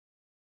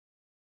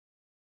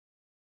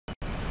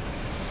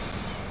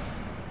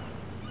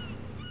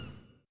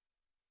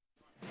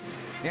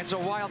It's a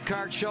wild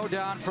card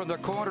showdown from the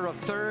corner of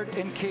 3rd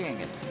and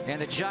King. And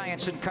the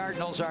Giants and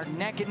Cardinals are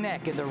neck and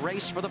neck in the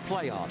race for the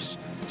playoffs.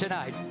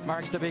 Tonight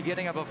marks the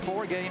beginning of a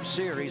 4-game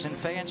series, and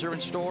fans are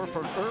in store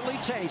for an early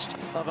taste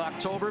of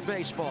October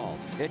baseball.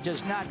 It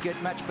does not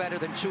get much better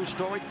than two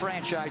storied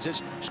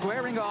franchises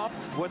squaring off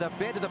with a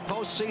bid to the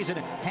postseason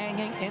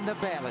hanging in the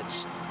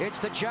balance. It's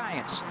the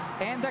Giants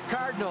and the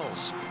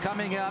Cardinals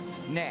coming up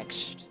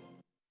next.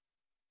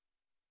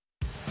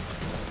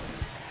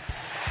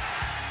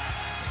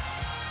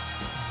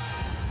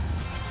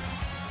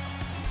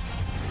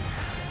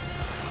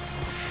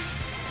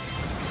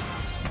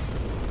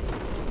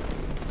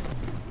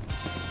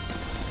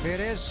 It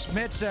is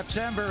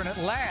mid-September, and at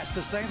last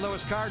the St.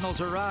 Louis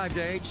Cardinals arrived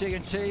at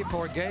AT&T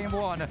for Game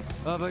 1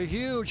 of a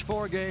huge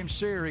 4-game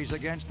series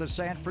against the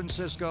San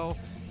Francisco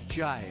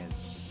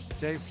Giants.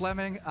 Dave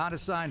Fleming on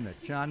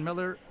assignment. John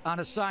Miller on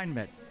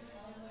assignment.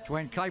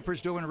 Dwayne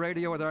Kuiper's doing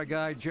radio with our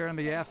guy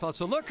Jeremy Affelt.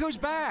 So look who's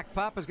back.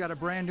 Papa's got a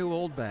brand new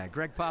old bag.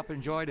 Greg Papa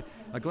enjoyed.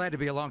 Glad to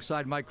be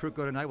alongside Mike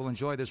Krukow tonight. We'll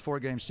enjoy this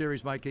 4-game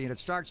series, Mikey. And it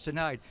starts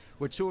tonight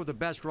with two of the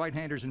best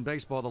right-handers in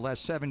baseball the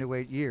last 7 to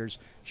 8 years.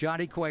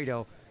 Johnny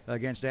Cueto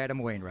against Adam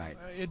Wainwright.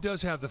 It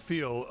does have the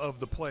feel of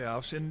the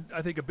playoffs, and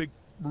I think a big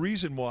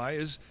reason why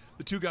is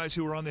the two guys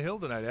who were on the hill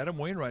tonight. Adam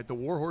Wainwright, the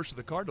warhorse of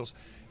the Cardinals.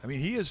 I mean,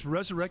 he has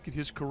resurrected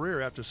his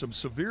career after some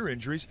severe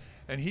injuries,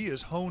 and he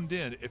is honed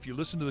in. If you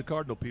listen to the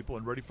Cardinal people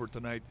and ready for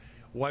tonight,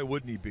 why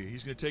wouldn't he be?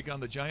 He's going to take on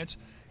the Giants.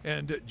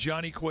 And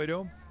Johnny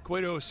Cueto,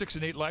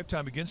 6-8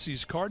 lifetime against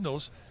these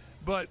Cardinals.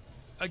 But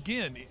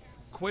again,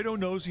 Cueto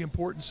knows the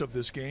importance of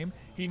this game.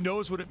 He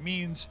knows what it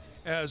means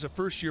as a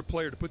first-year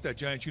player to put that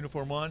Giants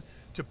uniform on,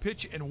 to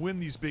pitch and win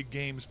these big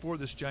games for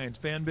this Giants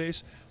fan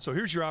base. So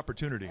here's your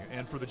opportunity.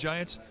 And for the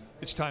Giants,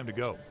 it's time to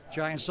go.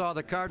 Giants saw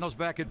the Cardinals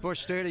back at Busch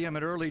Stadium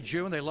in early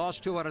June. They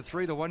lost 2 out of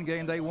 3. The one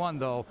game they won,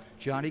 though,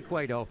 Johnny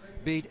Cueto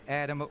beat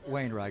Adam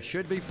Wainwright.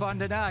 Should be fun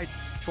tonight.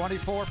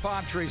 24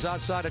 palm trees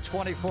outside of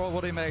 24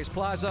 Willie Mays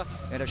Plaza,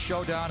 and a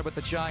showdown with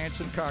the Giants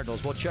and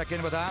Cardinals. We'll check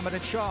in with Ahmed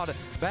and Sean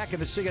back in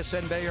the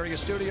CSN Bay Area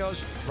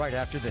studios right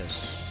after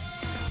this.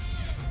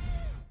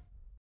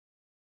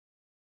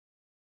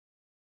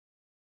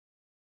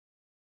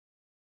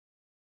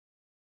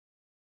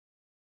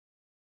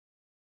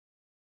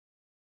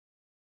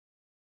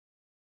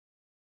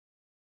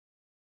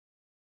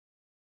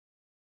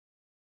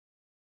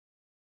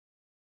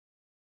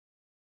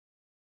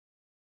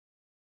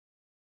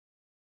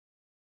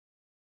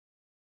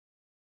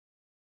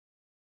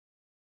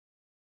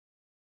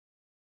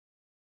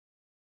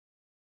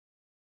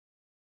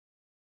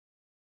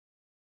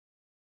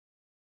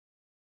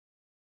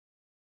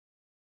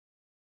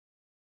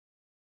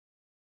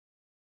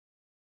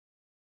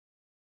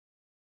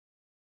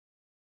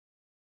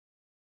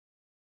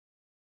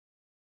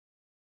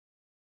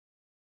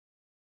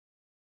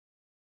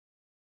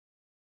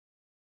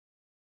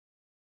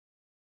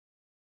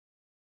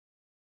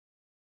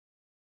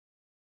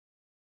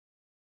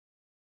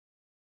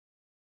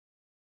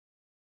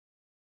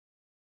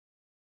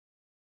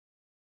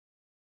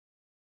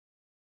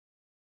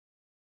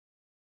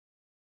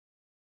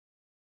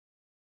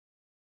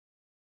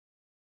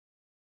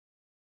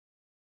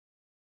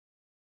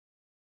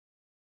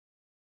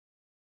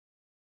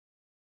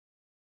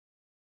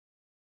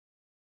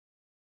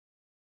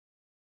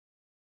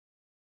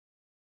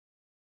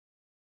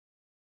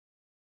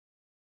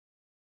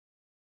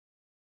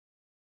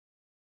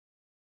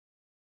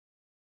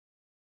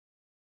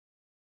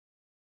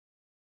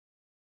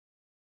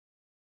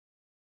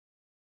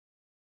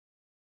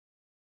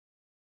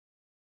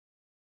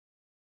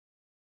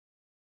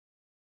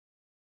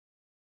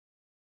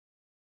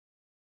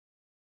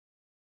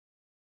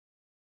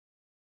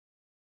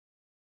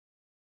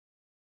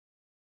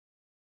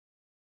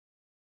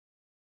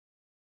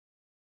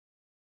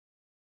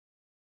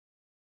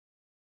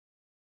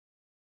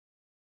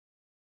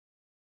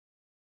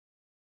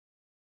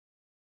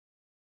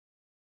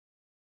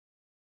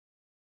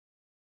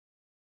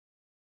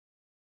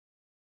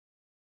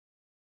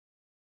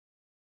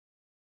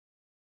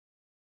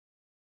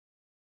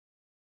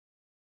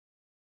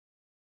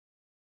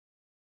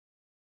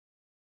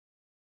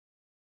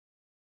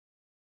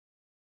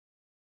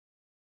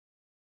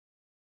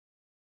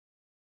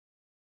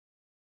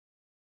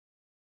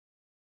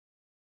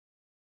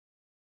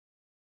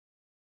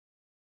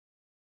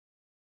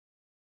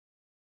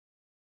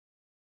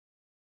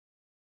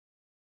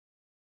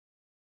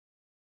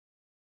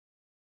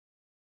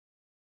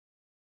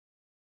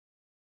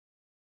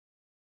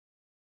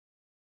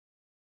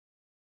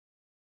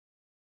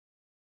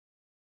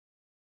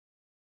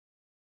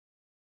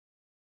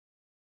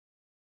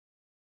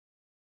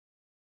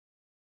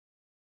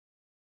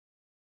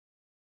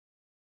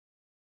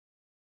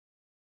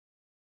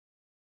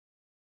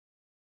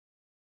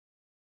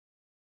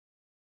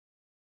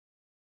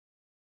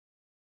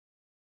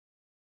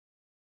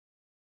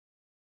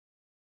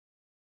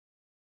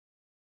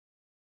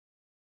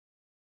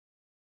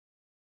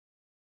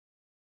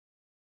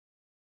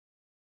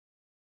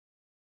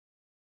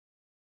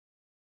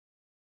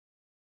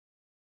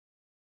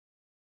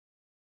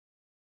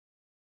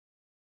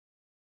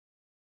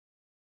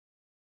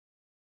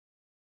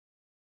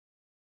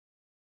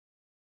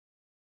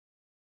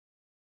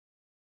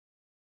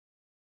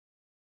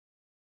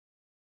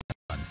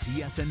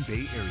 CSN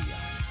Bay Area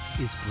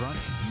is brought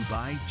to you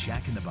by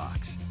Jack in the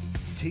Box.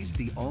 Taste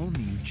the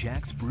all-new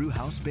Jack's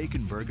Brewhouse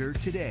Bacon Burger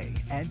today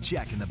at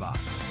Jack in the Box.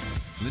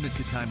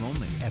 Limited time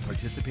only at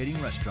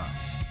participating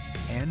restaurants.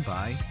 And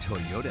by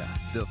Toyota,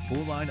 the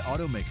full-line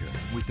automaker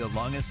with the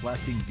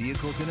longest-lasting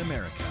vehicles in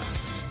America.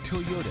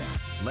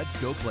 Toyota, let's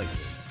go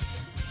places.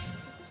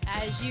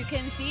 As you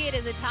can see, it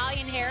is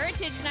Italian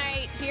Heritage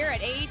Night here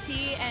at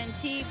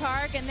AT&T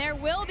Park, and there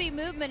will be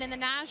movement in the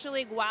National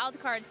League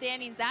wildcard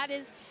standings. That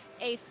is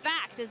a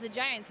fact as the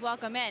Giants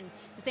welcome in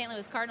the St.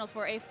 Louis Cardinals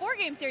for a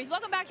 4-game series.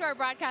 Welcome back to our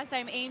broadcast.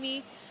 I'm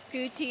Amy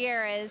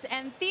Gutierrez.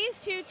 And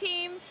these two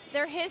teams,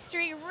 their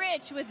history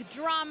rich with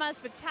drama,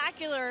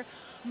 spectacular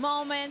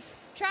moments.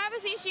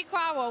 Travis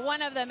Ishikawa,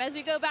 one of them, as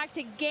we go back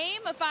to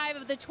Game 5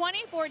 of the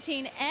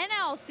 2014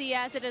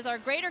 NLCS. It is our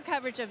greater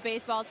coverage of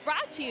baseball. It's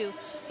brought to you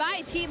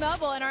by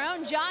T-Mobile, and our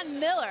own John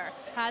Miller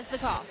has the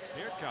call.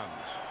 Here it comes.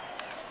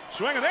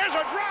 Swing, and there's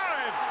a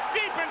drive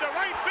deep into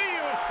right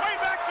field, way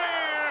back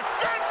there.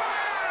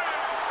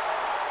 Goodbye!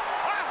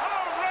 A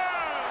home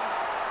run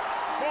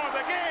for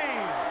the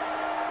game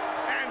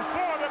and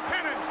for the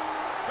pennant.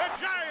 The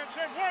Giants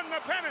have won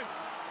the pennant,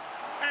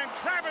 and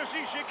Travis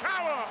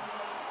Ishikawa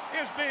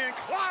is being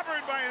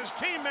clobbered by his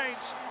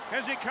teammates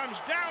as he comes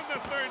down the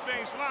third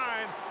base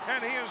line,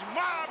 and he is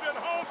mobbed at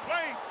home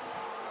plate.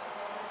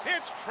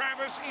 It's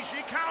Travis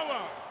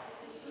Ishikawa.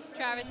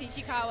 Travis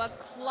Ishikawa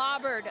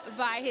clobbered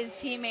by his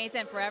teammates,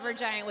 and Forever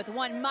Giant with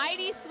one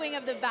mighty swing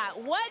of the bat.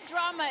 What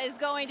drama is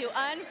going to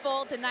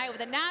unfold tonight with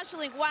the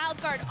National League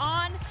wildcard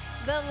on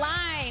the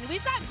line?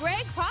 We've got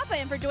Greg Papa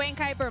in for Dwayne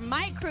Kuiper,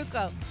 Mike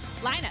Krukow.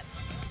 Lineups,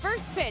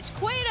 first pitch,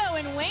 Cueto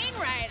and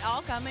Wainwright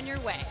all coming your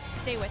way.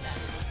 Stay with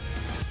us.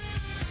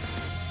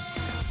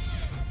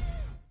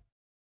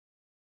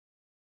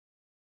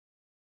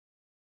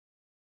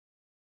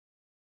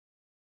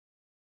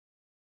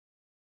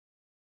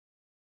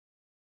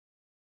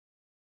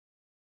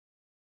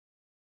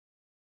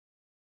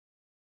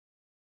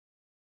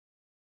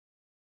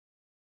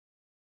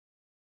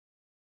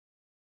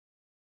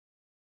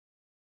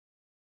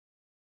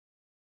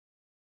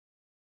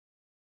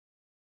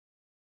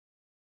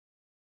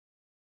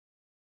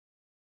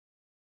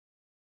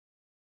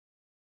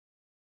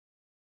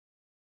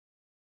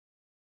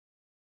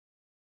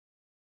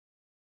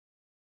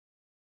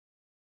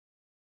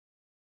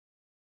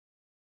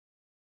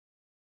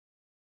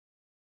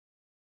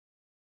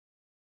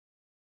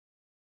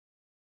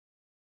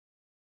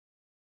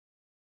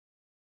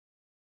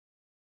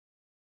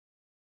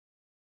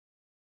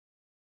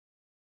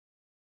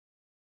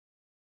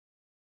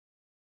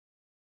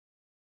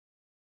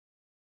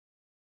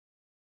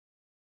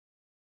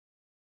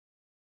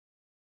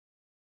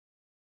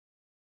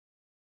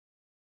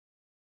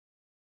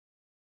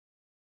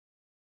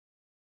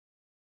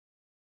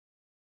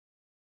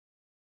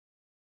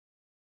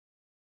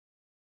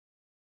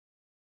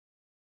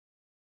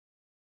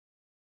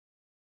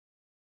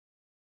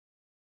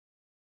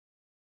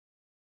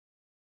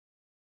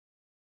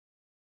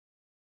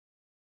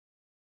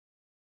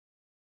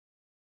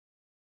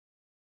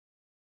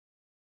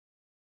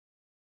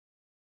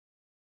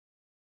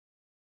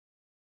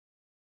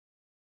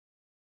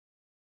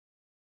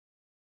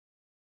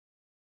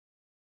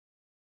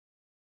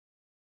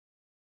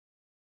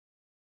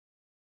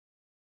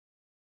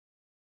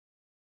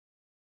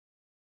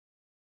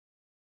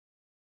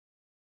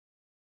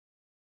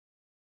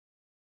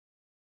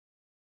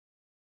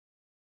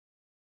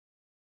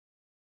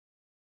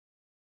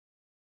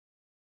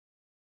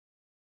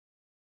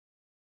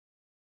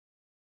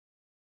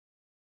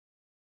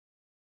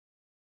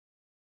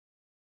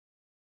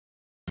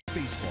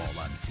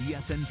 Baseball on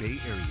CSN Bay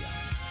Area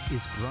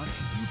is brought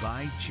to you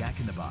by Jack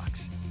in the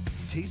Box.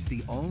 Taste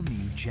the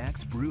all-new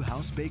Jack's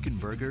Brewhouse Bacon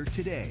Burger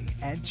today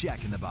at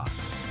Jack in the Box.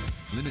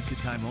 Limited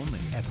time only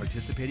at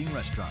participating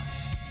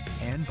restaurants.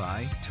 And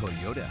by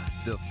Toyota,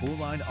 the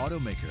full-line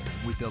automaker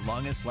with the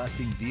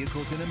longest-lasting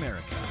vehicles in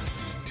America.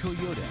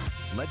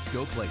 Toyota, let's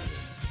go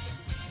places.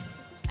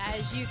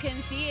 As you can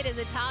see, it is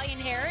Italian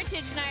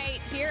Heritage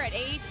Night here at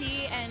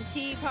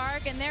AT&T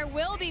Park, and there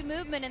will be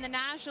movement in the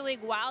National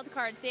League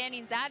wildcard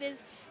standings. That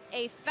is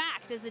a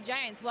fact as the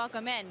Giants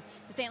welcome in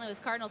the St. Louis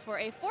Cardinals for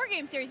a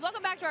 4-game series.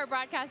 Welcome back to our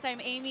broadcast. I'm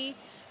Amy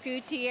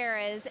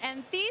Gutierrez.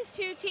 And these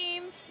two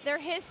teams, their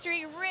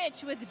history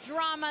rich with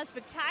drama,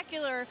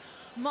 spectacular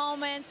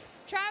moments.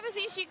 Travis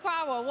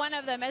Ishikawa, one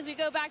of them, as we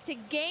go back to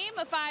Game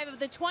 5 of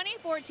the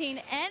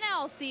 2014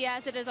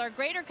 NLCS. It is our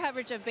greater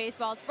coverage of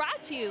baseball. It's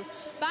brought to you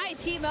by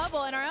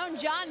T-Mobile, and our own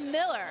John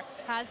Miller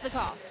has the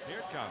call. Here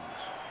it comes.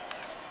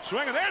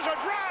 Swing, and there's a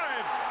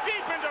drive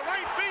deep into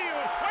right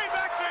field, way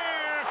back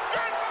there.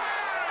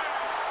 Goodbye!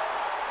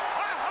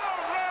 A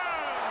home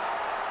run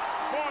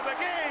for the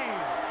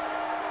game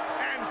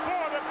and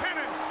for the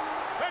pennant.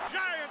 The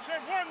Giants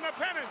have won the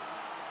pennant,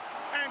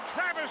 and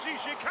Travis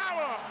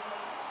Ishikawa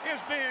is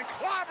being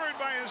clobbered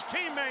by his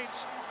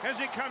teammates as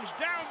he comes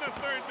down the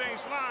third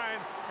base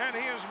line, and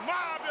he is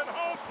mobbed at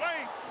home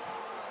plate.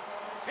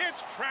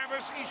 It's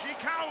Travis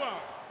Ishikawa.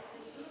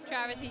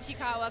 Travis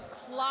Ishikawa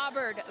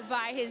clobbered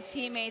by his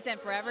teammates and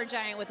forever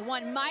Giant with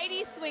one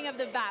mighty swing of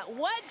the bat.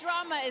 What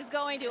drama is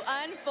going to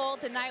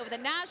unfold tonight with the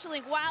National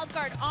League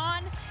wildcard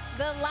on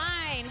the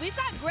line? We've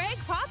got Greg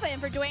Papa in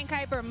for Dwayne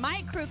Kuiper,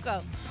 Mike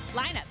Krukow.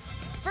 Lineups,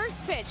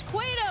 first pitch,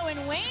 Cueto and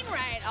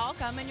Wainwright all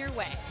coming your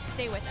way.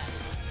 Stay with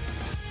us.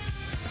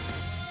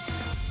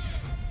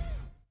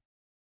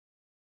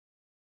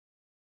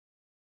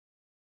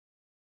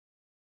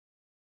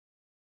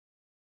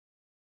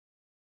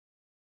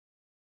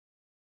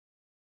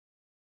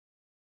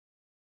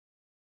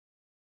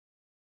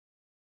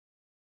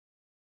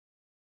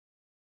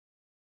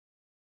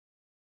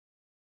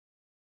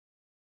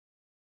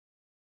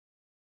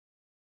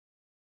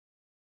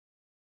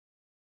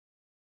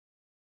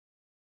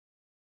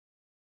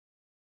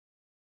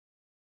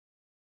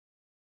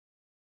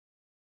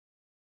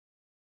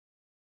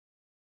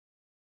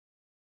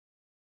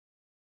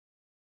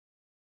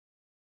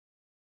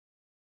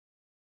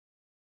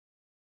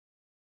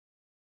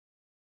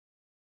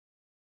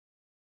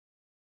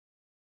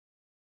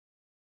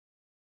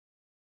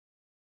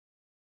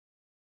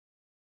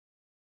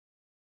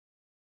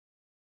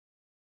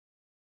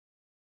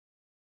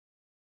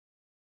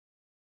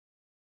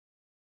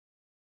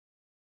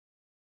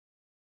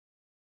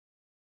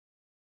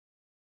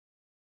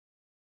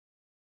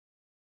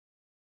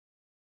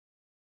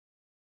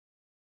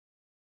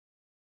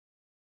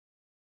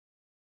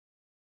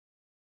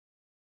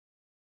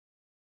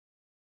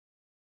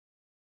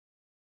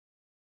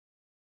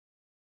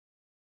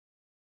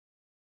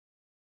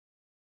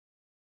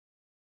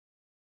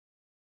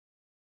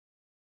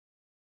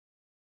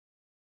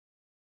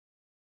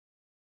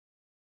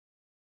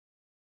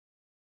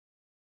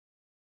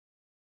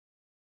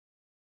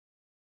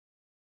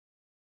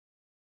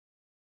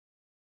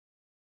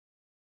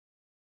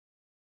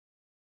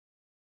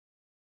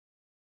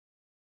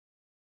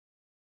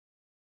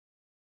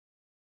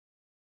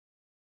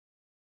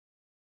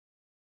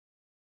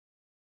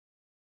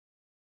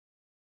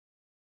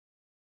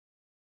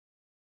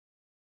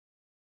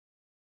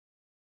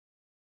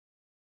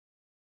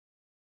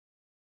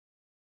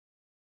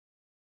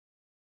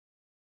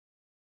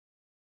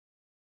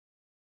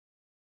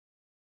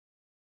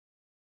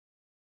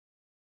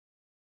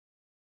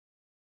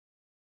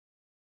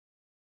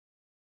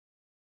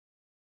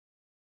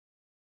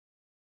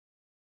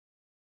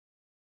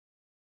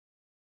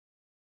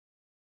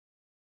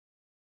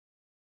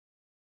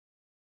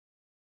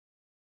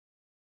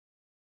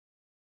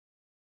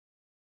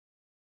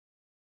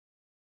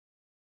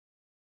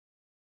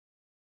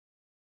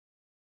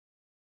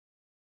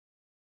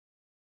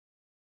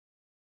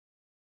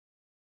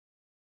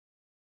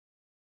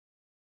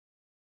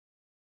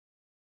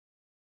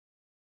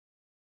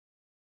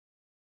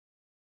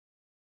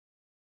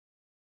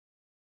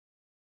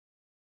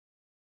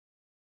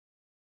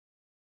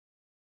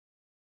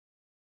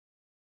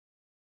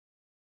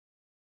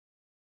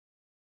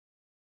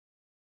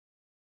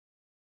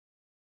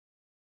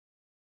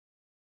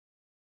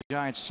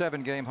 Giants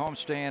 7-game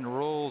homestand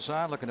rolls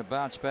on, looking to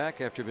bounce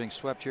back after being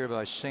swept here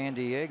by San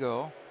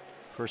Diego.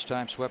 First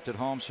time swept at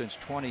home since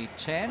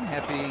 2010.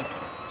 Happy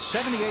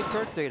 78th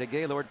birthday to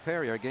Gaylord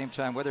Perry. Our game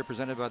time weather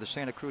presented by the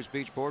Santa Cruz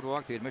Beach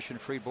Boardwalk. The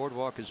admission-free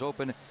boardwalk is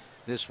open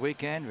this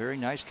weekend. Very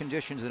nice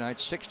conditions tonight.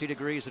 60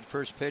 degrees at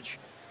first pitch.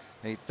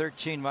 A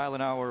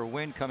 13-mile-an-hour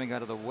wind coming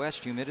out of the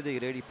west. Humidity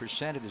at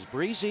 80%. It is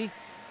breezy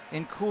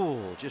and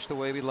cool, just the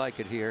way we like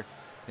it here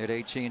at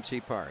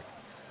AT&T Park.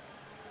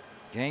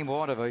 Game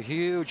one of a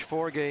huge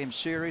 4-game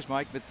series.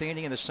 Mike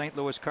Matheny and the St.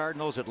 Louis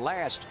Cardinals at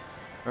last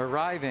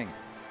arriving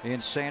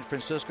in San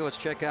Francisco. Let's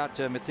check out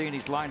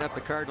Matheny's lineup. The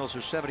Cardinals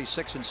are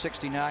 76 and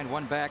 69,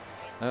 one back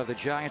of the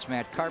Giants.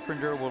 Matt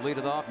Carpenter will lead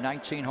it off,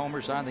 19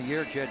 homers on the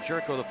year. Jed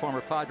Jerko, the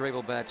former Padre,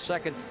 will bat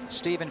second.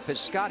 Stephen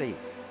Piscotty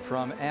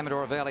from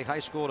Amador Valley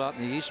High School out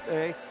in the East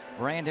Bay.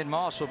 Brandon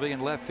Moss will be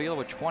in left field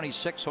with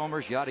 26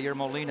 homers. Yadier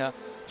Molina,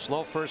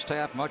 slow first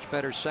half, much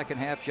better second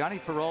half. Johnny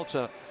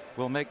Peralta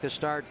will make the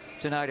start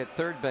tonight at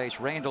third base.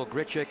 Randall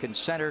Grichuk in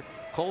center.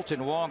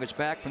 Colton Wong is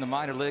back from the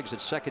minor leagues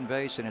at second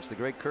base, and it's the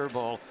great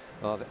curveball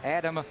of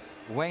Adam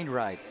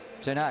Wainwright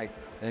tonight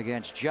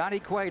against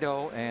Johnny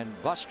Cueto and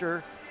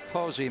Buster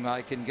Posey,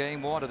 Mike, in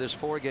game one of this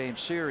 4-game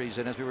series.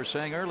 And as we were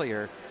saying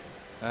earlier,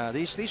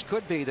 these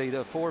could be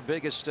the 4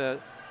 biggest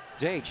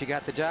dates. You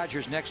got the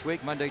Dodgers next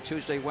week, Monday,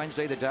 Tuesday,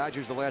 Wednesday. The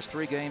Dodgers the last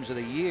 3 games of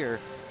the year,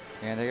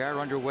 and they are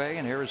underway,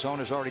 and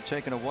Arizona's already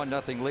taken a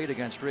 1-0 lead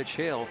against Rich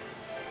Hill.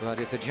 But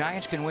if the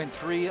Giants can win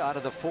 3 out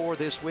of the 4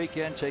 this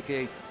weekend, take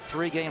a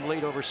 3-game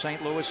lead over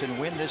St. Louis and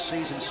win this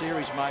season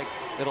series, Mike,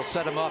 it'll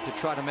set them up to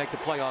try to make the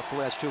playoffs the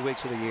last 2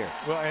 weeks of the year.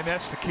 Well, and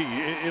that's the key.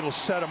 It'll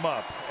set them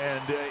up.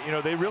 And, you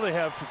know, they really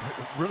have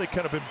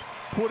kind of been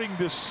putting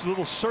this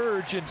little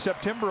surge in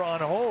September on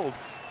hold.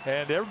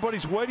 And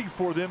everybody's waiting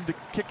for them to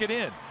kick it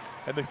in.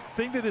 And the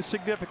thing that is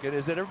significant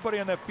is that everybody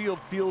on that field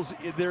feels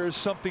there is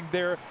something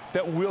there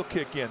that will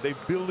kick in. They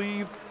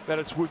believe that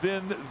it's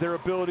within their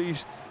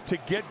abilities to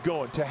get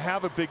going, to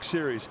have a big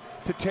series,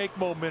 to take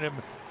momentum,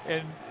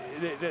 and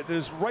that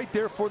is right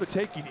there for the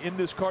taking in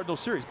this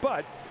Cardinals series.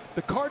 But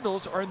the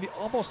Cardinals are in the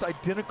almost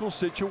identical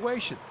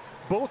situation.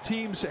 Both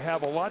teams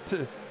have a lot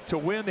to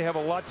win. They have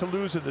a lot to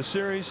lose in the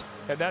series,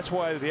 and that's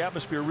why the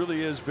atmosphere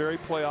really is very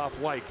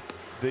playoff-like.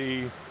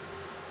 The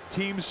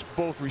teams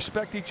both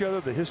respect each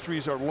other. The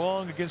histories are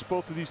long against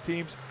both of these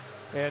teams,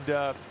 and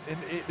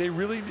they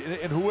really,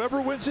 and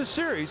whoever wins this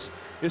series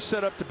is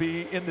set up to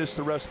be in this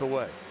the rest of the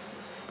way.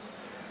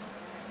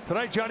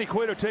 Tonight, Johnny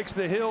Cueto takes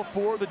the hill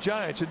for the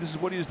Giants, and this is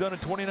what he has done in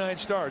 29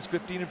 starts,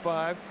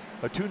 15-5,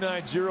 a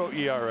 2.90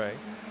 ERA.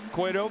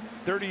 Cueto,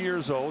 30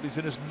 years old. He's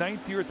in his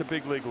 9th year at the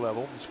big league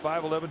level. He's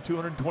 5'11",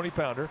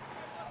 220-pounder,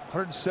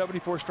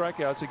 174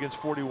 strikeouts against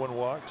 41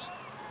 walks.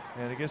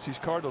 And against these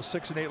Cardinals,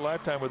 6-8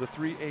 lifetime with a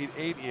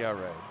 3.88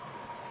 ERA.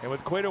 And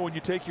with Cueto, when you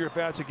take your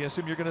at-bats against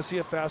him, you're going to see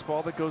a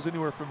fastball that goes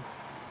anywhere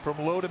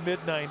from low to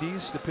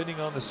mid-90s, depending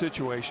on the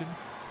situation.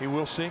 He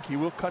will sink. He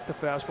will cut the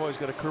fastball. He's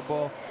got a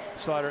curveball,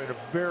 slider, and a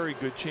very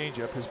good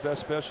changeup, his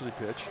best specialty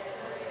pitch.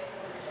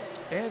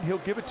 And he'll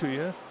give it to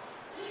you,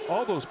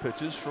 all those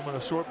pitches, from an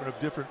assortment of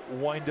different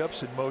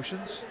windups and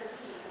motions.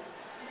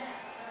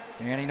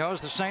 And he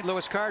knows the St.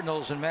 Louis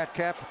Cardinals and Matt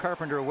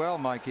Carpenter well,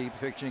 Mikey,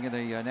 pitching in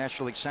the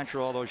National League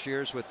Central all those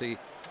years with the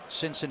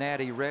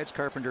Cincinnati Reds.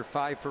 Carpenter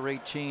 5 for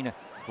 18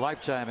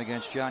 lifetime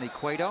against Johnny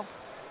Cueto.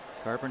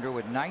 Carpenter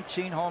with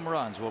 19 home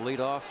runs will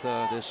lead off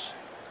this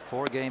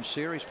 4-game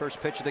series.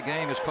 First pitch of the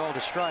game is called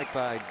a strike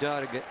by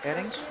Doug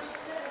Eddings.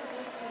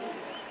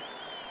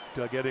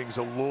 Doug Eddings,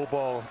 a low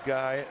ball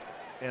guy,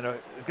 and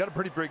he's got a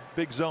pretty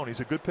big zone. He's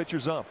a good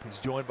pitcher's ump. He's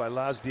joined by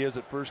Laz Diaz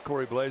at first,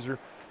 Corey Blazer,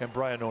 and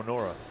Brian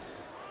O'Nora.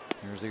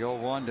 Here's the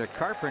 0-1 to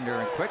Carpenter,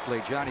 and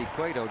quickly Johnny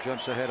Cueto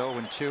jumps ahead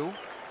 0-2.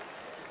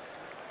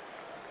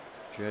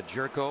 Jed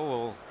Jerko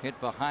will hit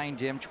behind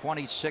him.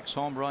 26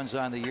 home runs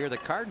on the year. The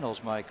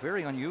Cardinals, Mike,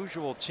 very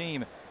unusual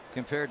team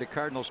compared to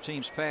Cardinals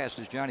teams past,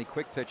 as Johnny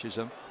quick pitches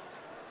them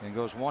and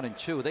goes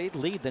 1-2. They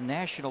lead the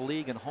National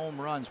League in home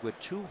runs with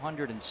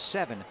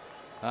 207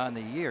 on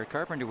the year.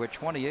 Carpenter with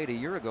 28 a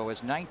year ago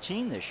has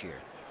 19 this year.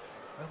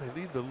 Well,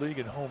 they lead the league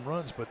in home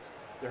runs, but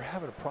they're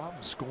having a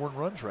problem scoring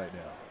runs right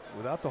now.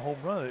 Without the home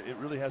run, it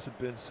really hasn't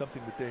been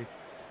something that they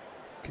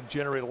can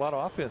generate a lot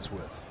of offense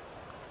with.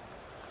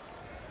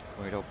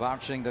 Cueto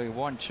bouncing the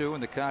 1-2,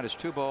 and the count is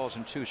 2 balls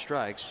and 2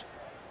 strikes.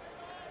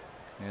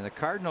 And the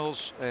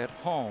Cardinals at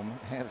home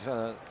have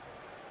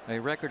a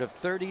record of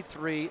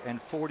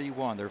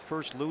 33-41. Their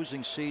first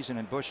losing season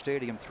in Busch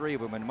Stadium, 3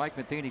 of them. When Mike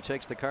Matheny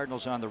takes the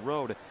Cardinals on the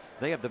road,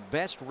 they have the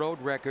best road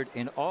record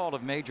in all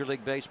of Major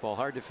League Baseball.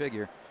 Hard to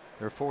figure.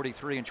 They're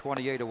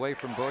 43-28 away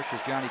from Busch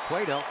as Johnny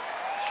Cueto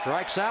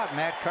strikes out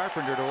Matt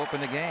Carpenter to open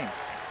the game.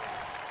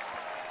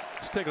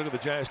 Let's take a look at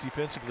the Giants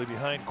defensively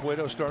behind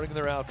Cueto, starting in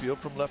their outfield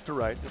from left to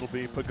right. It'll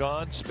be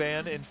Pagan,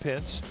 Span, and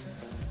Pence.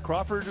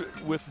 Crawford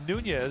with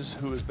Nunez,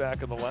 who is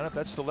back in the lineup.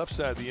 That's the left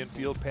side of the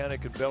infield.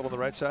 Panic and Bell on the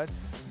right side.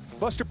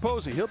 Buster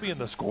Posey, he'll be in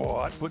the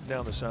squad, putting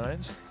down the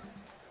signs.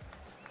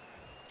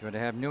 Going to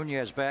have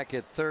Nunez back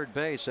at third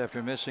base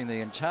after missing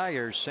the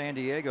entire San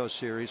Diego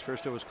series.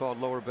 First it was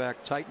called lower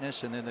back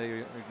tightness, and then they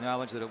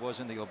acknowledged that it was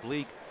in the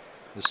oblique,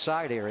 the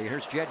side area.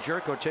 Here's Jed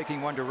Jerko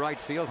taking one to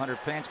right field. Hunter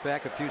pants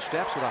back a few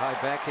steps with a high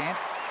backhand.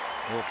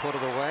 Will put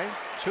it away.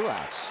 2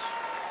 outs.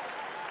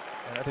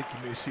 And I think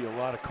you may see a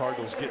lot of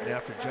Cardinals getting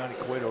after Johnny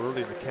Cueto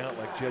early in the count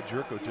like Jed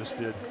Jerko just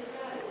did.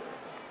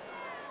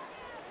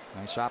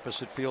 Nice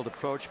opposite field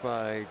approach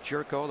by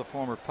Jerko, the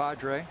former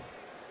Padre.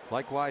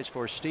 Likewise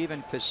for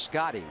Stephen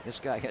Piscotty. This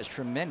guy has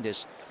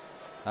tremendous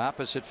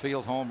opposite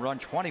field home run.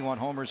 21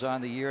 homers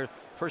on the year.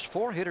 First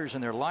 4 hitters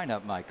in their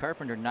lineup, Mike.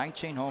 Carpenter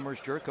 19 homers,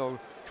 Jerko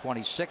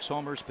 26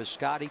 homers,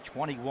 Piscotty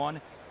 21,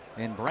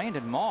 and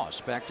Brandon Moss,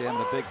 back to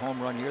having a big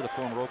home run year. The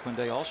former Oakland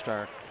Day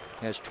All-Star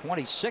has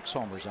 26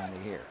 homers on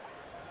the year.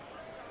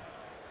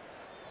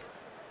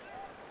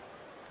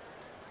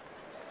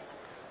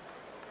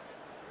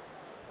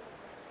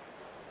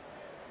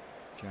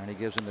 Johnny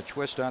gives him the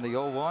twist on the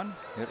 0-1.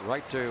 Hit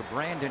right to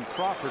Brandon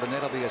Crawford, and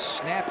that'll be a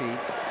snappy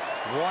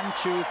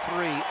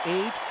 1-2-3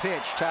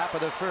 8-pitch top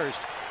of the first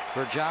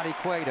for Johnny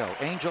Cueto.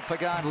 Angel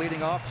Pagan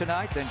leading off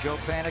tonight, then Joe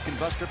Panik and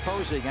Buster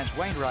Posey against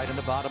Wainwright in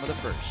the bottom of the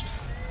first.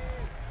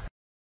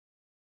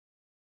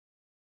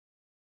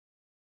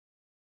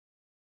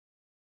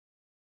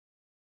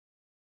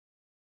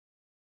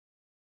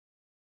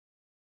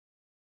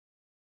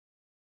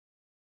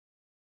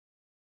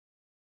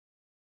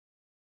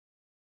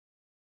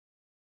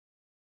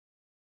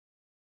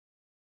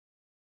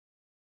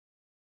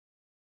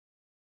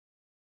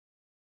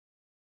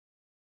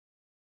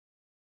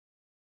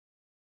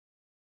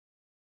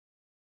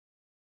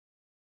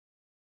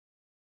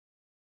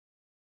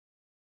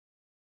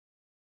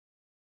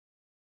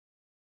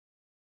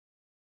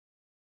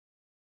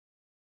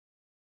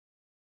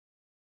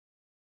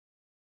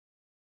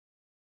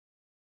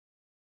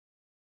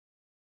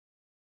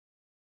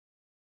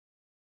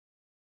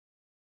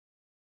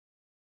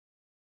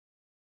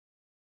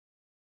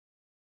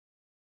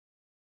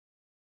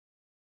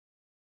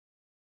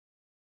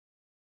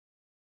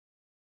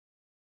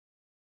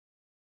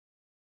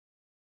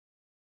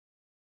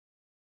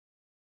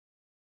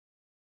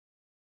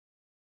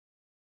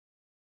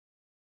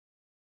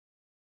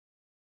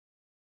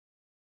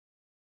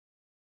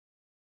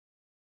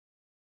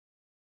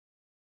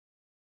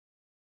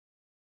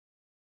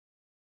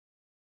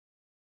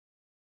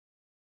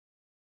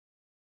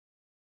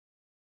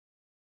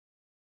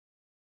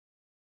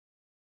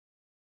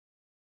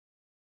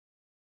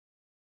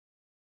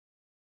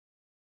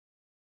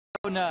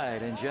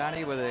 Night, and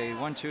Johnny with a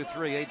 1-2-3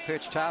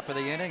 8-pitch top of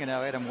the inning, and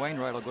now Adam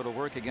Wainwright will go to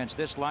work against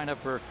this lineup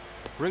for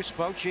Bruce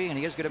Bochy, and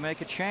he is going to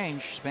make a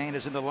change. Spain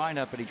is in the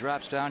lineup, but he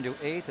drops down to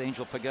 8th.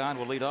 Angel Pagan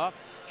will lead off.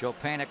 Joe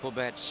Panik will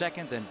bat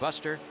 2nd, then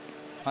Buster,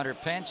 Hunter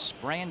Pence,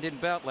 Brandon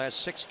Belt,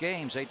 last 6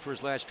 games, 8 for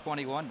his last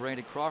 21.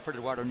 Brandon Crawford,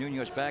 Eduardo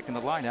Nunez back in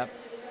the lineup,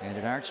 and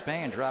Denard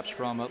Span drops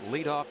from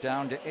leadoff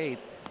down to 8th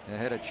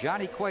ahead of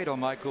Johnny Cueto.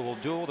 Mike, who will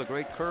duel the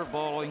great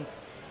curveballing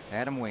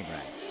Adam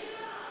Wainwright.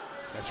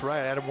 That's right.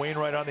 Adam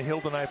Wainwright on the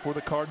hill tonight for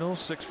the Cardinals.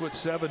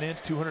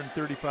 6'7",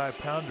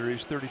 235-pounder.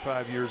 He's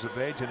 35 years of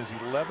age in his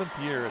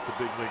 11th year at the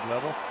big league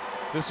level.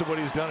 This is what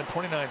he's done in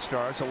 29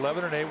 starts,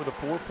 11-8 with a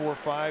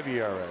 4.45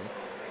 ERA,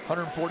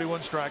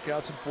 141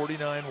 strikeouts and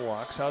 49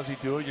 walks. How's he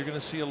do it? You're going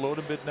to see a low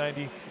to mid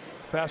 90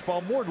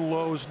 fastball, more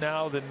lows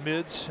now than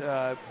mids,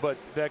 but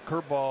that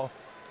curveball,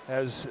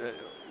 as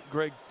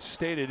Greg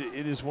stated,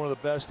 it is one of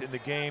the best in the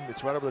game.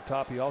 It's right over the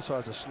top. He also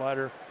has a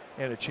slider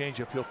and a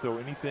changeup. He'll throw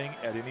anything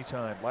at any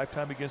time.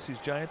 Lifetime against these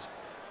Giants,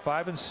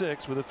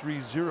 5-6 with a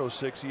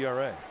 3.06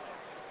 ERA.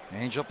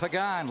 Angel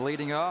Pagan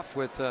leading off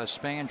with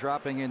Span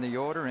dropping in the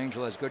order.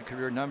 Angel has good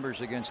career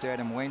numbers against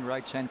Adam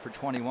Wainwright, 10 for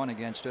 21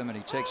 against him, and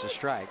he takes a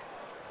strike.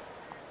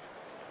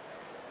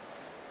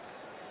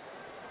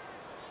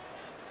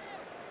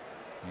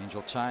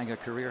 Angel tying a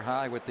career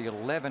high with the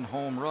 11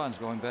 home runs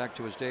going back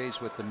to his days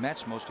with the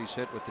Mets. Most he's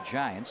hit with the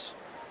Giants.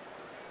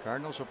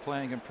 Cardinals are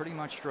playing him pretty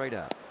much straight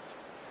up.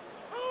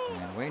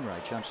 And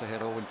Wainwright jumps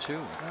ahead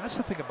 0-2. That's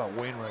the thing about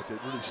Wainwright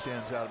that really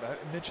stands out.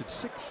 I mentioned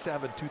 6'7",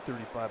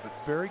 235, but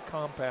very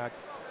compact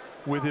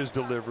with his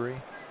delivery.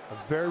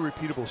 A very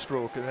repeatable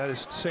stroke, and that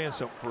is saying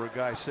something for a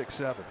guy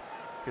 6'7".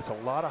 Gets a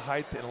lot of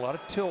height and a lot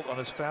of tilt on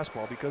his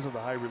fastball because of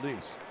the high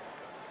release.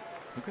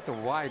 Look at the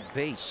wide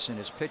base in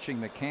his pitching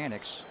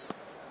mechanics.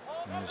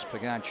 As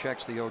Pagan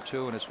checks the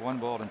 0-2, and it's 1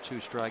 ball and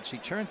 2 strikes. He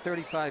turned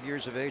 35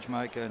 years of age,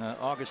 Mike, on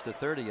August the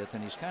 30th,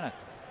 and he's kind of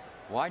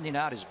widening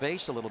out his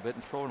base a little bit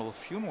and throwing a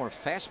few more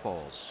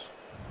fastballs.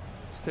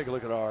 Let's take a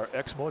look at our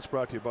Exmo. It's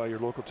brought to you by your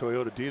local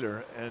Toyota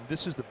dealer, and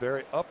this is the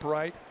very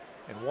upright,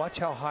 and watch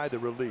how high the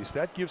release.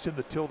 That gives him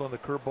the tilt on the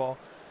curveball,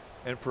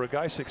 and for a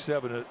guy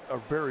 6'7", a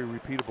very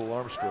repeatable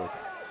arm stroke.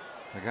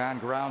 Pagan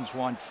grounds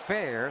one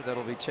fair.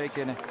 That'll be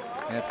taken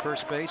at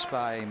first base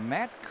by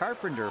Matt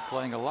Carpenter,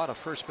 playing a lot of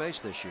first base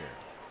this year.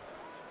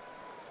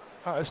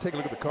 All right, let's take a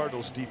look at the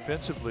Cardinals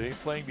defensively,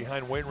 playing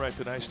behind Wainwright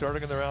tonight,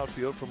 starting in their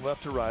outfield from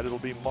left to right. It'll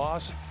be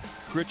Moss,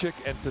 Grichuk,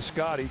 and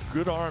Piscotty.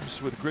 Good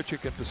arms with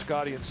Grichuk and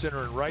Piscotty in center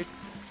and right.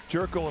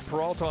 Jerko and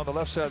Peralta on the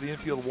left side of the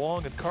infield.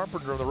 Wong and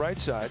Carpenter on the right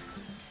side.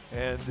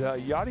 And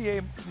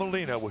Yadier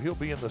Molina, well, he'll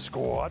be in the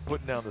squad,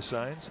 putting down the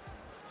signs.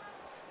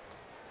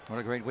 What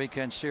a great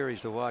weekend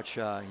series to watch.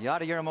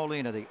 Yadier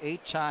Molina, the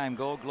 8-time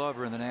Gold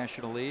Glover in the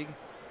National League,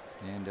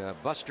 and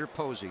Buster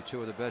Posey,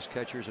 2 of the best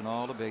catchers in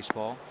all of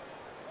baseball.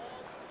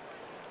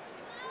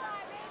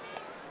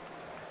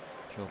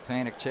 Joe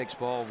Panik takes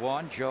ball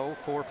 1. Joe,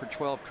 4 for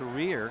 12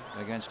 career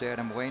against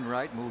Adam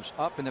Wainwright, moves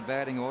up in the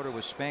batting order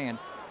with Span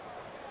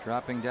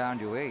dropping down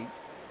to 8.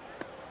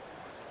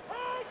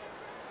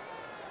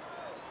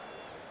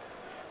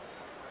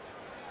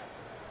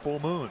 Full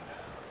moon.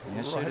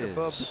 Yes, right it is.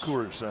 Above the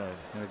Coors sign.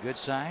 A good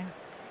sign.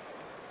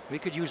 We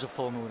could use a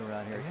full moon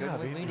around here. Yeah,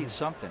 we need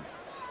something.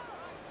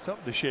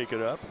 Something to shake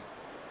it up.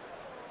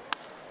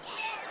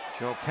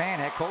 Joe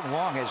Panik. Colton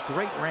Wong has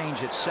great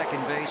range at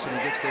second base, and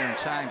he gets there in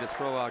time to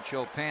throw out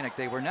Joe Panik.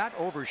 They were not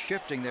over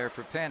shifting there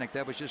for Panik.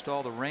 That was just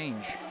all the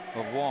range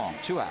of Wong.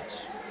 2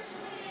 outs.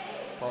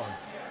 Oh,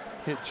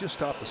 hit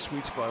just off the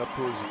sweet spot up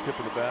towards the tip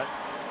of the bat.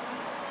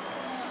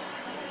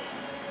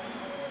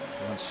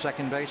 One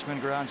second baseman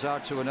grounds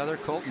out to another.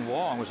 Colton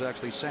Wong was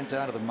actually sent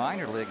out of the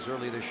minor leagues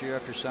early this year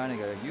after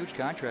signing a huge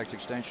contract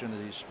extension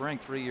in the spring,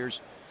 3 years,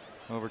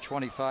 over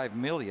 $25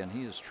 million.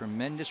 He has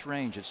tremendous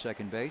range at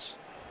second base.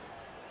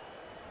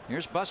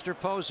 Here's Buster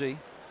Posey.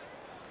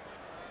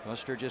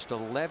 Buster just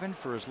 11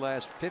 for his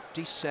last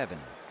 57.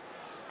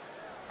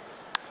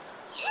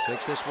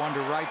 Takes this one to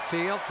right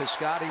field.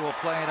 Piscotty will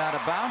play it out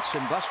of bounds,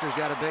 and Buster's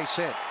got a base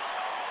hit.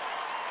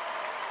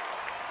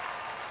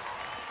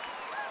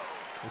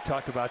 We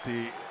talked about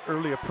the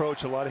early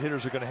approach a lot of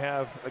hitters are going to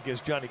have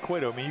against Johnny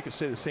Cueto. I mean, you could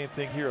say the same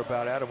thing here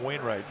about Adam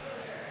Wainwright.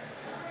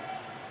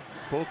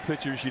 Both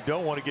pitchers you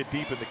don't want to get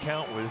deep in the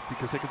count with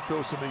because they can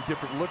throw so many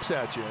different looks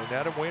at you. And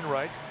Adam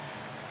Wainwright,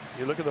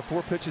 you look at the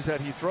 4 pitches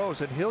that he throws,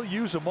 and he'll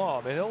use them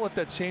all. Man, he'll let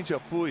that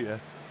changeup fool you.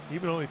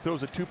 Even though he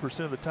throws it 2%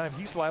 of the time,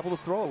 he's liable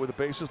to throw it with the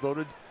bases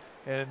loaded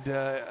and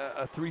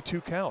a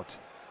 3-2 count.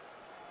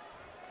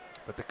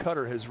 But the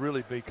cutter has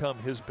really become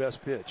his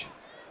best pitch.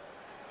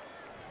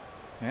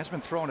 He has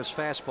been throwing his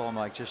fastball,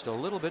 Mike, just a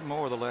little bit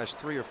more the last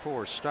 3 or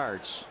 4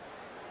 starts.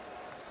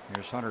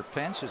 Here's Hunter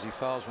Pence as he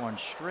fouls one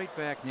straight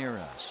back near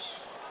us.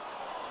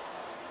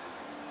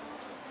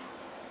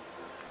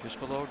 Just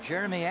below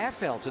Jeremy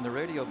Affeldt in the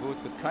radio booth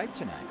with Kite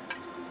tonight.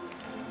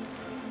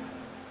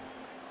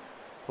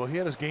 Well, he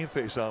had his game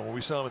face on when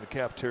we saw him in the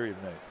cafeteria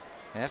tonight.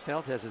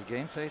 Affeldt has his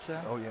game face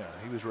on? Oh, yeah.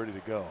 He was ready to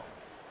go.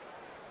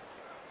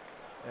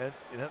 And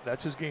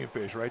that's his game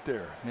face right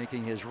there.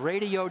 Making his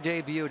radio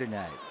debut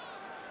tonight.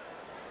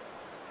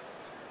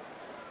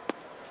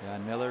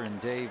 John Miller and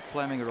Dave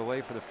Fleming are away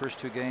for the first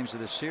 2 games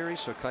of the series,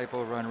 so Keipo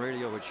will run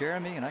radio with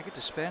Jeremy, and I get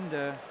to spend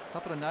a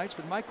couple of nights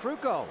with Mike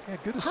Krukow. Yeah,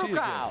 good to see you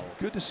again.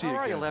 Good to see you again.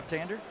 How are you, again.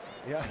 left-hander?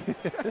 Yeah.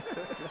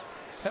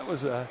 That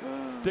was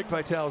Dick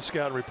Vitale's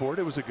scouting report.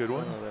 It was a good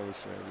one. Oh, that was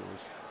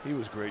fabulous. He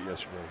was great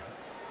yesterday.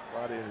 A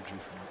lot of energy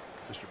from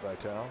Mr.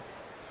 Vitale.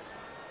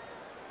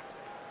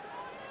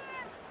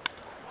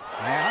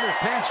 And Hunter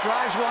Pence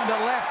drives one to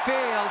left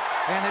field,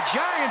 and the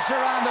Giants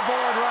are on the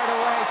board right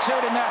away,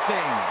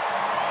 2-0.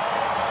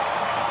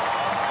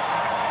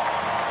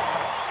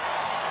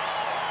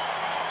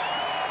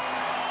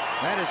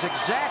 That is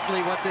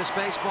exactly what this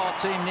baseball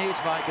team needs,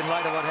 Mike, in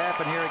light of what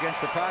happened here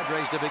against the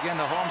Padres to begin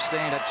the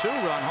homestand. A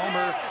 2-run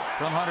homer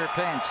from Hunter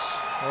Pence.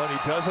 Well, and he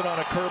does it on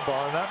a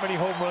curveball. Not many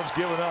home runs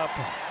given up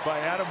by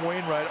Adam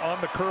Wainwright on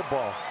the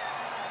curveball.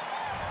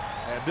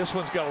 And this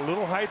one's got a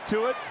little height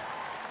to it.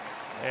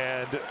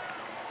 And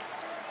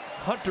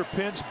Hunter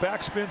Pence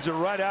backspins it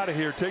right out of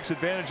here, takes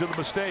advantage of the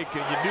mistake,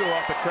 and you knew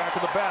off the crack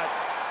of the bat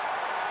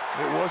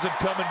it wasn't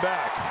coming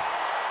back.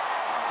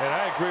 And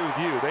I agree with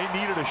you. They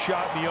needed a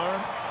shot in the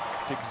arm.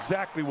 It's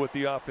exactly what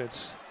the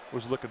offense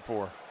was looking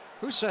for.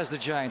 Who says the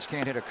Giants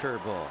can't hit a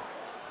curveball?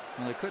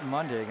 Well, they couldn't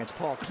Monday against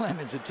Paul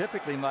Clemens, and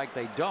typically, Mike,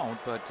 they don't,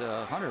 but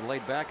Hunter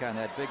laid back on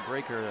that big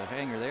breaker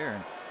hanger there,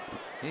 and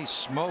he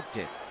smoked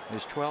it.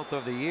 His 12th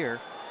of the year.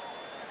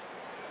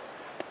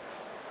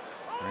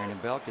 Brandon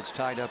Belt gets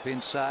tied up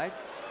inside.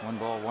 1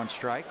 ball, 1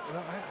 strike.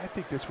 Well, I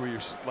think that's where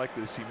you're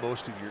likely to see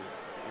most of your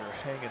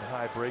hanging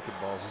high breaking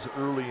balls is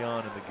early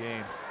on in the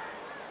game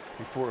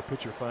before a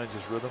pitcher finds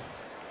his rhythm.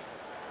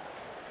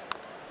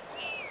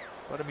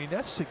 But I mean,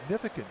 that's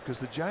significant because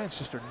the Giants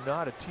just are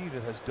not a team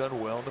that has done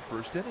well in the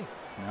first inning.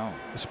 No.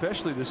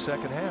 Especially the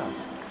second half.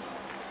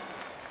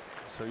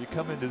 So you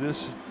come into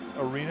this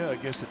arena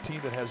against a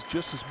team that has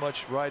just as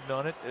much riding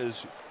on it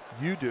as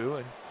you do,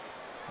 and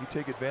you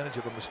take advantage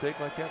of a mistake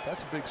like that.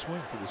 That's a big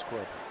swing for this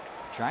club.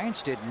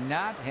 Giants did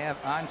not have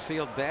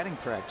on-field batting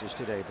practice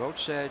today. Boat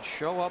said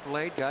show up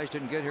late. Guys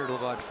didn't get here till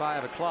about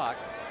 5 o'clock.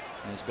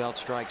 As Belt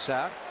strikes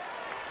out.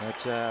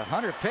 But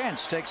Hunter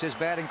Pence takes his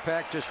batting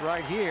practice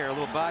right here. A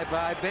little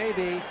bye-bye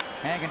baby.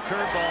 Hanging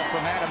curveball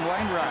from Adam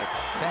Wainwright.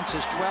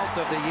 Pence's 12th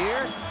of the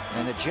year.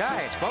 And the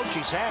Giants,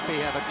 Bochy's happy,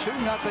 have a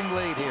 2-0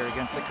 lead here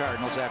against the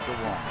Cardinals after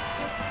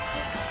 1.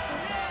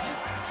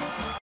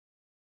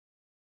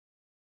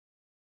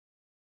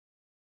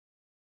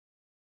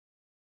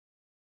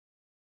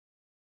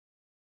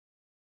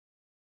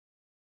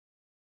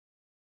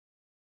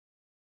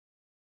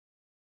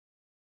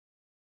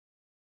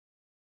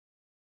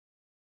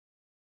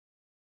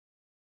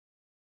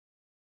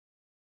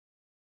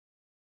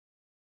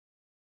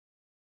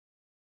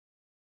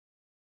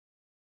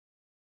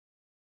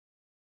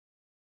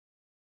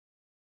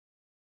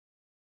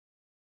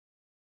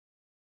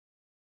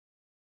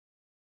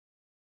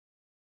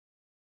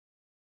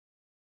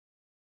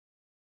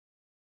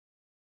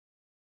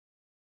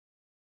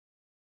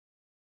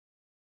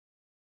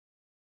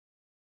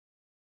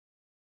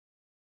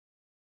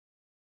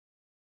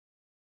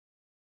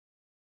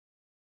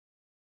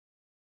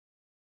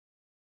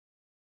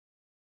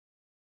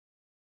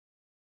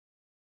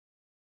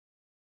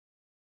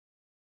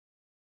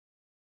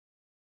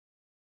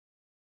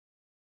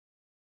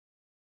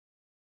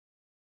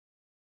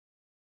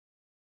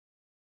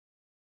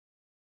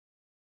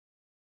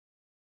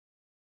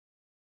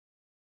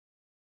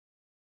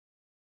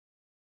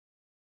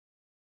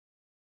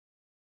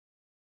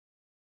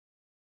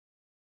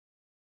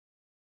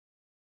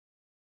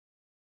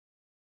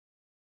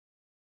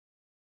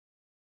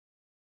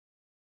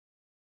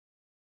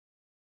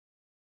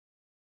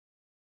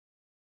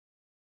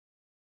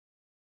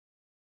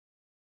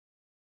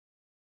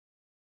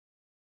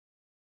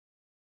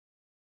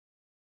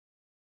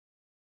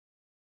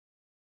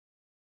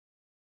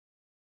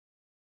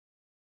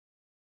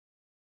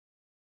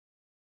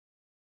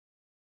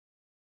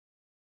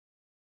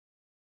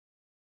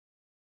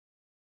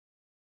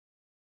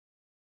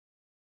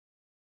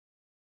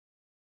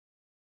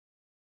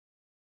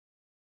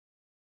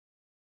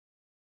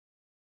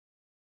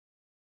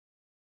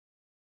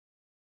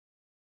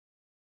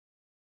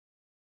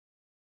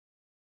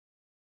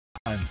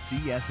 On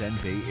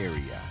CSN Bay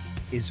Area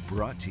is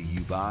brought to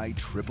you by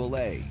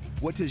AAA.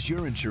 What does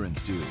your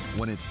insurance do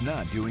when it's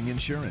not doing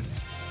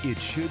insurance? It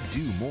should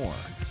do more.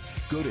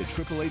 Go to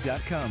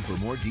AAA.com for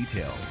more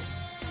details.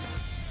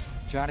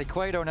 Johnny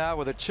Cueto now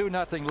with a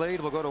 2-0 lead.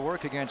 Will go to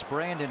work against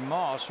Brandon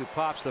Moss, who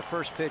pops the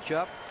first pitch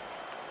up.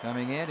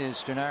 Coming in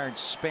is Denard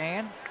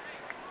Span.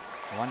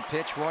 1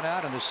 pitch, 1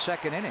 out in the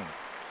second inning.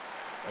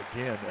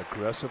 Again,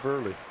 aggressive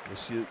early. We'll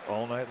see it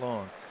all night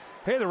long.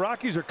 Hey, the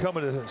Rockies are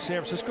coming to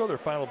San Francisco, their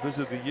final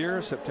visit of the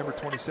year, September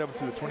 27th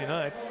through the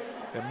 29th.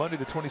 And Monday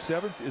the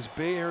 27th is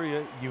Bay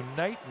Area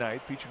Unite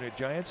Night, featuring a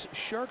Giants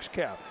Sharks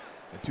cap.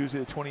 And Tuesday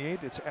the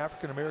 28th, it's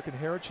African American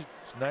Heritage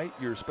Night.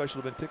 Your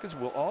special event tickets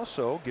will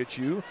also get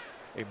you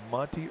a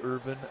Monty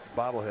Irvin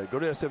bobblehead. Go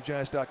to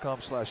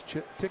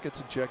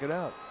sfgiants.com/tickets and check it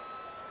out.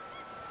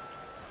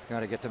 Got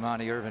to get the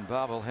Monty Irvin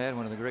bobblehead,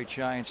 one of the great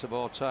Giants of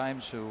all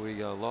times, who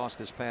we lost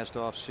this past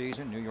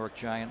offseason. New York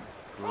Giant,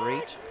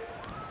 great.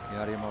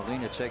 Yadier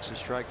Molina takes a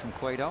strike from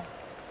Cueto.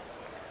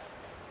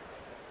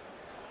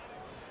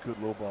 Good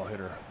low ball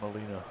hitter,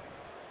 Molina.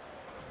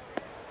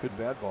 Good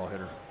bad ball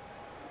hitter.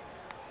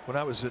 When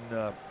I was in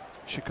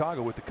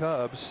Chicago with the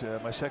Cubs,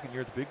 my second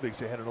year at the big leagues,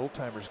 they had an old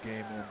timers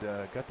game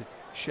and got to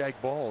shag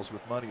balls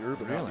with Monty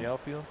Irvin out in the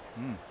outfield.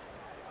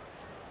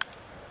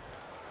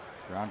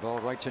 Ground ball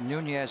right to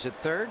Nunez at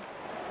third.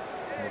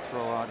 We'll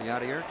throw out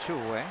Yadier, 2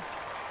 away.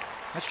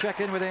 Let's check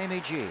in with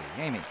Amy G.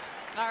 Amy.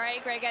 All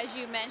right, Greg, as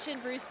you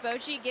mentioned, Bruce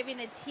Bochy giving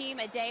the team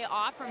a day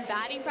off from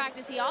batting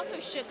practice. He also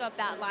shook up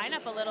that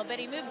lineup a little bit.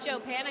 He moved Joe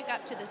Panik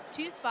up to the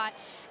 2 spot,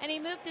 and he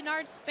moved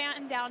Denard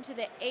Span down to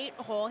the 8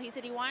 hole. He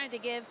said he wanted to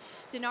give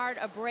Denard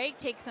a break,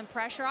 take some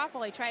pressure off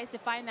while he tries to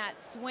find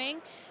that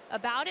swing.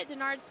 About it,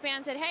 Denard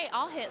Span said, hey,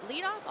 I'll hit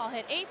leadoff, I'll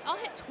hit 8th, I'll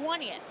hit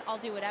 20th. I'll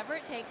do whatever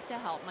it takes to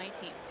help my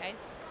team, guys.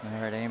 All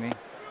right, Amy.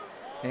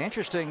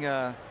 Interesting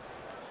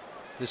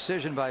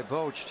decision by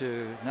Boch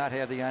to not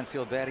have the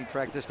on-field batting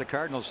practice. The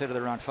Cardinals hit it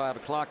around 5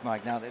 o'clock,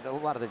 Mike. Now, a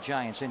lot of the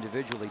Giants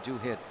individually do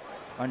hit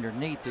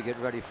underneath to get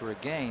ready for a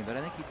game, but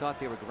I think he thought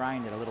they were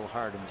grinding a little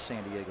hard in the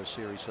San Diego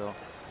series. So,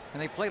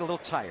 and they played a little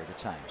tired at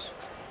times.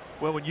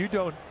 Well, when you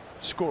don't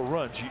score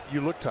runs,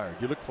 you look tired.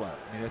 You look flat.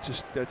 I mean,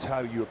 that's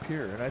how you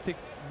appear. And I think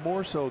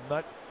more so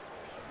not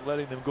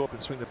letting them go up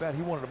and swing the bat.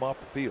 He wanted them off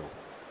the field.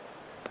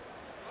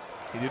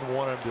 He didn't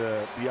want them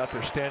to be out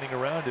there standing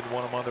around, didn't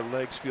want them on their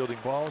legs fielding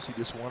balls. He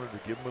just wanted to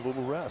give them a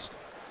little rest.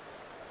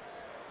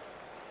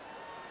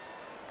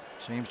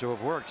 Seems to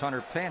have worked.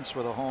 Hunter Pence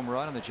with a home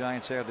run, and the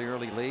Giants have the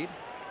early lead.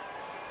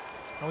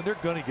 I mean, they're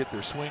going to get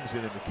their swings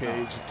in the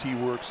cage, and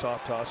T-work,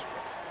 soft toss,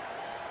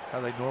 how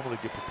they normally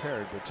get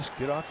prepared, but just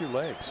get off your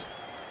legs.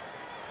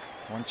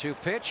 1-2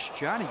 pitch.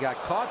 Johnny got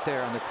caught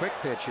there on the quick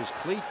pitch. His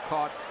cleat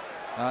caught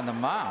on the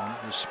mound,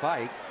 the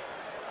spike.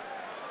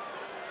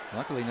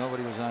 Luckily,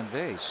 nobody was on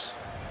base.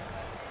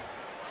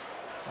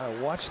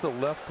 Watch the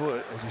left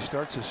foot as he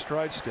starts his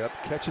stride step,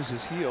 catches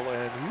his heel,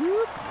 and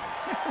whoop.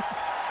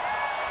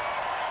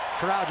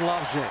 Crowd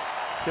loves it.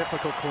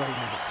 Typical Clayton.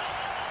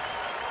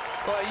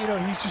 Well, you know,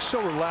 he's just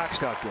so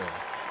relaxed out there.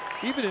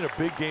 Even in a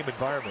big game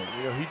environment,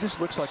 you know, he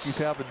just looks like he's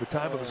having the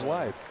time of his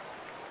life.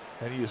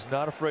 And he is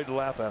not afraid to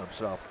laugh at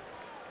himself.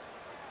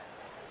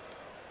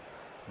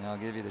 Now I'll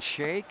give you the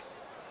shake.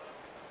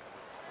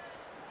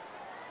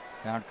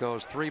 Count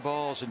goes 3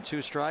 balls and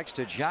 2 strikes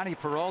to Johnny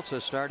Peralta,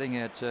 starting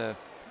at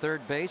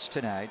third base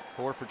tonight.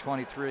 4 for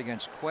 23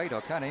 against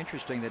Cueto. Kind of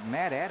interesting that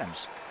Matt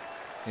Adams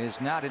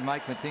is not in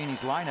Mike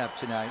Matheny's lineup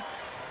tonight.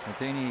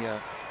 Matheny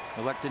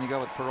electing to go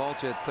with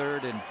Peralta at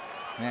third and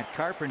Matt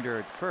Carpenter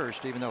at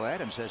first, even though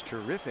Adams has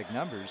terrific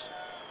numbers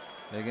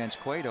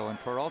against Cueto, and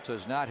Peralta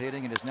is not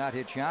hitting and has not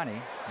hit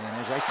Johnny. And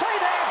as I say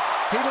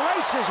that, he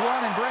laces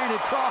one, and Brandon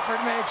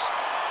Crawford makes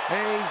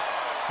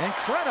a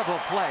incredible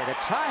play. The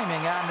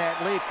timing on that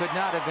leap could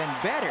not have been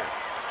better.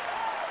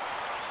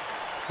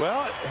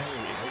 Well,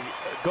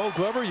 Gold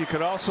Glover, you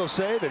could also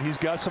say that he's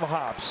got some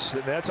hops,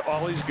 and that's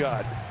all he's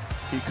got.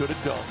 He could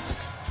have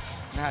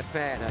dunked. Not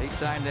bad. He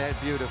timed that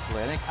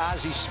beautifully. I think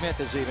Ozzie Smith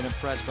is even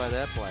impressed by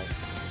that play.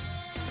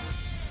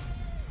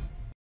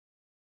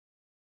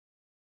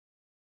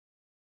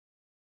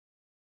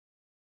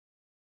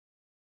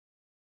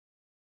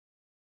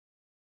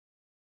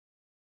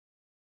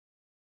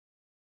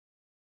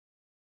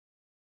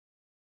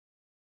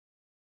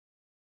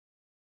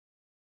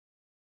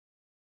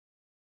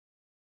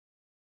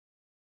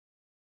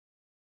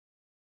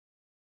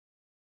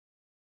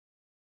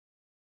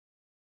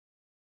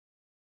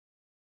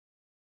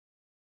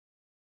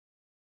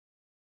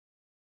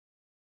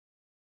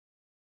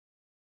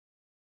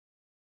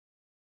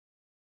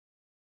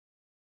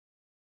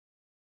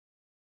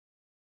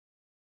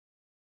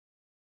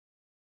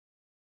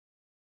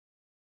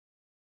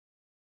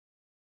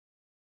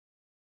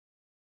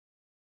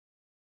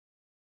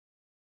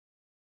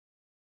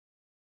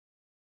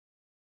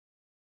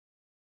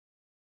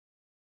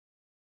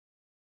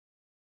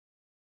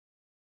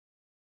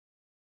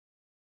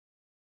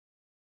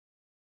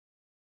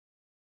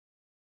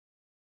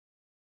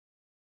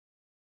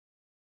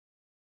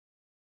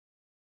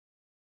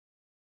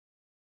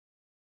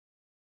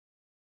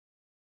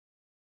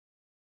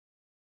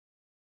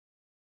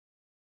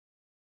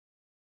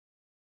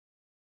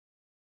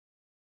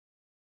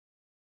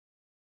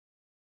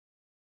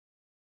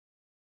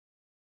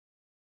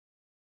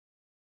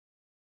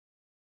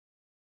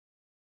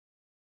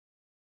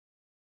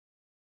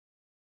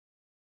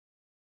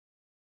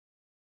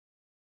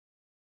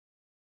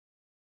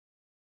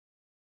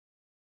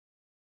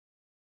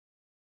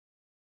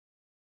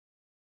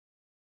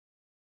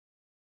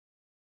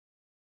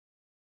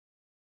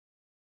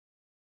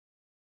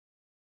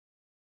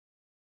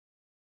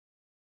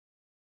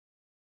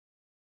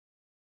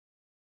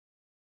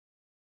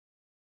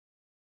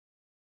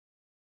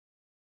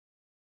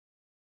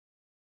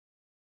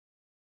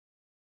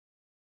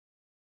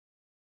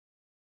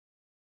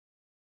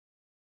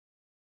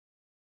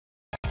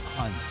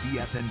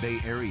 CSN Bay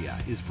Area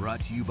is brought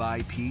to you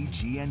by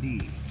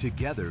PG&E,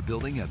 together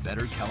building a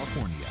better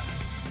California.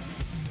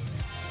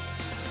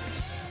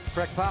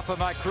 Craig Papa,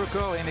 Mike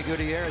Krukow, Amy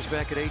Gutierrez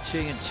back at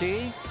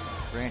AT&T.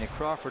 Brandon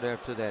Crawford,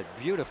 after that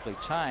beautifully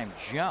timed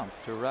jump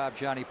to rob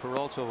Johnny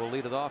Peralta, will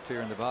lead it off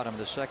here in the bottom of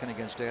the second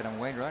against Adam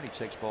Wainwright. He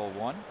takes ball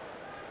one.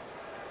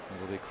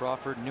 It will be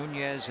Crawford,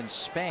 Nunez, and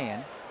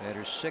Span.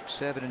 Batters 6,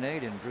 7, and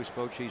 8 in Bruce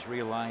Bochy's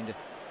realigned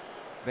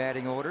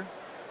batting order.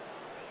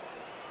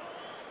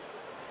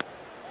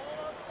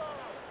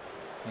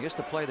 I guess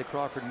the play that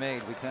Crawford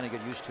made we kind of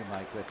get used to,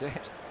 Mike, but the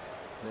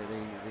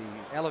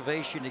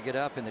elevation to get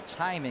up and the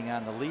timing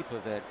on the leap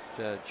of that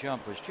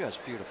jump was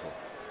just beautiful.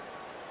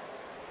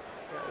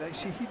 Yeah,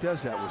 see, he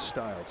does that with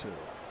style too.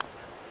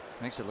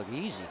 Makes it look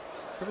easy.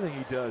 Everything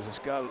he does, it's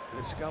got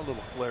a little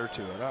flair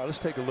to it. All right, let's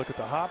take a look at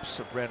the hops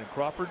of Brandon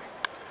Crawford.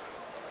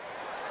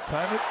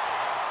 Time it.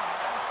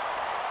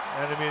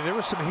 And I mean, there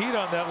was some heat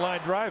on that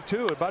line drive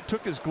too. It about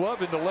took his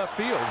glove into left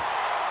field.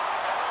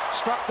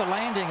 Struck the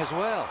landing as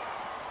well.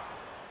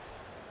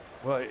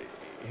 Well,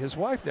 his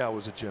wife now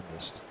was a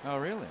gymnast. Oh,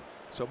 really?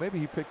 So maybe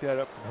he picked that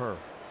up from her.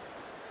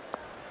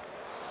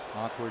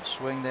 Awkward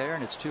swing there,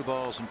 and it's 2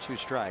 balls and 2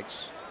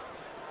 strikes.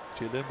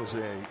 Jalen was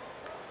a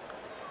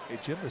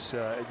gymnast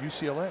at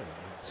UCLA,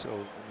 so I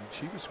mean,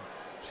 she was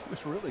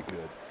really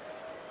good.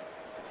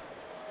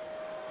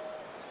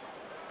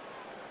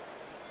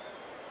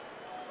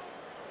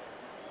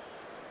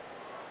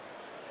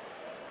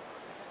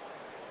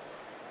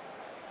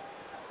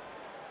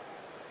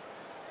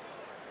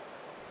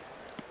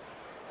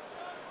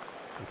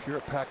 If you're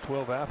a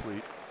Pac-12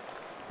 athlete,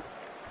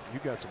 you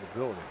got some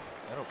ability.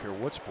 I don't care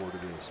what sport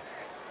it is.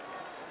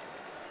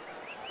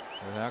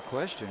 Without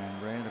question. And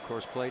Brandon, of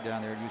course, played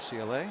down there at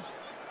UCLA.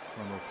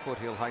 Former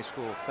Foothill High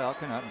School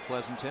Falcon out in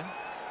Pleasanton.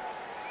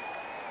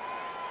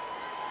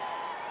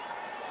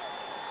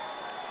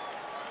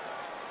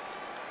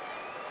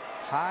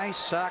 High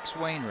Sox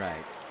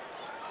Wainwright.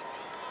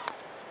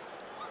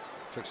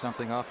 Took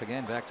something off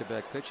again,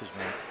 back-to-back pitches,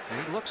 man.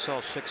 He looks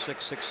all 6'6",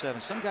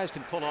 6'7". Some guys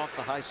can pull off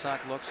the high sock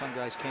look, some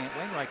guys can't.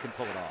 Wainwright can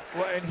pull it off.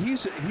 Well, and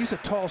he's a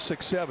tall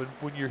 6'7"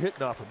 when you're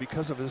hitting off him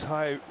because of his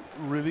high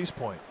release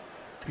point.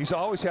 He's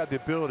always had the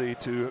ability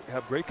to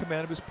have great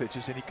command of his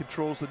pitches, and he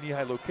controls the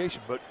knee-high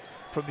location. But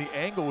from the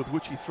angle with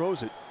which he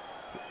throws it,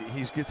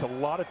 he gets a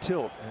lot of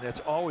tilt, and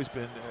that's always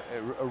been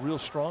a real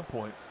strong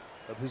point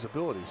of his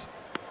abilities.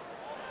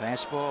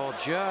 Fastball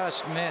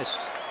just missed.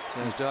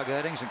 There's Doug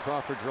Eddings, and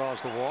Crawford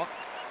draws the walk.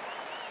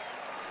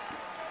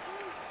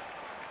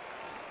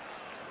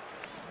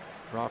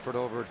 Crawford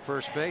over at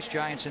first base.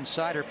 Giants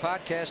Insider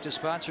podcast is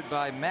sponsored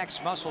by Max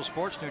Muscle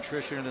Sports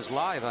Nutrition and is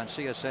live on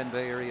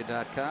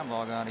CSNBayArea.com.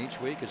 Log on each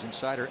week as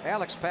insider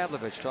Alex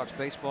Pavlovich talks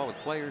baseball with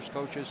players,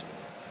 coaches,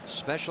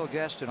 special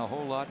guests, and a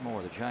whole lot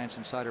more. The Giants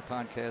Insider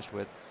podcast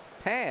with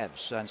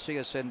Pavs on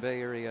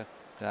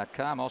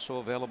CSNBayArea.com. Also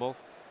available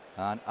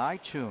on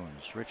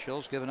iTunes. Rich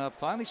Hill's given up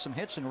finally some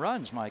hits and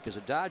runs, Mike, as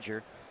a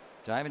Dodger.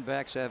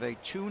 Diamondbacks have a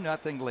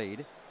 2-0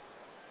 lead.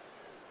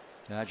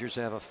 Dodgers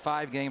have a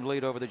 5-game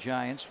lead over the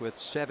Giants with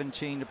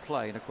 17 to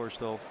play. And of course,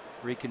 they'll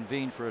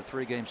reconvene for a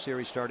 3-game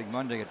series starting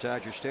Monday at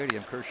Dodger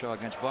Stadium. Kershaw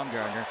against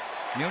Bumgarner.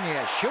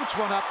 Nunez shoots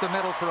one up the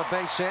middle for a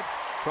base hit.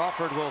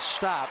 Crawford will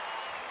stop.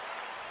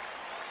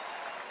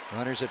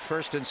 Runners at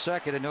first and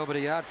second, and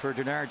nobody out for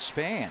Denard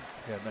Span.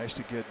 Yeah, nice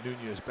to get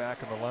Nunez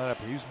back in the lineup.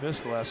 He's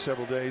missed the last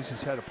several days.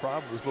 He's had a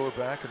problem with his lower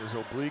back and his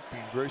oblique,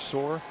 being very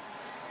sore.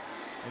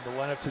 In the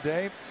lineup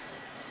today.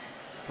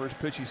 First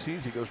pitch he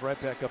sees, he goes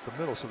right back up the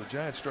middle. So the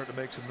Giants start to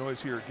make some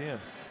noise here again.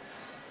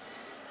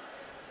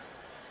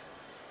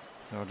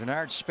 So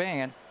Denard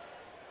Span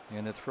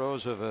in the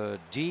throes of a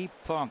deep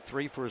funk.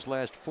 3 for his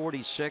last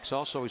 46.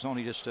 Also, he's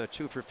only just a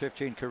 2 for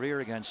 15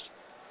 career against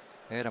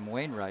Adam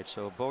Wainwright.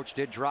 So Boch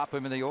did drop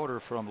him in the order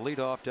from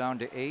leadoff down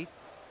to 8.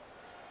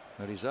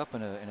 But he's up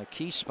in a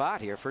key spot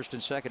here. First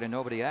and second and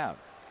nobody out.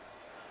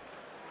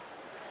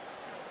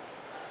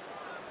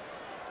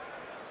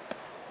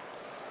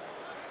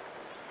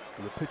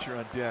 The pitcher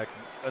on deck,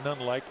 an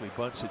unlikely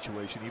bunt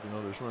situation, even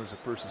though there's runners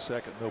at first and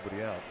second,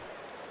 nobody out.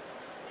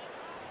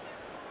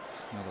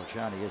 Although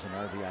Johnny is an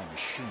RBI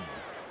machine.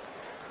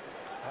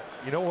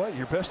 You know what?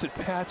 Your best at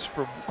bats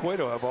from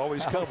Cueto have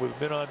always come with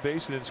men on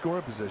base and in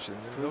scoring position.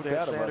 No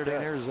doubt about Saturday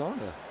in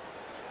Arizona.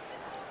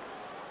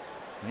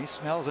 When he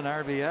smells an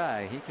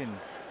RBI, he can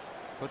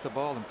put the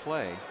ball in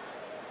play.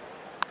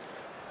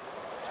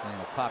 He's going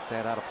to pop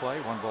that out of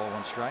play. 1 ball,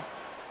 1 strike.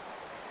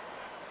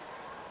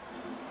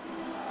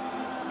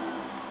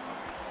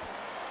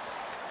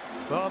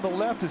 Well, on the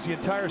left is the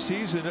entire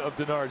season of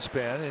Denard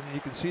Span, and you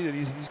can see that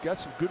he's got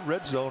some good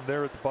red zone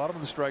there at the bottom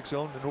of the strike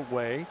zone and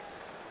away.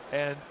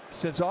 And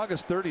since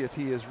August 30th,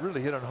 he has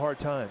really hit on hard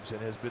times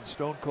and has been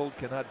stone cold,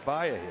 cannot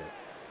buy a hit.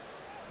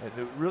 And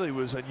it really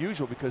was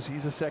unusual because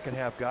he's a second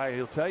half guy.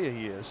 He'll tell you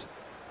he is.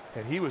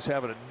 And he was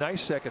having a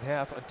nice second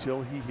half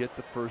until he hit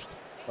the 1st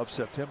of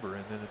September,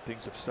 and then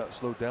things have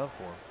slowed down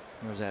for him.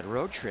 It was that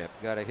road trip.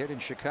 Got a hit in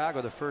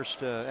Chicago the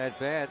first at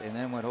bat, and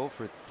then went 0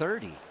 for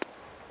 30.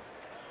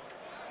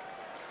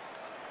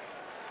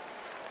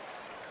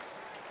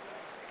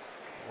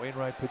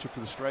 Wainwright pitching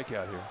for the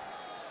strikeout here.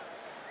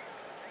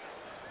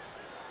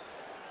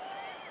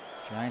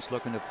 Giants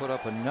looking to put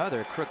up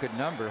another crooked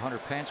number. Hunter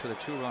Pence with a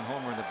 2-run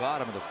homer in the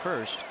bottom of the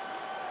first.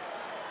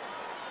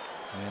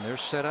 And they're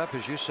set up,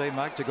 as you say,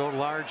 Mike, to go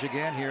large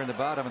again here in the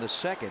bottom of the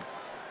second.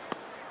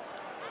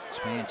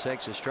 Span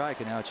takes a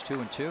strike, and now it's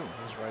 2-2.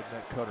 He's riding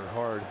that cutter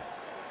hard.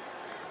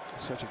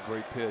 Such a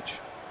great pitch.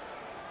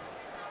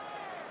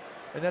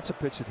 And that's a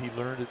pitch that he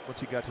learned once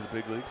he got to the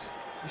big leagues.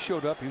 He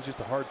showed up, he was just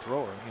a hard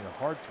thrower. I mean, a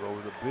hard thrower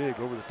with a big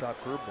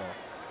over-the-top curveball.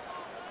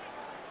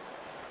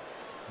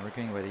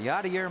 Working with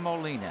Yadier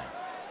Molina.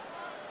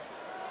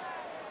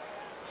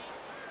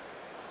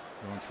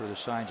 Going through the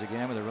signs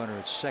again with a runner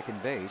at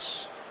second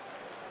base.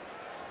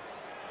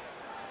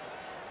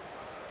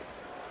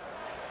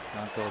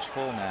 Count goes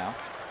full now.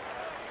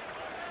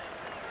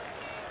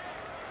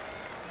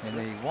 In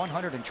the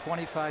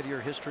 125-year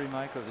history,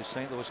 Mike, of the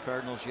St. Louis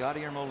Cardinals,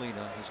 Yadier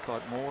Molina has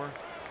caught more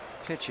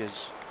pitches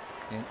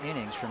in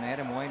innings from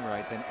Adam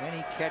Wainwright than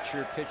any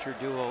catcher-pitcher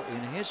duo in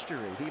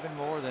history, even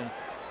more than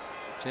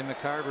Tim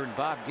McCarver and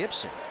Bob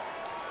Gibson.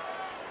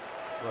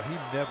 Well, he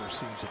never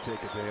seems to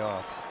take a day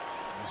off.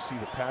 You see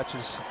the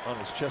patches on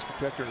his chest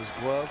protector and his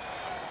glove.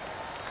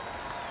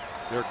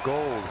 They're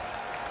gold.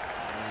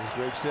 And as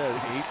Greg said,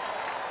 8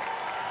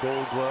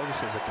 gold gloves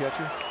as a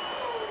catcher.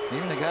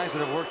 Even the guys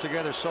that have worked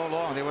together so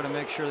long, they want to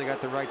make sure they got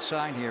the right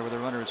sign here with a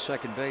runner at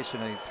second base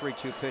and a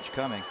 3-2 pitch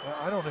coming.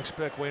 I don't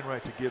expect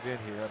Wainwright to give in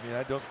here. I mean,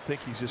 I don't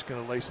think he's just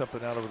going to lay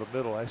something out over the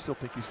middle. I still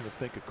think he's going to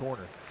think a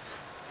corner.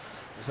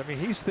 I mean,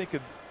 he's thinking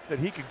that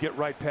he could get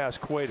right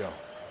past Cueto.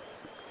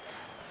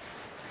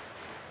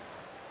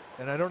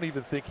 And I don't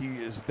even think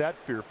he is that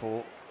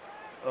fearful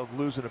of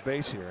losing a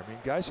base here. I mean,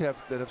 guys that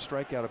have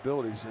strikeout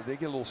abilities, they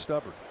get a little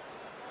stubborn.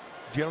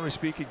 Generally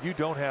speaking, you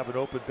don't have an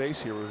open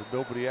base here with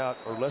nobody out,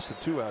 or less than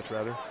 2 outs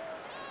rather.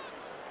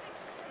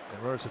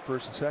 And runners at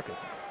first and second.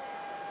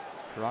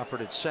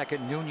 Crawford at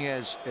second,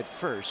 Nunez at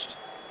first.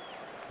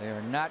 They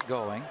are not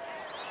going.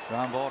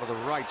 Ground ball to the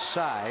right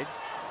side.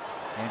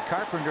 And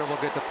Carpenter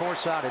will get the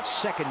force out at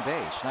second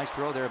base. Nice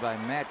throw there by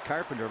Matt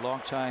Carpenter,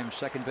 longtime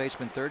second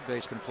baseman, third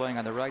baseman, playing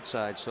on the right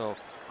side. So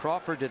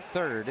Crawford at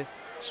third.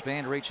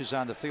 Span reaches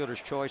on the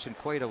fielder's choice, and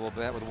Cueto will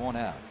bat with 1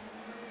 out.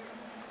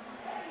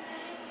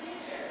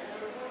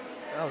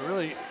 Now,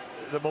 really,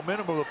 the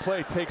momentum of the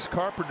play takes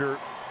Carpenter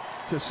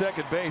to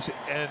second base,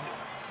 and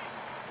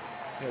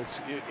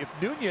if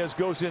Nunez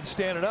goes in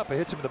standing up, it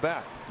hits him in the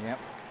back. Yep.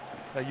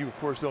 Now, you of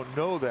course don't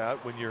know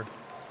that when you're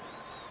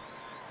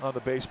on the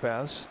base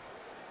pass,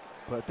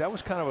 but that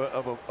was kind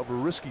of a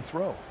risky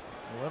throw.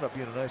 It wound up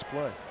being a nice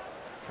play.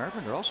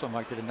 Carpenter also,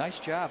 Mike, did a nice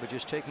job of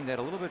just taking that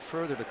a little bit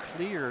further to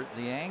clear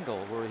the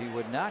angle where he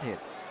would not hit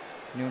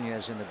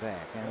Nunez in the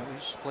back. And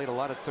he's played a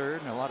lot of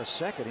third and a lot of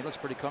second. He looks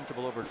pretty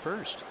comfortable over at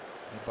first.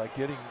 And by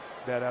getting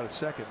that out at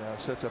second now, it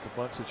sets up a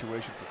bunt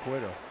situation for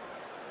Cueto.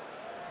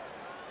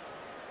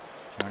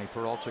 Johnny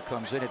Peralta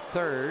comes in at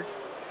third.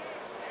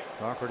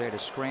 Crawford had to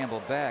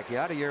scramble back.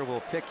 Yadier will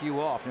pick you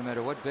off no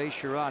matter what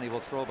base you're on. He will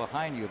throw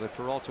behind you, but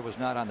Peralta was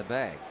not on the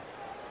bag.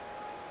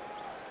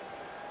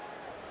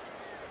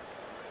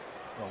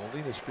 Well,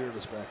 Molina's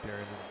fearless back there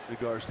in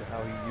regards to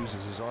how he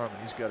uses his arm,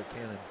 and he's got a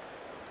cannon.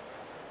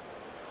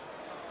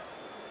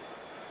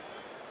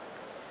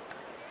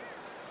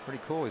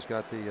 Pretty cool. He's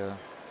got the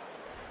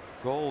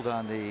gold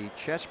on the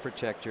chest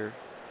protector,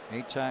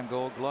 8-time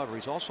gold glover.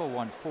 He's also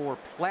won 4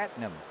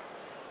 platinum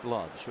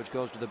gloves, which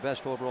goes to the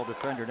best overall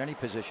defender in any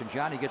position.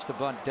 Johnny gets the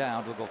bunt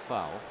down. Will go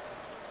foul.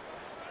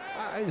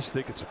 I just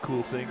think it's a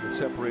cool thing that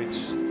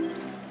separates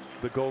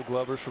the gold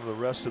glovers from the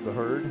rest of the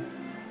herd.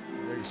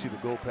 There you see the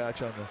gold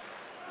patch on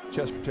the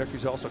chest protector.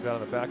 He's also got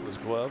on the back of his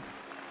glove.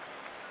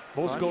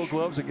 Most gold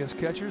gloves against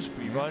catchers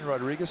for Ivan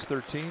Rodriguez,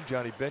 13,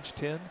 Johnny Bench,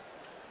 10,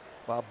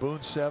 Bob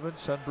Boone, 7,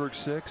 Sundberg,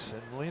 6,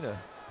 and Molina.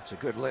 It's a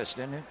good list,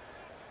 isn't it?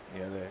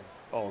 Yeah, they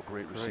all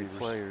great receivers. Great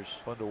players.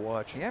 Fun to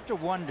watch. You have to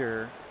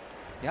wonder,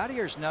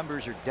 Yadier's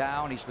numbers are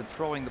down. He's been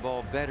throwing the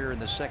ball better in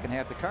the second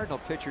half. The Cardinal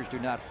pitchers do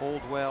not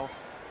hold well.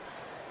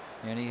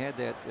 And he had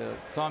that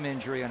thumb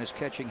injury on his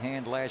catching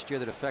hand last year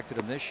that affected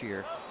him this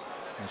year.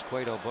 As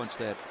Cueto bunts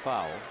that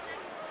foul.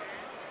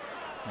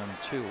 And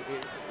 2.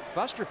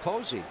 Buster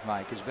Posey,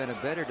 Mike, has been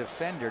a better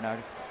defender. Now,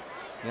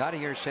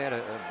 Yadier's had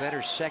a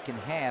better second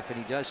half,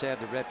 and he does have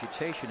the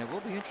reputation. It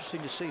will be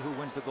interesting to see who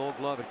wins the Gold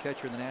Glove at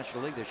catcher in the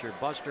National League this year,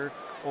 Buster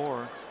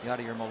or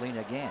Yadier Molina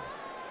again.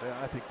 Yeah,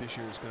 I think this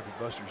year is going to be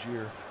Buster's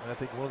year, and I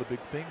think one of the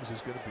big things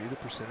is going to be the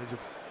percentage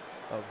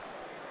of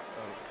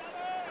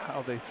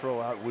how they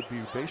throw out would-be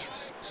base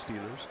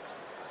stealers.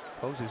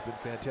 Posey's been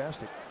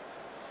fantastic.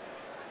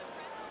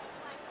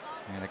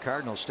 And the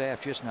Cardinal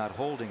staff just not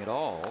holding at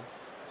all.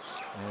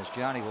 As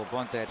Johnny will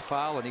bunt that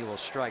foul, and he will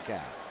strike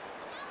out.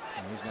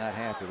 And he's not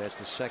happy. That's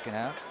the second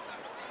out.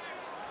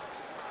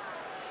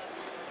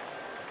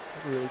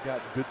 Really got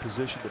in good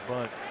position to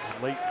bunt.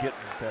 He's late getting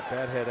that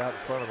bat head out in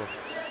front of him.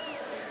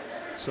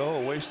 So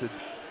a wasted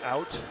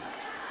out.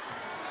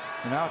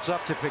 And now it's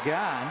up to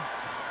Pagan.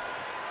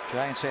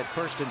 Giants had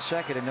first and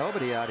second and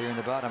nobody out here in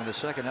the bottom of the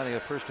second. Now they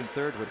have first and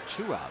third with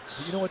 2 outs.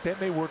 You know what?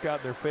 That may work out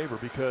in their favor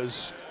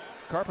because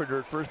Carpenter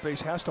at first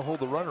base has to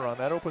hold the runner on.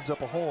 That opens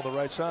up a hole on the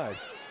right side.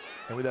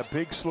 And with that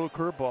big slow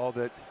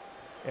curveball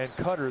and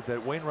cutter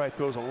that Wainwright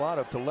throws a lot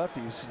of to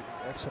lefties,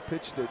 that's a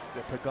pitch that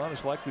Pagan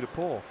is likely to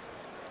pull.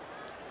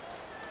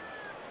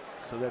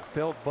 So that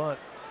failed bunt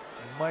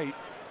might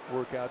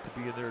work out to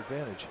be in their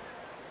advantage.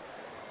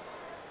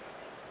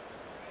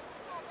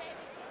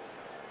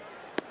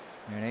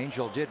 And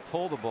Angel did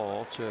pull the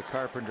ball to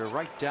Carpenter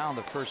right down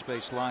the first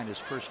base line his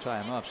first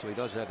time up, so he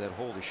does have that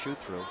hole to shoot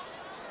through.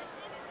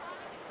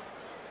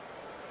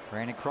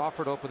 Brandon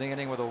Crawford opened the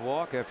inning with a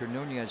walk after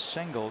Nunez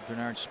singled.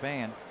 Bernard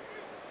Span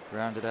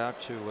grounded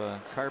out to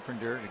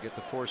Carpenter to get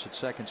the force at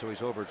second, so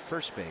he's over at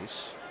first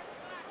base.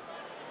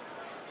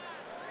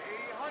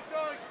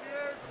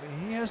 I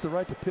mean, he has the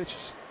right to pitch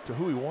to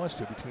who he wants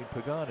to between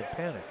Pagan and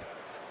Panic.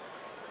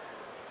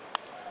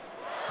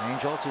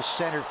 Angel to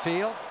center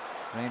field.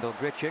 Randall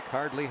Grichuk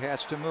hardly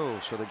has to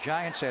move. So the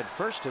Giants had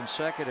first and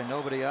second and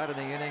nobody out in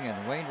the inning,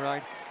 and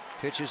Wainwright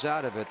pitches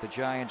out of it. The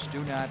Giants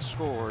do not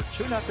score.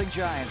 2-0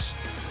 Giants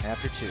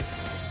after 2.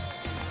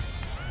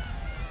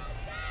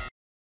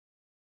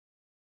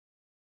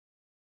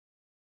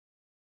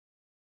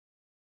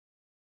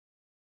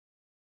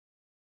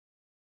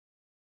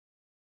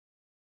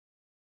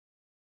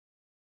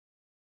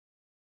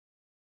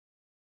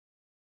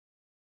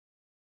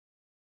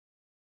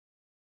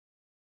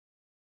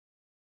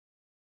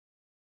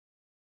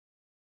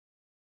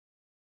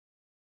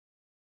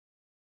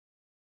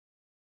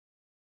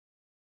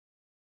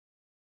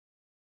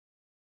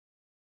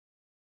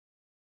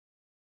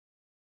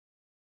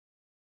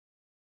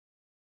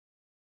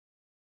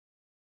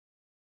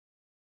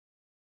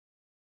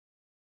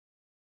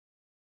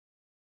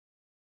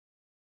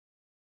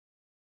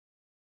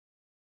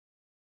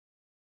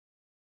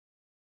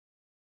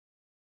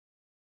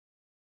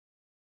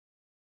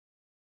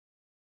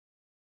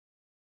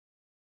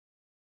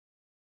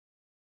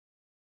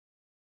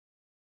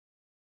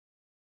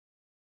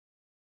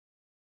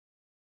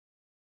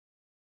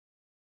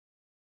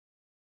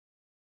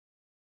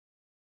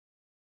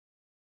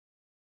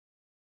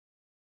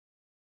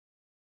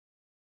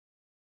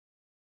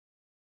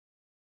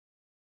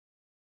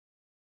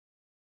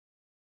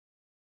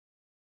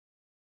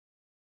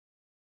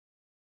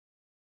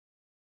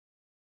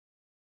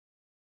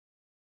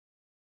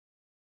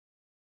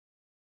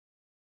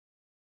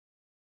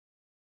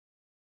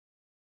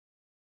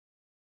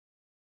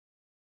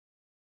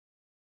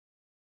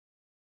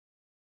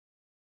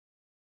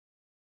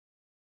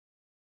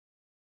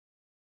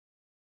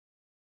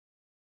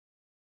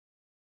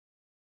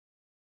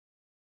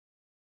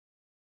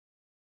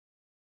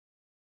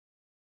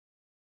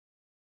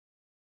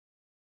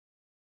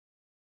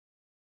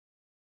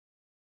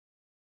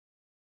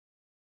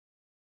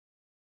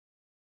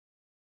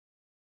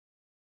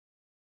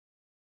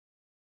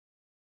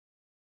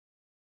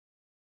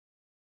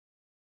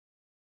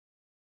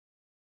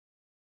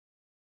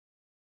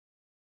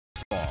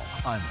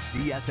 On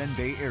CSN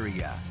Bay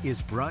Area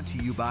is brought to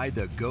you by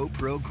the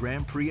GoPro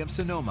Grand Prix of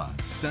Sonoma,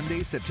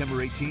 Sunday, September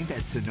 18th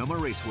at Sonoma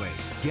Raceway.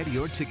 Get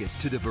your tickets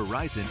to the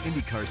Verizon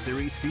IndyCar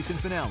Series season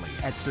finale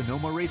at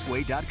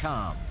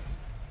sonomaraceway.com.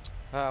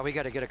 We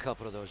got to get a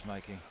couple of those,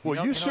 Mikey.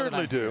 Well, you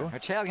certainly do. Here.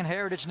 Italian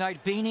Heritage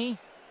Night beanie.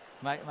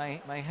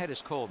 My head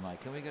is cold,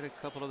 Mike. Can we get a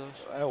couple of those?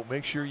 I'll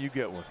make sure you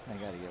get one. I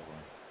got to get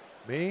one.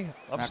 Me?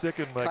 I'm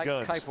sticking my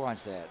guns. Kipe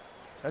wants that.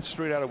 That's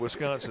straight out of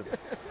Wisconsin.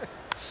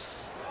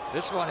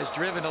 This one is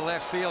driven to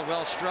left field,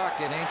 well struck,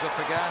 and Angel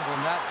Pagan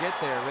will not get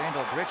there.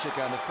 Randall Grichuk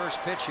on the first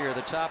pitch here,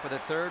 the top of the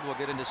third, will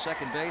get into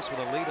second base with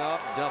a leadoff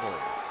double.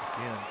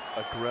 Again,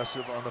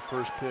 aggressive on the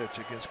first pitch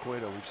against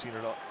Cueto. We've seen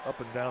it up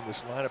and down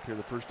this lineup here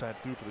the first time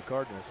through for the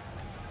Cardinals.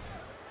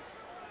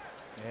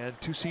 And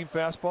two-seam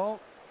fastball.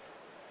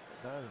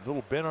 A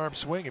little bent arm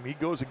swing, and he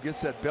goes and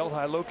gets that belt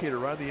high locator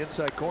around the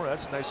inside corner.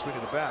 That's a nice swing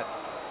of the bat.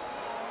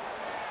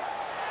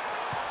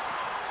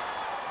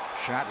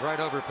 Shot right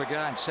over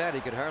Pagan. Sad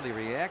he could hardly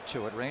react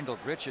to it. Randall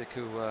Grichuk,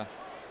 who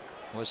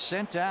was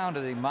sent down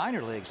to the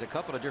minor leagues a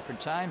couple of different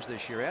times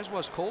this year, as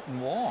was Colton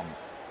Wong.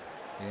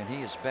 And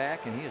he is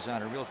back, and he is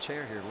on a real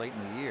tear here late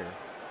in the year.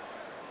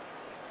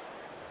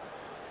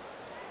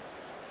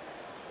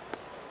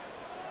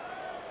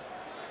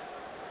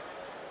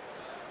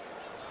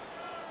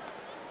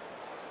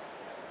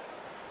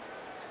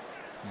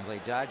 LA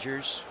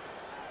Dodgers,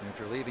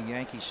 after leaving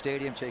Yankee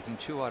Stadium, taking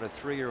 2 out of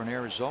 3 are in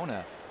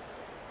Arizona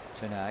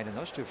tonight, and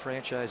those two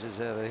franchises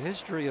have a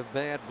history of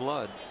bad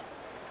blood.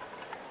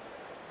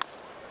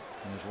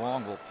 And as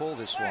Wong will pull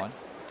this one,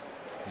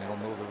 it'll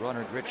move the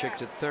runner Grichuk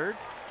to third.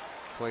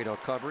 Cueto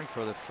covering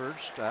for the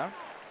first out.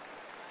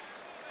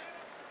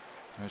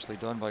 Nicely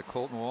done by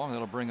Colton Wong.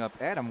 That'll bring up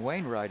Adam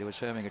Wainwright, who is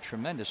having a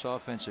tremendous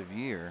offensive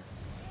year.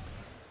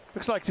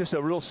 Looks like just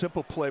a real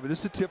simple play, but this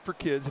is a tip for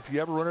kids. If you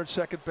have a runner at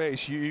second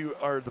base, you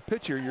are the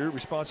pitcher. Your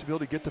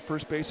responsibility to get to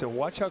first base and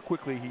watch how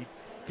quickly he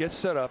gets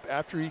set up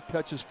after he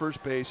touches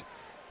first base,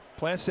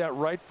 plants that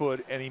right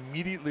foot, and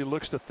immediately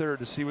looks to third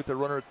to see what the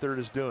runner at third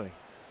is doing.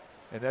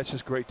 And that's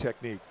just great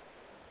technique.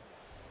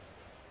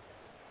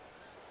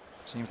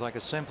 Seems like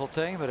a simple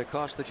thing, but it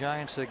cost the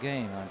Giants a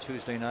game on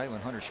Tuesday night when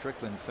Hunter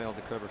Strickland failed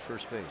to cover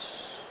first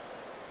base.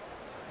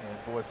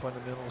 And boy,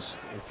 fundamentals,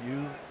 if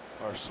you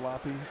are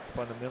sloppy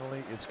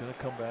fundamentally, it's going to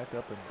come back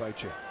up and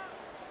bite you.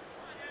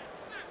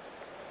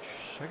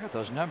 Check out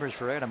those numbers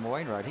for Adam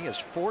Wainwright. He has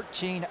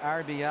 14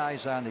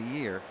 RBIs on the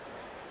year,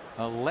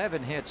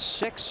 11 hits,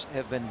 6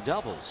 have been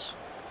doubles.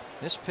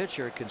 This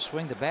pitcher can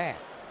swing the bat.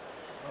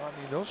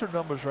 I mean, those are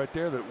numbers right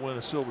there that win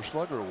a Silver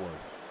Slugger award.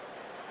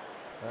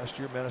 Last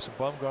year, Madison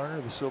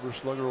Bumgarner, the Silver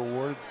Slugger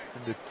award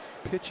in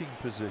the pitching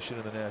position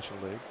in the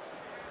National League.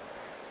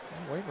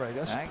 And Wainwright,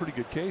 that's a pretty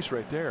good case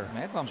right there.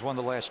 Mad Bum's won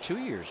the last 2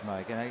 years,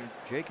 Mike, and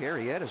Jake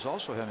Arrieta is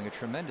also having a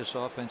tremendous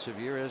offensive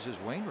year, as is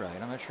Wainwright.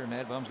 I'm not sure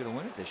Mad Bum's going to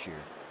win it this year.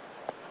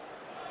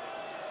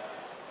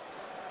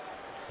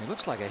 He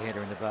looks like a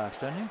hitter in the box,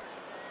 doesn't he?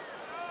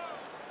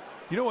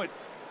 You know what?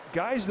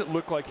 Guys that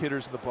look like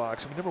hitters in the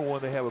box, I mean, number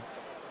one, they have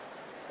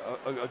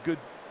a good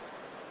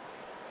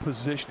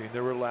positioning.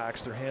 They're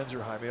relaxed. Their hands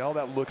are high. I mean, all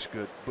that looks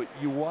good. But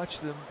you watch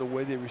them, the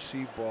way they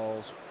receive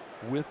balls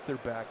with their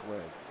back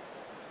leg.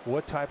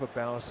 What type of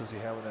balance does he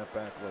have in that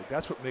back leg?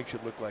 That's what makes you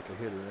look like a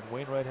hitter, and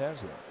Wainwright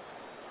has that.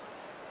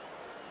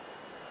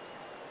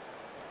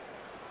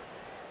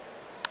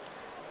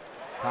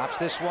 Pops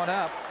this one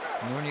up.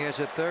 Nunez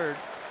at third.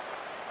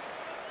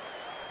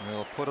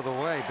 Will put it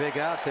away. Big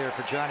out there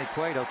for Johnny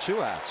Cueto.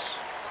 2 outs.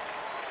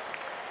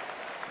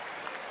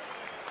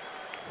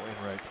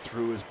 Wainwright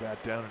threw his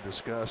bat down in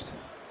disgust.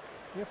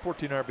 You have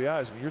 14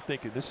 RBIs. I mean, you're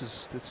thinking this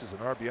is an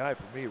RBI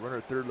for me. Runner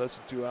at third, less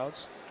than 2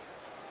 outs.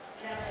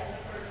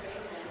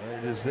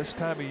 And it is this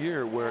time of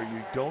year where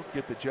you don't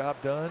get the job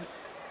done,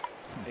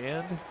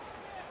 and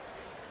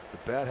the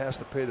bat has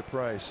to pay the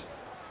price.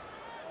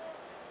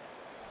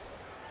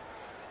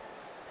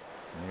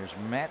 There's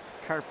Matt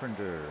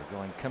Carpenter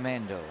going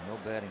commando. No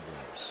batting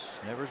gloves.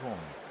 Never's woman.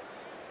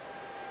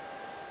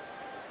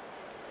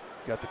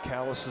 Got the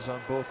calluses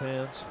on both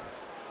hands.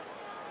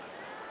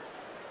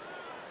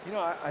 You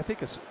know, I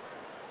think it's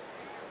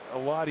a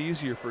lot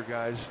easier for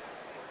guys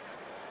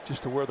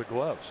just to wear the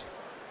gloves.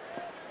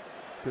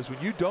 Because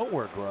when you don't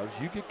wear gloves,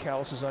 you get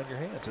calluses on your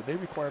hands, and they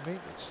require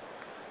maintenance.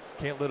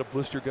 Can't let a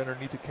blister get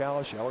underneath the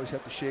callus. You always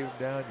have to shave them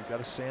down. You've got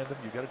to sand them.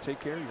 You've got to take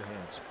care of your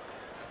hands.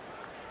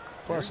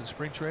 Plus, in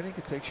spring training,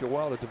 it takes you a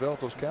while to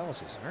develop those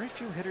calluses. Very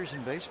few hitters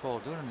in baseball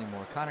do it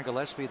anymore. Connor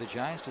Gillespie, the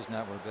Giants, does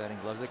not wear batting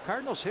gloves. The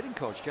Cardinals hitting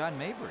coach, John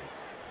Mabry,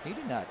 he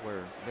did not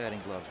wear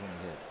batting gloves when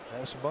he hit.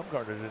 Madison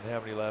Bumgarner didn't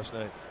have any last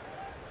night.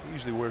 He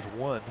usually wears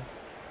one.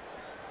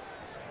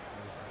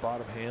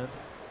 Bottom hand.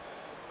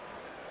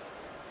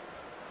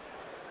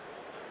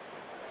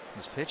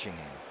 His pitching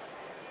hand.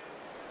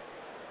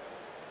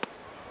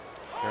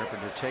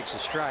 Carpenter takes a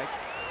strike.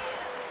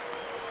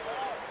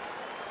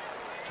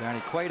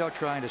 Johnny Cueto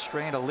trying to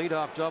strand a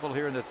leadoff double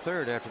here in the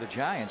third after the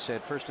Giants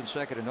had first and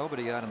second and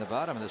nobody out in the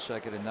bottom of the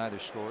second, and neither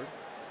scored.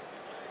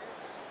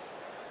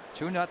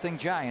 2-0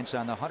 Giants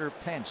on the Hunter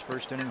Pence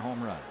first inning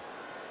home run.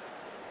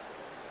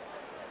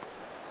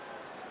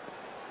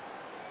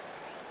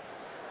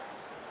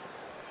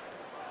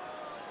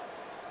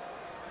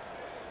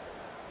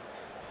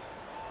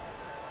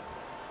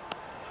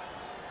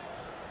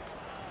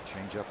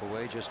 Change up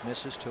away, just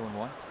misses.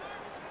 2-1.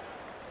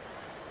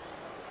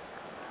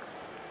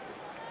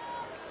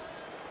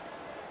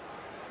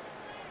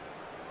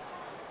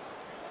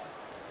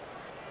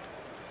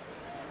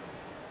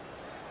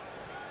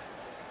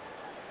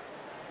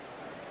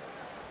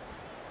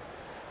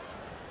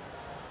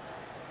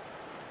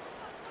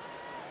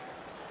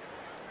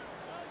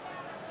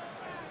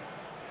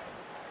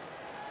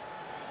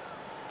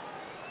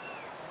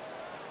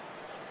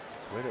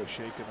 Cueto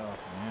shaking off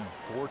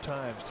 4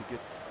 times to get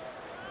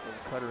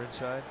the cutter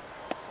inside.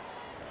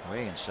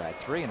 Way inside.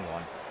 3-1.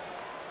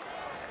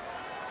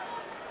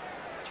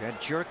 Jed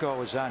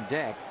Jerko is on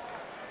deck.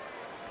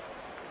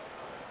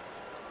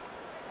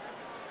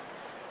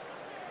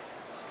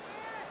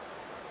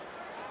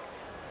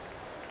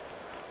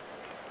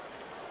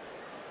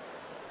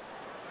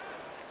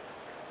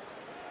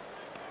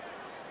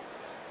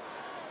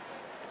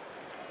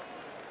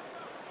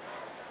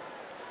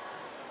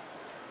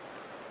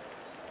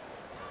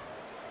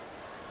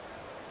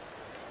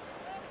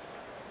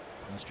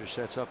 Mr.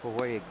 sets up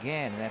away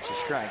again, and that's a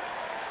strike.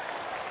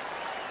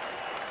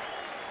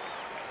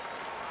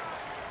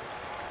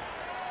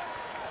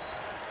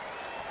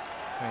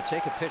 When you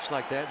take a pitch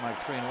like that, Mike,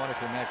 3-1,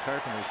 if you're Matt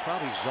Carpenter, he's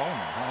probably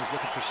zoning. He's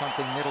looking for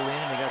something middle in,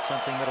 and he got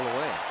something middle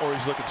away. Or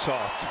he's looking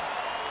soft.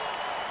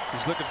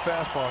 He's looking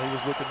fastball, he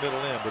was looking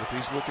middle in, but if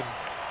he's looking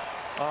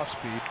off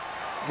speed,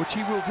 which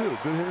he will do,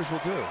 good hitters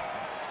will do.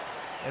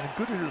 And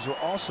good hitters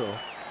will also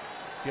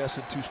guess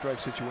in 2-strike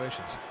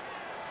situations.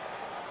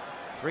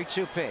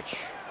 3-2 pitch.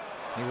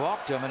 He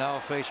walked him, and now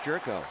will face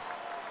Jerko.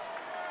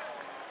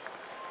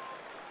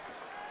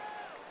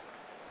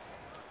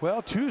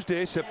 Well,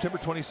 Tuesday, September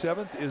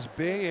 27th is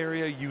Bay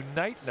Area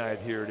Unite Night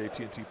here at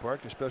AT&T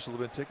Park. The special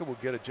event ticket will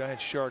get a Giant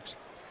Sharks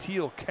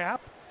teal cap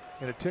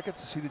and a ticket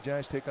to see the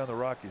Giants take on the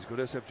Rockies. Go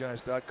to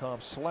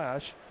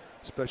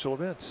sfgiants.com/special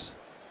events.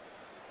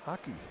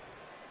 Hockey.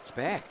 It's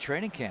back.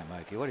 Training camp,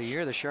 Mikey. What a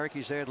year the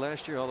Sharkies had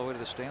last year, all the way to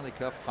the Stanley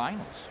Cup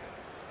Finals.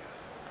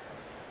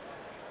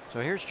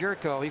 So here's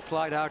Jerko. He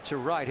flied out to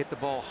right, hit the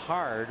ball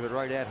hard, but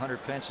right at Hunter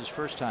Pence his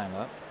first time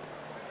up.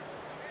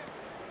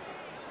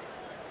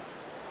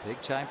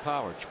 Big time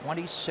power.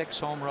 26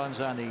 home runs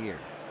on the year.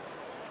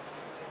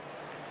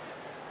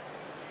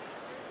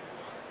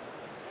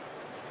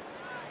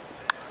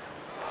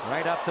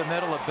 Right up the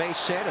middle, a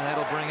base hit, and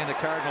that'll bring in the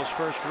Cardinals'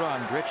 first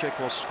run. Grichuk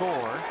will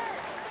score,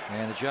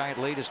 and the Giant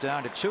lead is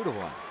down to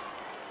 2-1.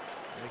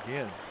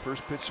 Again,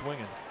 first pitch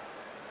swinging.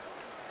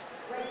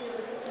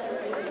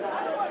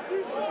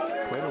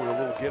 Cueto with a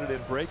little get it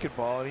in breaking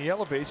ball, and he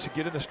elevates to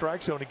get in the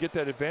strike zone to get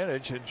that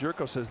advantage. And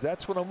Jerko says,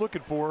 that's what I'm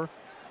looking for.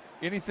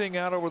 Anything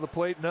out over the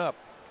plate and up.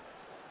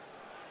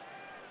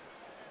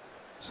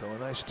 So a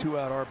nice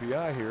 2-out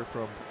RBI here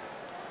from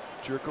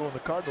Jerko, and the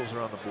Cardinals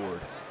are on the board.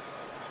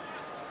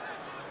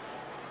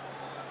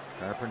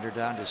 Carpenter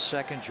down to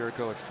second,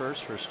 Jerko at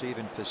first for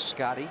Stephen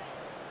Piscotty.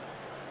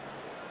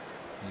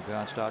 He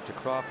bounced out to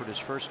Crawford his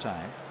first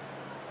time.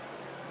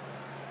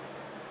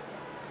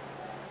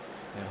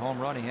 And home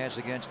run he has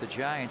against the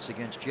Giants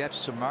against Jeff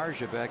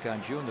Samardzija back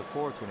on June the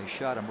 4th when he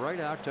shot him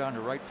right out down the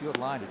right field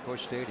line at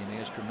Busch Stadium. He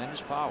has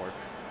tremendous power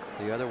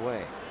the other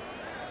way.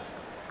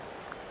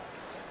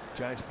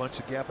 Giants bunched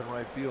the gap in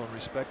right field and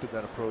respected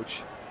that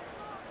approach.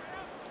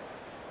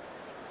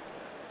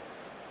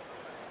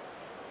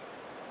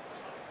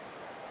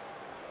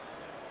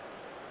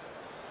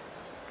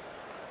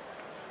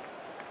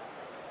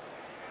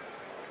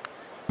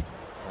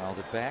 Fouled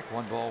it back.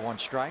 1 ball, 1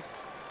 strike.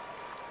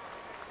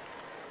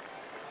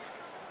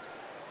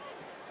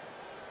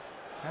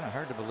 Kind of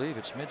hard to believe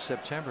it's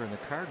mid-September and the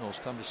Cardinals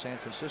come to San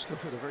Francisco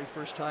for the very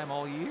first time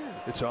all year.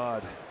 It's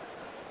odd.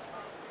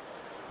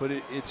 But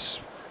it's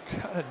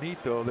kind of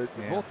neat, though, that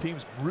both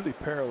teams really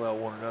parallel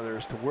one another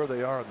as to where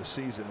they are in the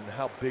season and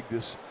how big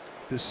this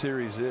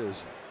series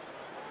is.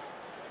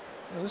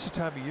 You know, this is a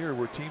time of year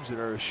where teams that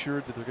are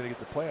assured that they're going to get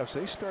the playoffs,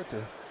 they start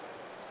to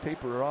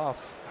taper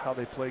off how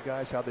they play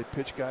guys, how they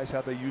pitch guys,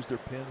 how they use their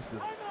pins.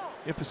 The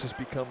emphasis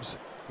becomes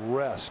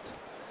rest.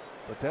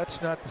 But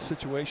that's not the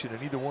situation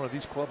in either one of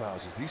these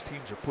clubhouses. These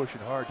teams are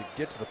pushing hard to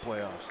get to the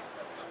playoffs.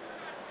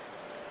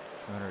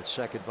 Runner at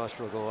second.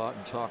 Buster will go out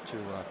and talk to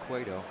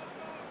Cueto.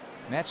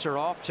 Mets are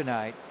off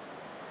tonight.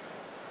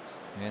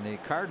 And the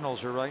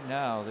Cardinals are right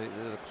now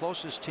the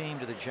closest team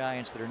to the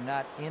Giants that are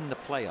not in the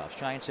playoffs.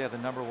 Giants have the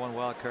 #1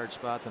 wild card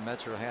spot. The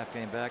Mets are a half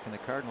game back, and the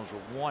Cardinals are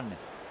 1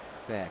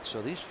 back.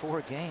 So these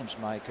 4 games,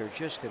 Mike, are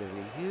just going to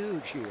be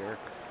huge here.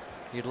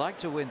 You'd like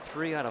to win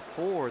 3 out of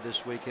 4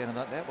 this weekend,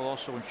 and that will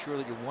also ensure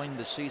that you win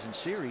the season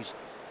series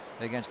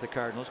against the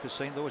Cardinals, because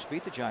St. Louis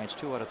beat the Giants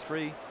 2 out of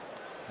 3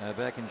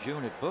 back in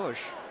June at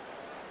Busch.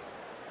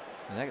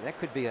 And that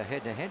could be a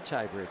head-to-head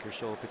tiebreaker.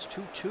 So if it's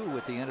 2-2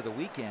 at the end of the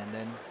weekend,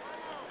 then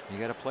you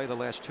got to play the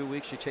last 2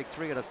 weeks. You take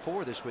 3 out of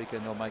 4 this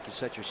weekend, though, Mike. You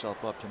set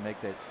yourself up to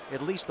make that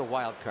at least the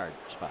wild card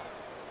spot.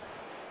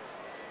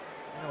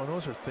 You know,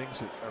 those are things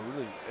that are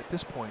really, at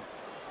this point,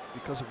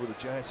 because of where the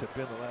Giants have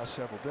been the last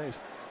several days,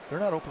 they're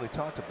not openly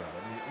talked about.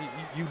 I mean,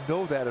 you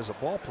know that as a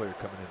ball player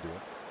coming into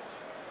it.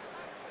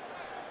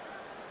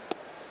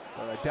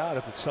 But I doubt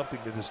if it's something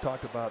that is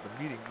talked about in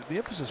the meeting. The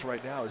emphasis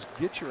right now is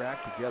get your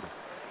act together.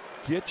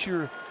 Get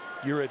your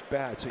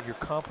at-bats and your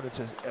confidence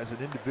as an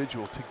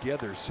individual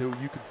together so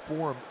you can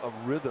form a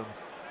rhythm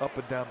up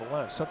and down the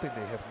line, something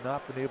they have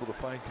not been able to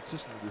find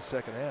consistently in the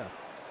second half.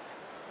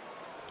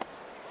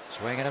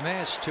 Swing and a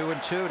miss.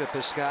 2-2 to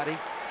Piscotty.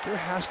 There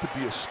has to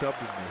be a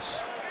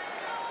stubbornness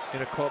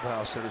in a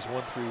clubhouse that has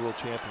won 3 world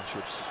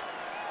championships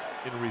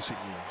in recent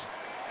years.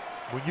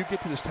 When you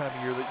get to this time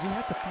of year, that you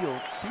have to feel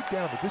deep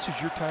down that this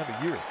is your time of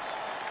year.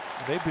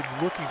 And they've been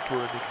looking for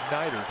an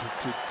igniter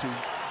to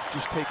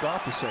just take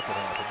off the second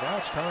half, and now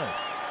it's time.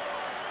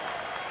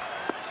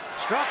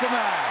 Struck him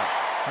out.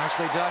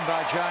 Nicely done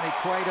by Johnny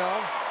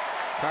Cueto.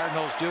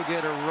 Cardinals do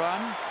get a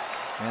run,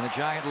 and the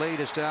Giant lead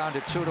is down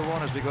to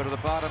 2-1 as we go to the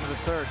bottom of the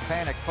 3rd.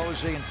 Panic,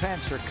 Posey, and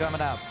Pence are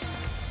coming up.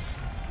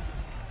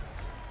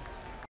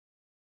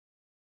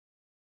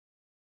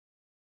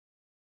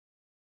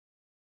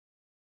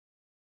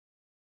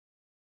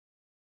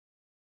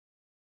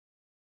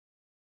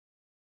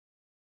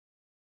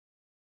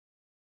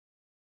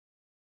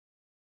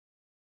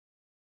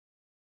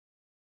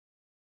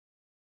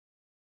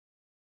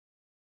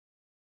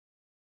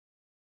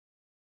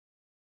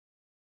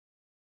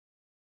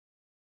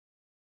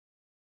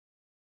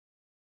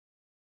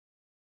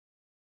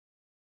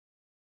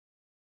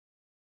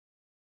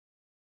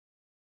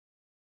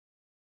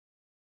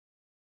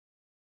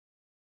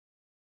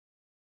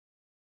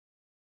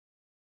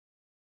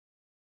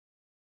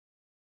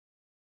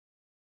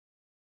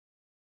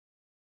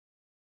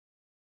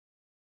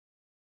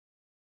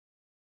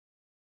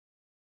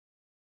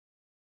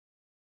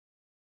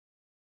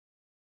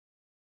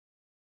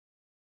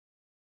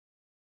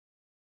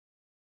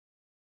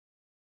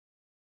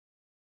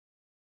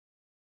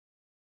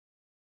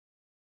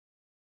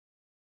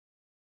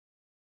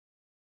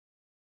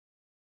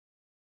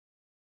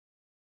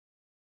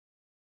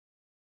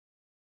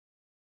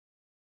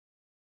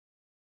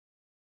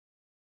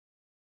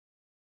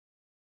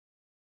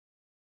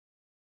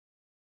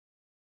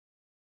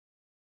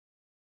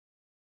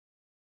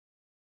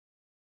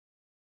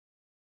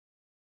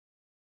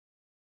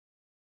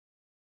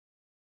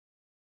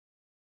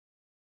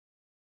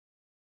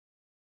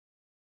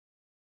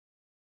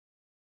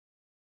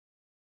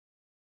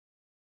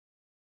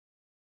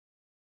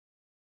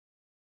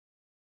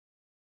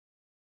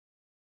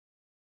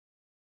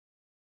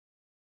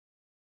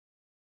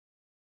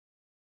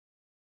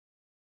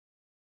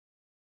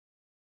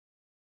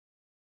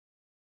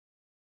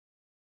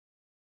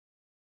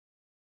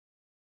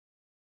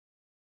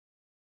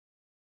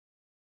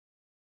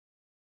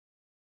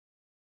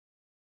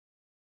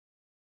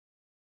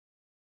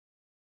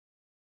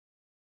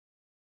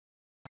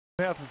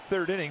 Half of the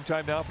third inning.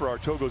 Time now for our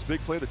Togo's Big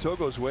Play, the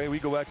Togo's Way. We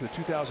go back to the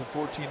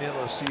 2014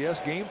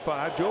 NLCS Game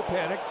 5. Joe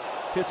Panik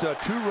hits a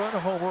 2-run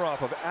homer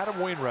off of Adam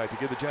Wainwright to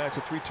give the Giants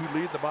a 3-2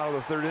 lead in the bottom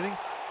of the third inning.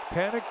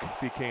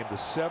 Panik became the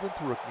 7th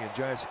rookie in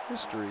Giants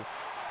history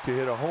to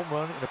hit a home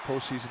run in a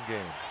postseason game.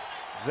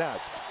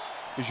 That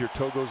is your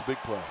Togo's Big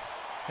Play.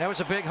 That was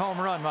a big home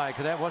run, Mike.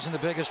 That wasn't the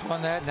biggest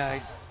one that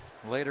night.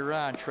 Later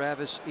on,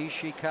 Travis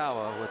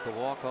Ishikawa with the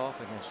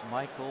walk-off against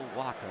Michael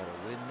Wacha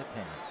to win the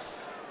pennant.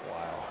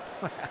 Wow.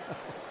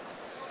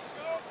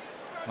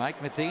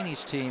 Mike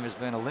Matheny's team has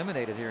been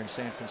eliminated here in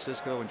San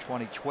Francisco in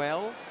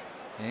 2012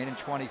 and in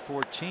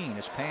 2014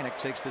 as Panik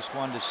takes this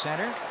one to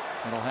center.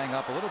 It'll hang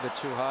up a little bit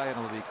too high and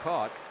it'll be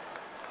caught.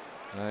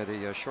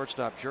 The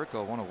shortstop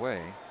Jerko went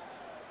away.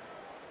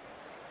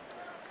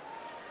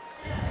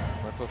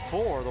 But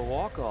before the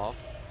walk-off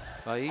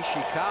by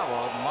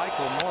Ishikawa,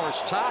 Michael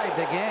Morse tied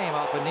the game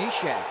off of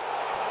Neshek.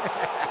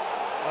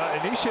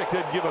 And Neshek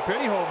didn't give up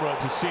any home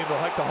runs, it seemed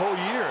like, the whole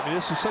year. I mean,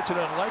 this is such an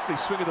unlikely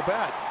swing of the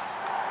bat.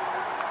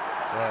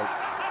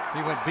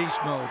 He went beast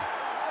mode.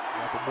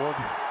 Michael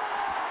Morgan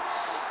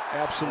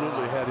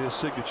absolutely had his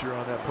signature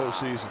on that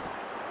postseason.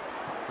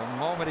 The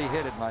moment he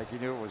hit it, Mike, you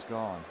knew it was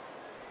gone.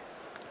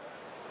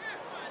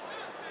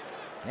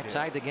 That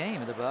tied the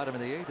game in the bottom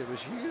of the 8th. It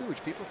was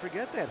huge. People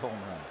forget that home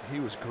run. He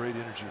was great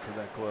energy for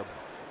that club.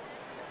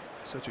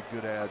 Such a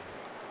good ad.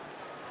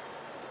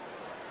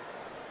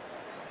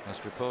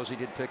 Mr. Posey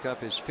did pick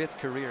up his 5th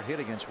career hit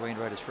against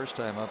Wainwright his first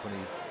time up when he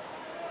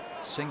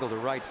singled to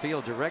right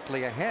field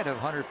directly ahead of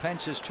Hunter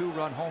Pence's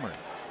 2-run homer.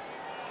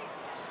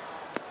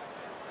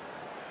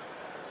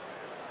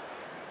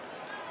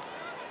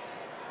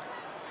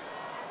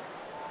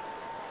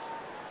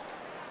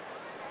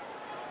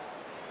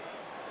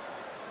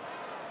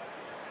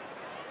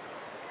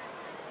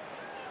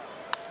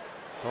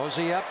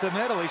 Posey up the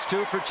middle. He's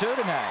 2 for 2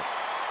 tonight.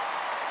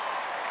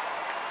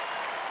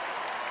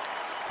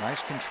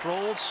 Nice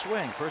controlled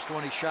swing. First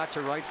one he shot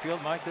to right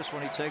field, Mike. This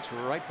one he takes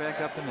right back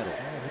up the middle.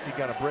 I think he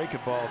got a breaking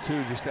ball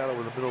too, just out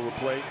over the middle of the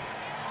plate.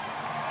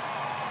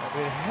 I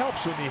mean, it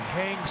helps when he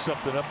hangs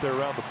something up there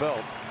around the belt.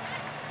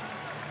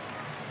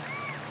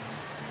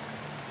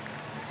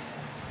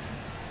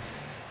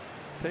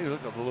 Take a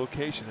look at the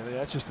location. I mean,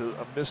 that's just a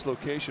missed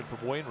location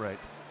from Wainwright.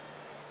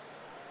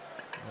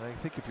 And I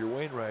think if you're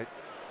Wainwright,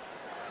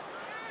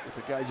 if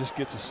a guy just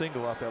gets a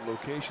single off that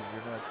location,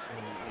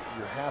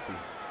 you're happy.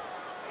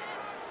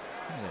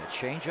 Is that a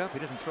changeup? He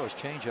doesn't throw his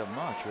changeup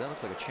much. That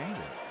looked like a changeup.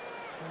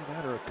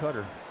 That or a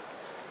cutter.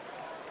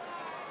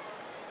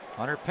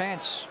 Hunter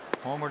Pence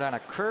homered on a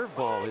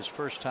curveball his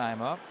first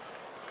time up.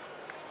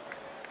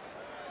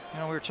 You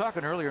know, we were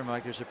talking earlier,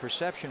 Mike, there's a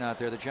perception out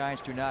there the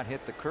Giants do not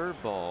hit the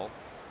curveball.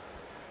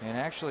 And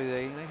actually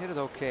they hit it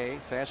okay.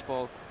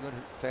 Fastball, good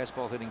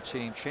fastball hitting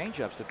team.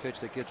 Changeup's the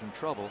pitch that gives them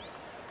trouble.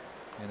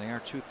 And they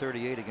are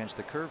 .238 against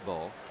the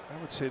curveball.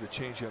 I would say the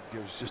changeup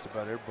gives just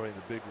about everybody in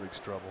the big leagues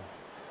trouble.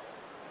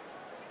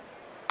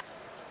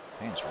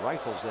 Pence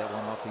rifles that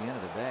one off the end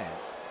of the bat.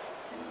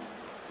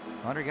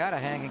 Hunter got a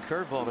hanging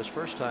curveball his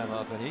first time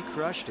up, and he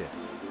crushed it.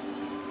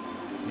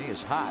 He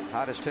is hot.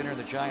 Hottest hitter in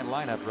the Giant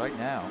lineup right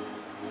now.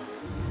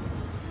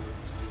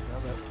 Now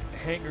that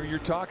hanger you're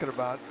talking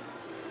about,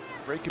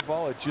 breaking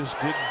ball, it just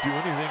didn't do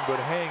anything but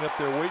hang up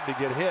there waiting to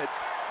get hit.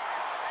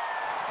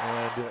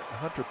 And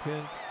Hunter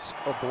Pence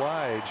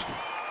obliged.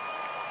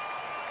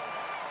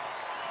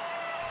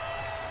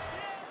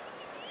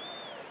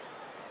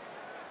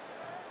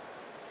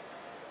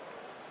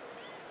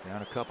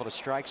 Down a couple of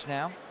strikes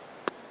now.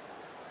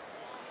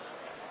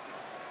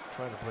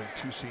 Trying to bring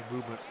two-seam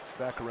movement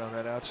back around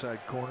that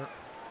outside corner.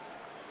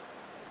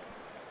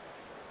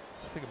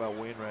 That's the thing about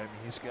Wainwright. I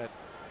mean, he's got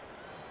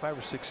 5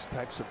 or 6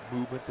 types of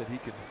movement that he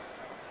can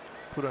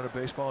put on a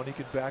baseball, and he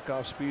can back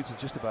off speeds and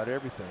just about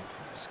everything.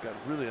 He's got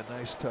really a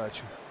nice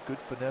touch, good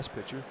finesse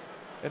pitcher,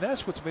 and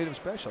that's what's made him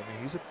special. I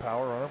mean, he's a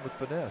power arm with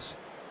finesse.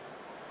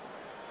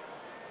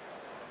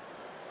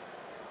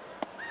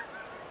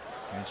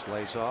 Pence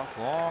lays off.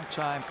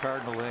 Long-time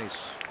Cardinal ace.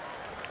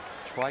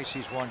 Twice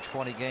he's won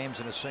 20 games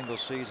in a single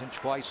season.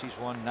 Twice he's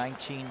won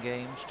 19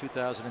 games.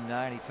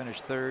 2009 he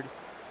finished 3rd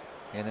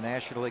in the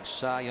National League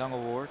Cy Young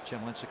Award.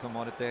 Tim Lincecum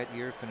won it that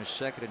year. Finished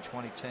 2nd in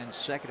 2010,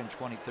 2nd in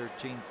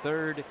 2013,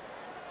 3rd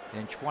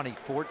in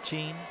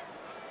 2014.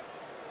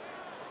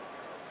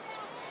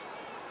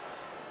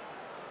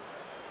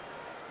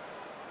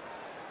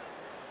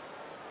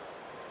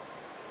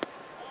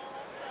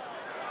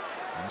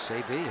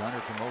 SAB,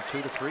 Hunter from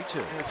 0-2 to 3-2.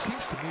 It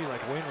seems to me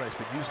like Wainwright's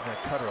been using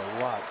that cutter a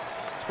lot,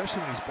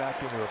 especially when he's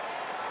back into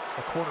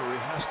a corner where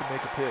he has to make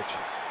a pitch.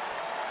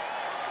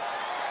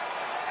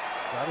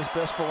 It's not his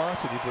best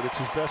velocity, but it's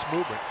his best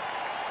movement.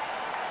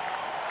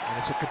 And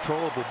it's a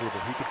controllable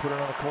movement. He can put it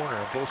on a corner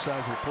on both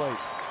sides of the plate.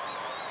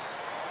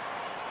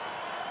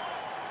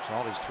 So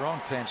all he's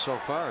thrown, Pence, so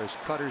far is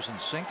cutters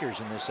and sinkers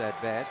in this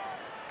at-bat.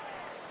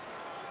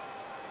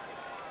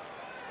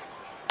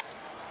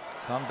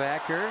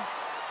 Comebacker.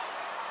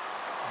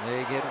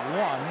 They get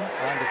one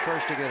on to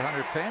first to get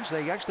Hunter Pence.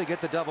 They actually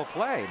get the double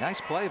play. Nice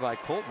play by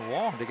Colton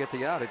Wong to get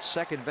the out at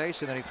second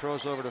base, and then he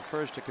throws over to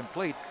first to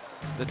complete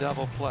the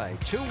double play.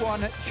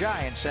 2-1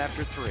 Giants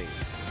after 3.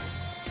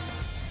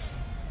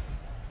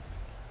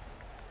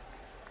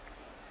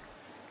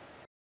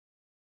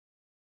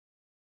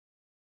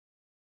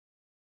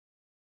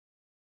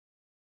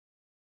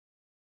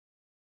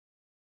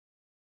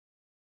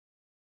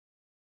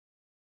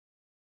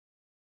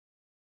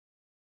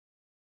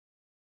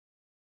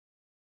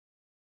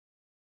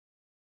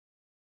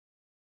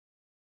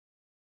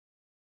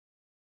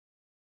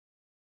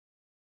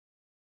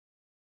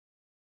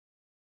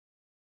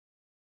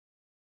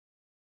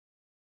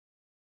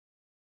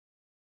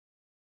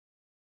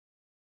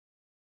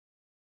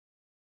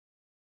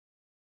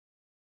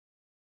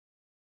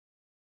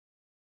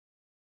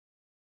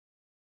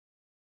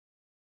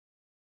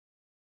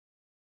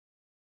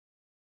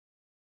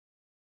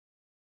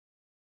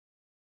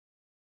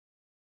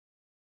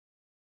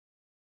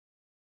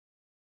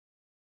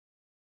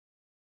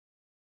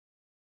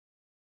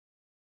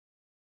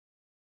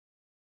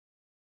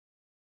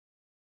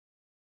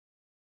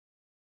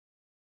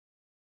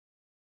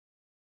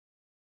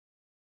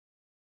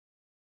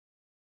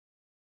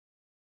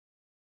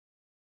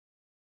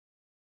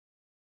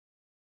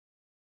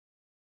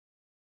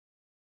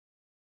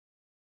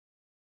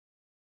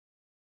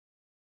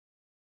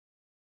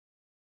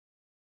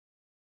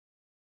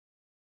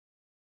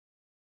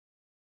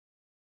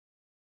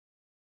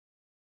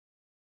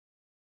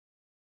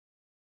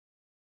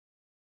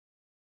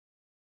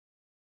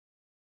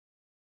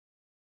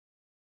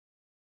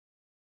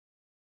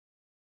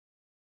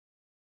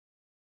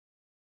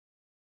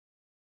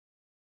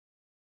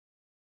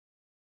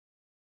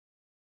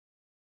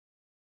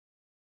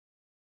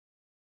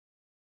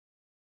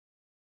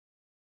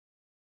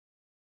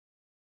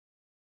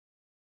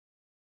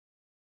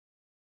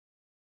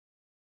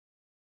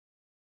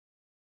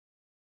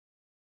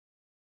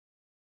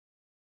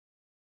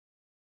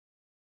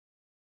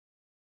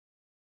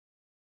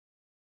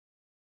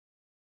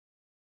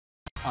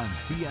 On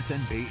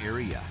CSN Bay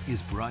Area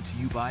is brought to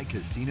you by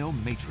Casino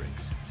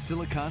Matrix,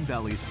 Silicon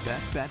Valley's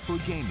best bet for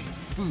gaming,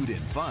 food,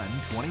 and fun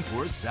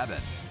 24/7.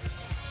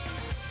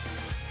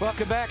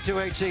 Welcome back to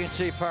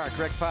AT&T Park.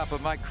 Greg Papa,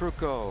 Mike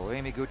Krukow,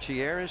 Amy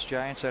Gutierrez.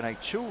 Giants on a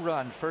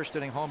 2-run first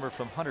inning homer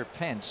from Hunter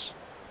Pence.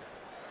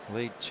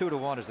 Lead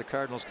 2-1 as the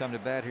Cardinals come to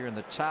bat here in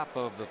the top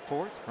of the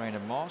 4th.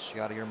 Brandon Moss,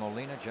 Yadier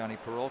Molina, Johnny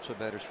Peralta,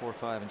 batters 4,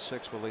 5, and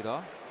 6 will lead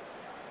off.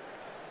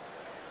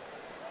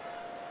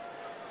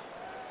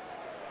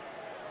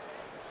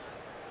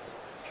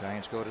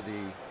 Giants go to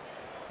the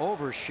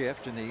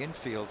overshift in the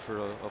infield for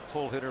a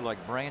pull hitter like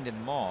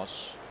Brandon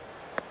Moss.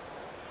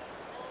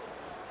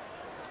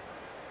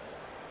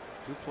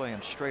 Do play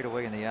him straight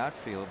away in the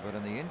outfield, but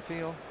in the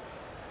infield,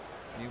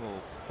 he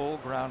will pull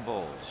ground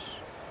balls.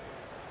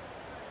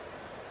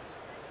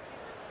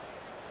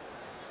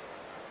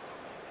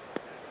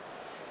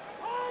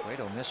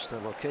 Cueto missed the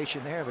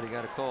location there, but he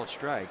got a called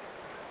strike.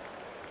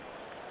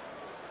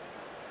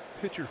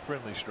 Pitcher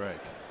friendly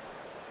strike.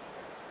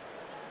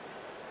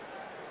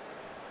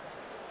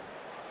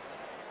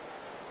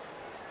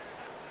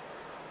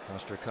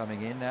 Buster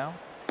coming in now.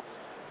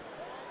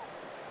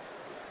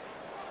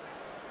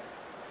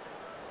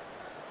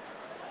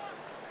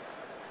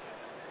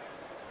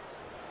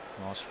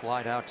 Moss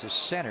flied out to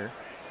center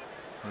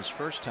his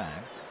first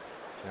time.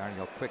 Johnny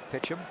will quick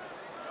pitch him.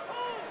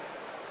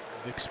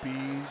 Mixed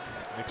speed,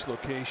 mixed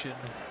location,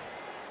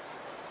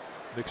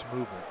 mixed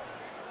movement,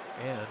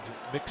 and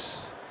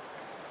mix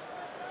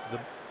the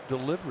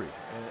delivery.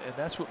 And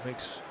that's what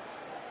makes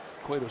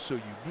Cueto so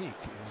unique,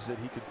 is that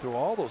he can throw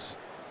all those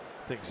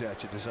things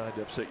at you designed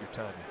to upset your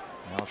timing.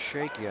 I'll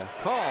shake you.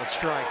 Called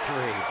strike 3.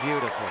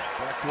 Beautiful.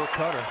 Backdoor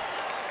cutter.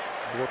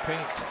 More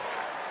paint.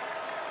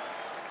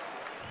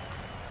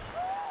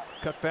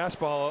 Cut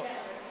fastball.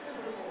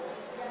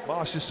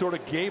 Moss just sort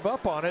of gave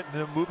up on it,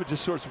 and the movement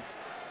just sort of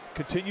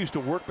continues to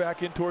work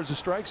back in towards the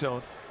strike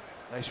zone.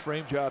 Nice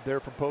frame job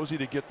there from Posey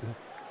to get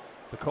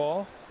the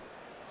call.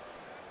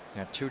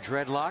 Got 2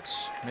 dreadlocks.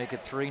 Make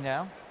it 3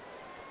 now.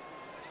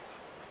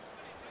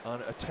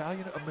 On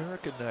Italian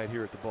American night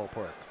here at the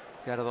ballpark.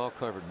 Got it all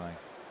covered, Mike.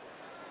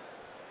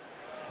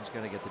 He's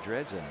going to get the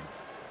dreads in.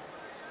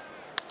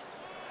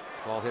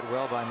 Ball hit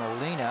well by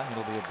Molina.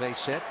 It'll be a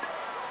base hit.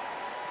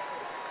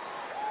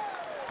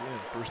 Again,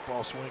 first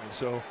ball swinging.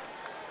 So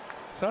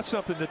it's not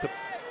something that the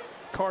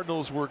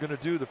Cardinals were going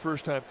to do the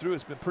first time through.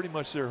 It's been pretty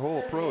much their whole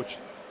approach.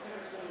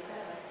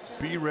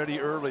 Be ready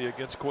early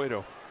against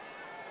Cueto.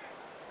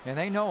 And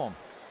they know him.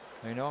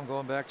 They know him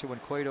going back to when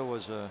Cueto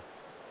was a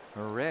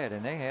Red,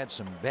 and they had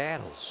some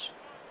battles.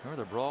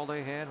 Remember the brawl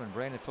they had when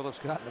Brandon Phillips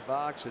got in the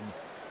box and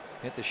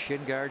hit the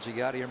shin guards? He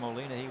got here.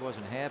 Molina, he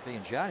wasn't happy,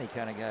 and Johnny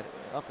kind of got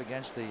up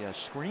against the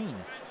screen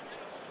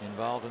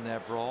involved in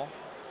that brawl.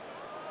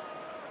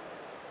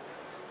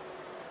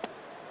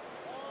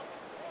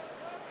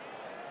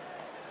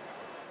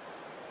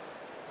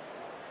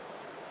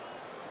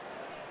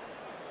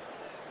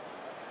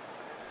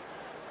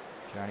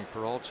 Johnny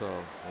Peralta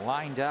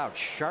lined out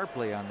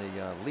sharply on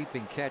the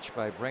leaping catch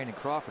by Brandon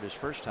Crawford his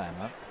first time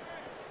up.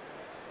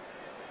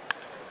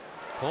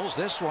 Pulls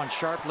this one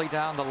sharply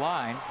down the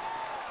line.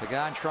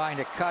 Pagan trying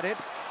to cut it.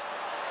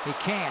 He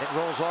can't. It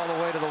rolls all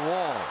the way to the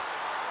wall.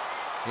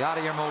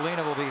 Yadier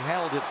Molina will be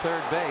held at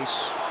third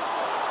base.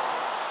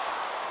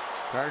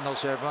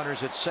 Cardinals have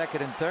runners at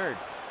second and third.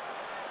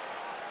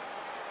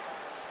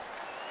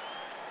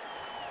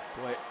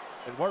 Boy,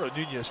 Eduardo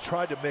Nunez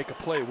tried to make a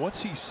play.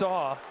 Once he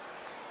saw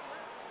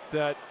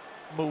that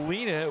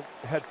Molina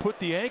had put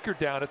the anchor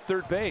down at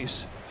third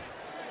base,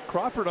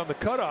 Crawford on the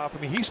cutoff,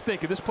 I mean, he's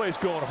thinking this play is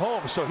going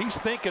home, so he's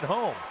thinking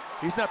home.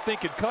 He's not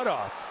thinking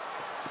cutoff.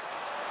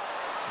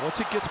 Once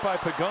it gets by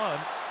Pagan,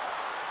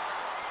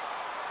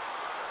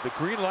 the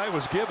green light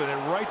was given,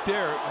 and right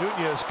there,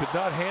 Nunez could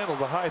not handle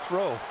the high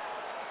throw.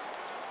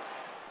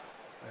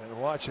 And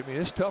watch, I mean,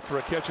 it's tough for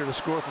a catcher to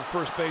score from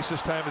first base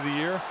this time of the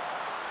year.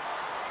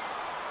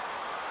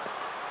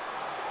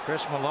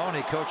 Chris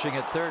Maloney coaching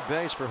at third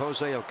base for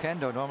Jose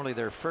Oquendo. Normally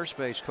their first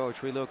base coach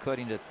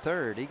relocating to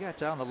third. He got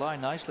down the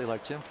line nicely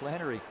like Tim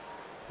Flannery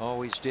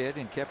always did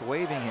and kept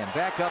waving him.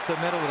 Back up the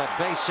middle with a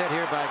base hit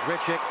here by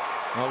Grichuk.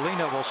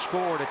 Molina will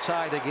score to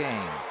tie the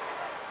game.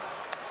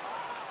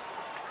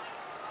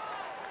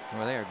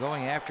 Well, they are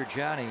going after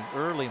Johnny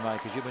early,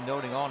 Mike, as you've been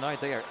noting all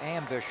night. They are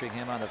ambushing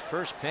him on the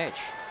first pitch.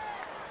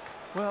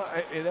 Well,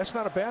 that's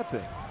not a bad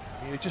thing.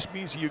 I mean, it just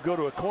means you go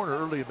to a corner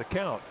early in the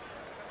count.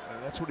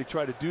 And that's what he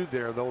tried to do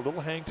there, though. A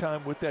little hang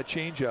time with that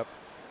changeup.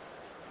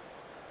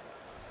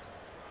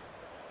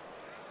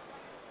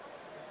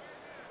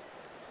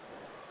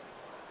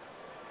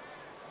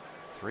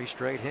 Three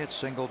straight hits,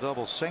 single,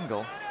 double,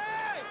 single.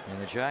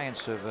 And the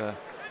Giants have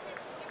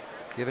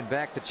given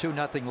back the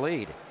 2-0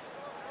 lead.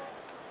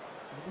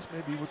 Well, this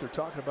may be what they're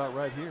talking about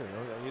right here. You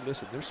know, hey,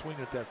 listen, they're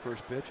swinging at that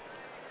first pitch.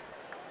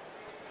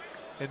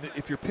 And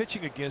if you're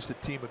pitching against a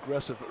team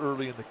aggressive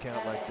early in the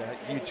count like that,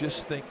 you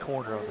just think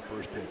corner on the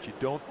first pitch. You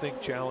don't think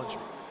challenge.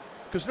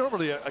 Because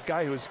normally a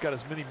guy who's got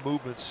as many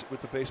movements with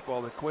the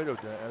baseball that Cueto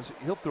does,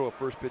 he'll throw a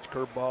first pitch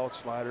curveball,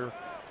 slider,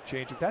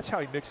 changeup. That's how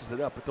he mixes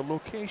it up. But the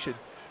location,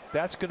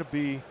 that's going to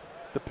be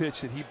the pitch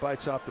that he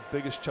bites off the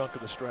biggest chunk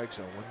of the strike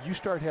zone. When you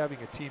start having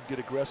a team get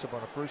aggressive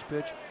on a first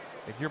pitch,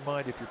 in your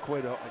mind, if you're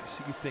Cueto,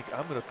 you think,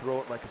 I'm going to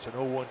throw it like it's an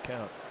 0-1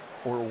 count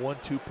or a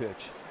 1-2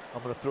 pitch.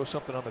 I'm going to throw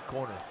something on the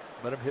corner.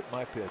 Let him hit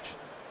my pitch.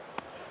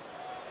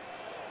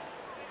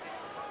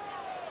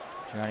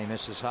 Johnny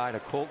misses high to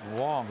Colton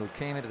Wong, who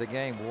came into the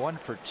game 1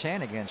 for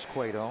 10 against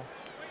Cueto.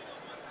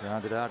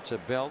 Grounded out to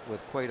Belt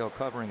with Cueto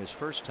covering his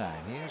first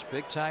time. He has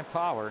big time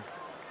power.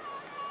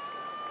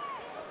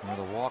 And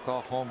the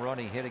walk-off home run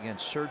he hit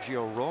against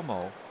Sergio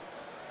Romo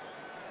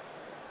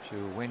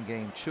to win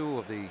game 2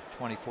 of the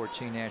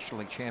 2014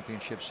 National League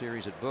Championship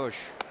Series at Busch.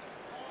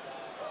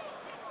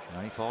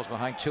 Johnny falls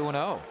behind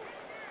 2-0.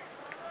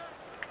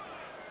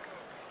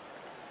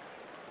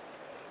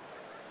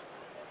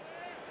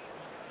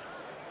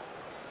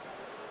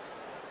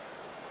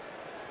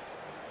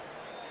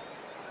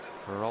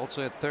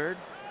 Peralta at third,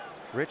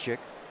 Grichuk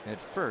at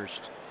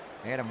first.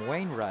 Adam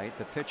Wainwright,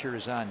 the pitcher,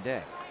 is on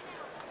deck.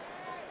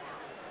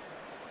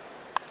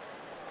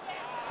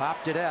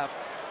 Popped it up.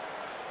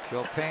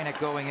 Joe Panik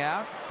going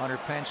out. Hunter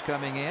Pence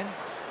coming in.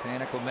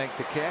 Panik will make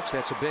the catch.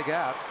 That's a big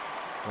out.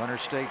 Runner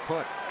stay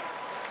put.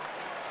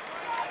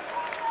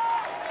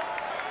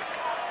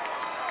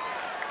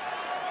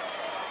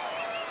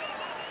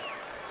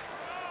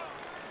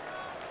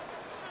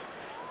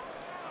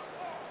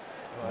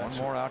 One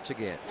more out to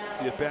get.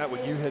 The at bat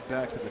when you head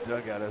back to the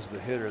dugout as the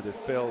hitter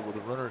that fell with a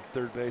runner at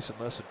third base and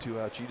less than 2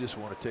 outs, you just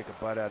want to take a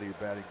bite out of your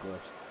batting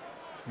gloves.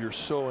 You're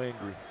so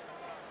angry.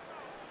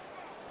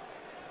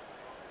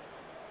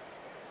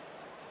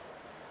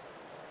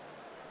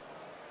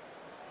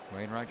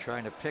 Wainwright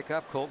trying to pick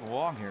up Colton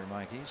Wong here,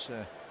 Mike. He's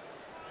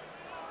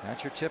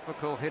not your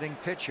typical hitting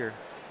pitcher.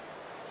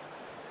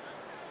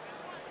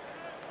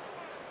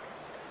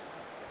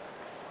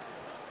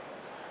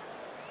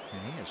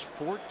 And he has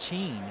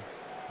 14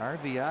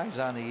 RBIs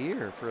on the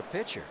year for a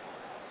pitcher.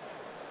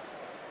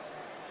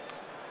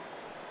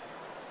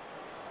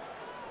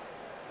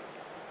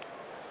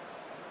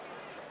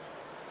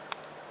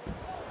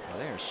 Well,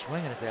 they are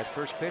swinging at that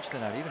first pitch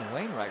tonight. Even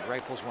Wainwright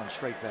rifles one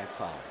straight back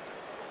foul.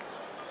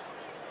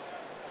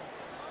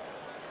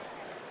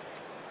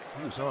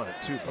 He was on it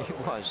too. He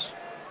was.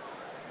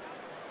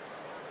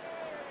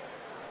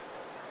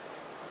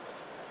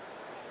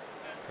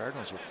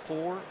 Cardinals are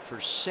 4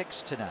 for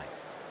 6 tonight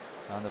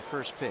on the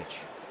first pitch.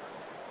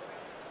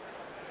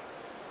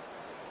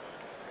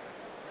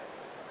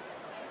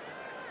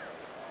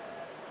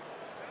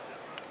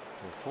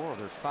 So 4 of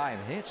their 5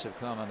 hits have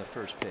come on the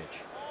first pitch.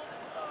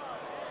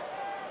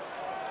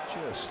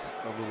 Just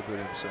a little bit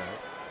inside.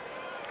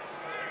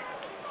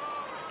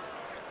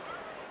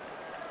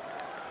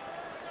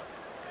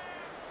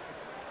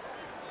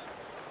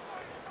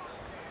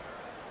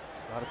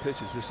 A lot of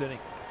pitches this inning.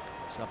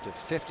 It's up to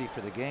 50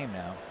 for the game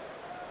now.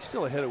 He's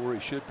still ahead of where he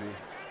should be.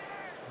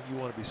 You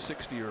want to be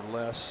 60 or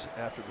less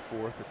after the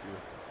 4th if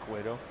you're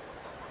Cueto.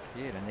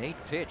 He had an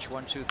 8-pitch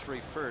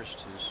 1-2-3 first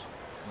as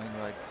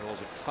Wainwright rolls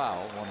it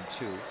foul,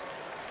 1-2.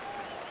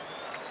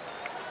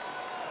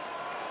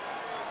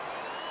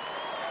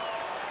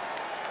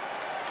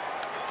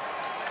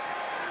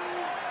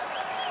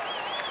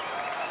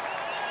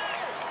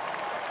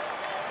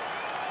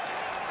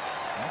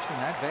 Actually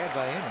not bad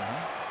by inning,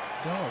 huh?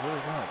 No,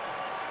 really not.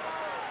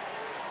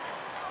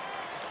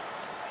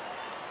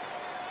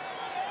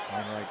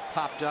 Wainwright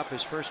popped up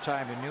his first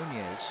time to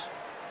Nunez.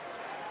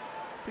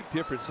 Big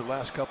difference the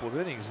last couple of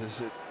innings is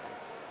it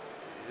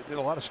did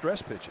a lot of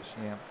stress pitches.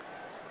 Yeah.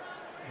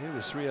 He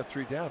was 3 up,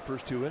 3 down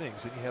first 2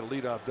 innings, and he had a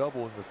leadoff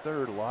double in the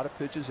third. A lot of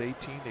pitches,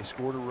 18. They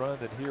scored a run.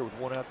 Then here with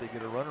 1 out, they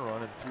get a runner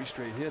on and 3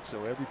 straight hits.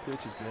 So every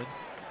pitch has been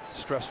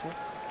stressful.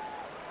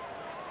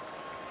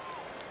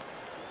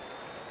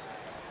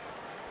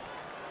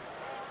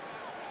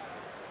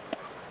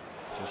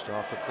 Just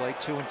off the plate,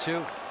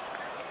 2-2.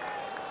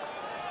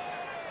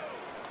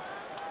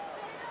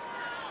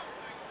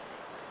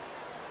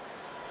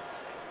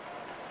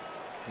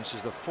 This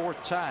is the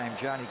 4th time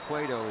Johnny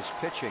Cueto is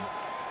pitching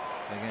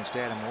against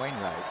Adam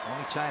Wainwright.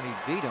 Only time he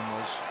beat him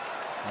was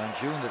on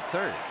June the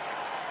 3rd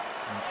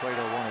when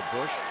Cueto won at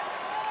Busch.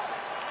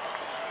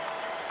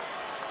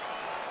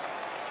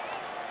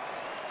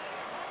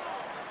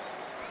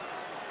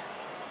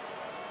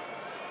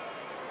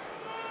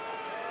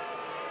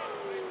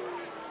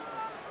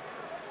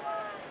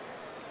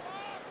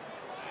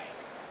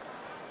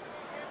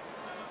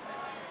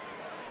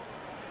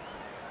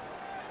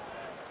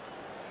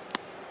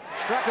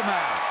 Struck him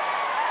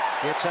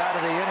out. Gets out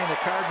of the inning. The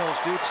Cardinals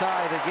do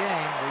tie the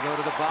game. We go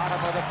to the bottom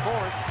of the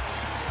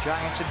 4th.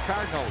 Giants and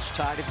Cardinals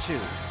tied at 2.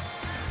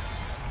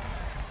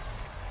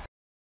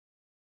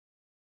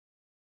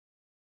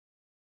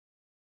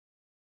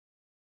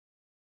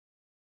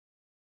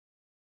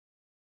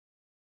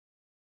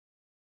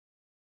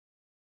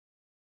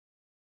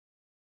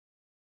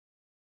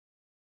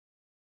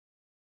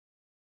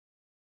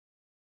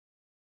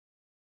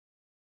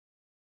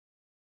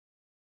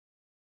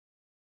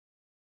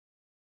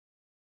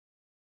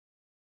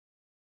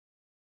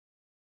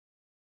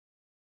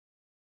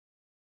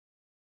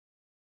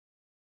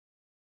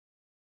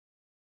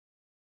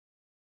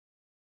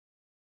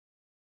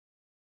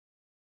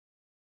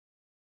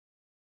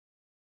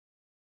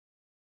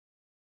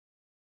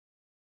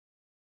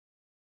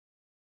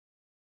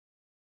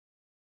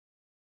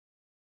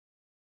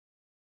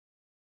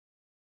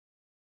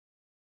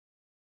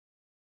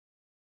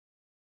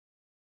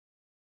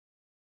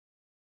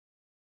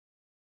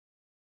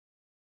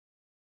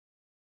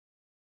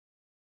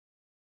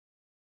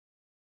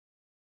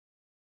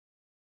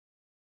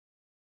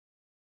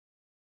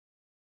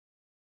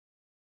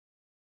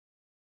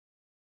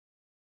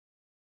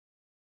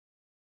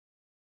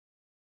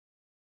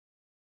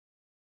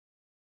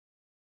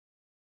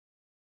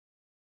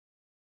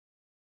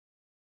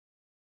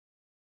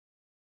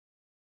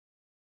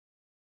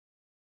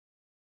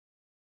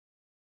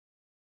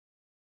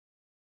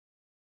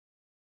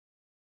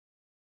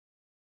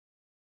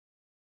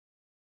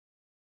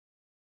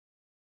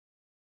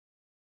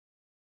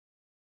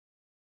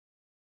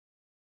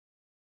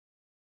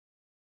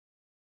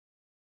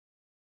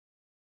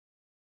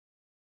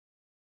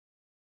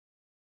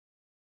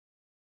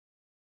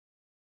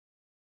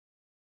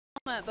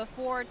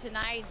 Before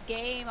tonight's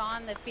game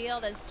on the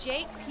field, as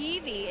Jake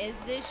Peavy is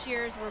this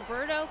year's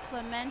Roberto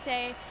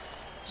Clemente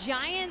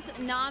Giants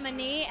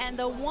nominee, and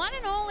the one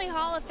and only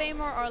Hall of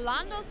Famer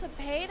Orlando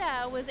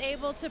Cepeda was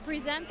able to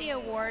present the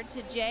award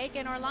to Jake.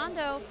 And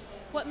Orlando,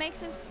 what makes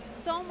this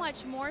so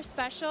much more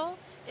special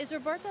is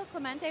Roberto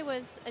Clemente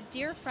was a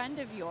dear friend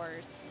of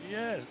yours.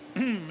 Yes,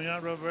 me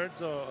and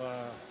Roberto,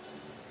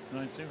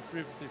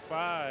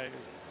 1955,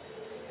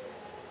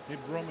 he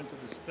brought me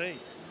to the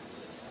state.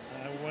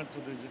 I went to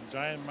the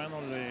Giant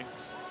minor leagues,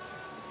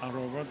 and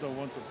Roberto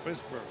went to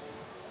Pittsburgh.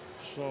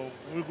 So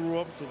we grew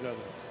up together.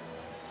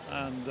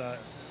 And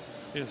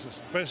it's a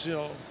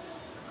special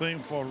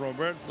thing for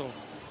Roberto,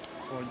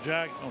 for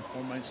Jack, and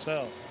for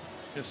myself.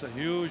 It's a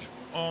huge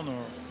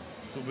honor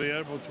to be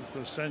able to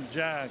present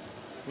Jack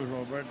with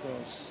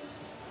Roberto's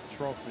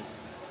trophy.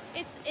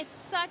 It's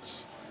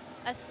such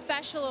a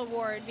special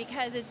award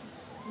because it's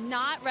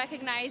not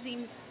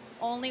recognizing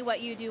only what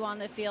you do on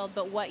the field,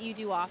 but what you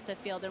do off the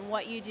field and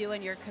what you do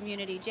in your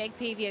community. Jake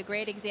Peavy, a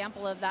great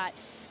example of that.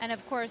 And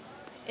of course,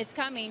 it's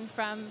coming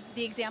from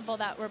the example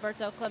that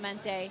Roberto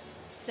Clemente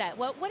set.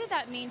 What did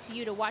that mean to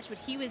you to watch what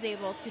he was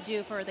able to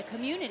do for the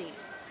community?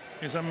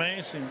 It's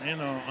amazing. You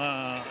know,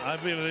 I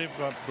believe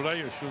that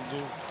players should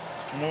do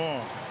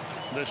more.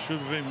 They should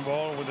be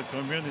involved with the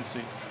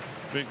community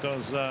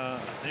because,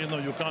 you know,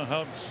 you can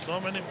help so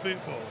many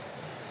people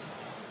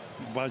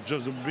by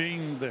just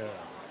being there,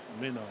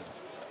 you know.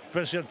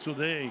 Especially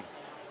today,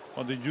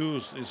 when the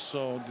youth is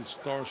so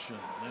distortion,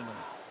 you know.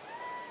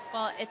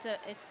 Well, it's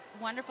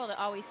wonderful to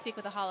always speak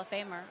with a Hall of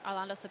Famer,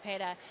 Orlando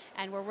Cepeda,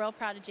 and we're real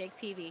proud of Jake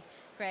Peavy.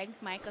 Greg,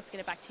 Mike, let's get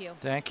it back to you.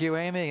 Thank you,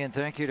 Amy, and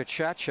thank you to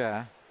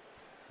Cha-Cha.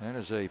 That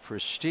is a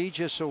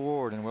prestigious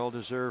award and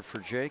well-deserved for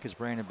Jake as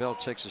Brandon Belt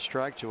takes a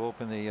strike to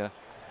open the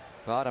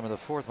Bottom of the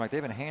fourth, Mike.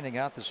 They've been handing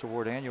out this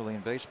award annually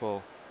in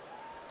baseball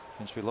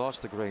since we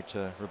lost the great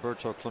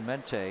Roberto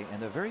Clemente.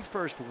 And the very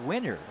first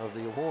winner of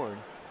the award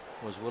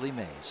was Willie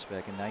Mays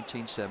back in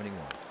 1971.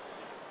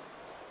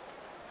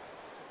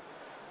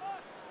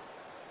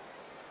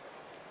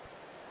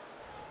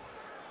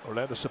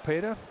 Orlando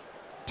Cepeda,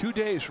 2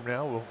 days from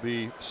now, will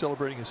be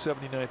celebrating his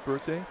 79th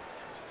birthday.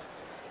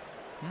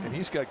 And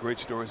he's got great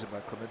stories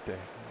about Clemente.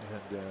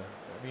 And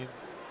I mean,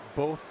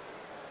 both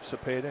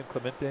Cepeda and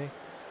Clemente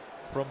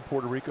from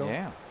Puerto Rico.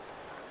 Yeah.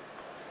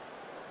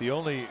 The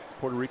only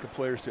Puerto Rican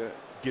players to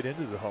get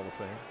into the Hall of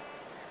Fame.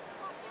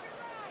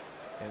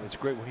 And it's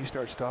great when he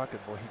starts talking.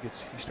 Boy,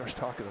 he starts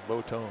talking in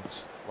low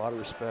tones. A lot of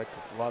respect,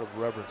 a lot of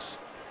reverence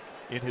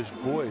in his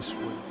voice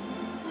when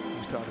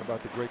he's talking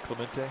about the great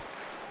Clemente.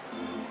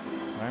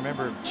 I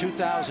remember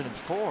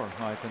 2004,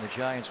 Mike, when the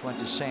Giants went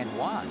to San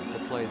Juan to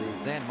play the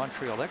then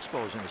Montreal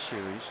Expos in the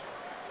series.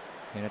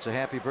 And it's a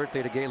happy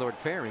birthday to Gaylord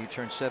Perry. He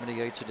turned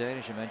 78 today.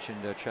 As you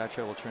mentioned,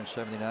 Chacho will turn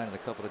 79 in a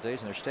couple of days.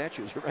 And their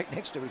statues are right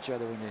next to each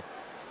other when you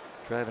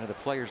drive into the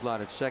players'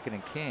 lot at Second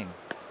and King.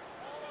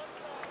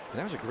 And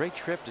that was a great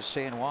trip to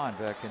San Juan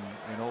back in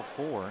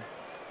 04.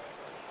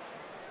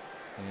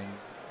 And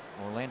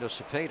Orlando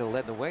Cepeda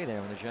led the way there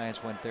when the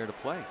Giants went there to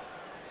play.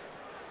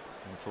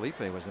 And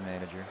Felipe was the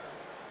manager.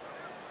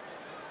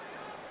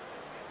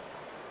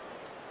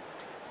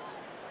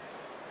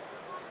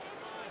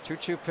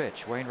 Two-two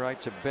pitch.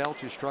 Wainwright to Belt,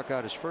 who struck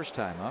out his first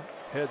time up.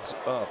 Heads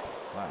up.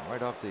 Wow,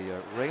 right off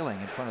the railing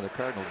in front of the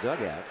Cardinal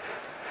dugout.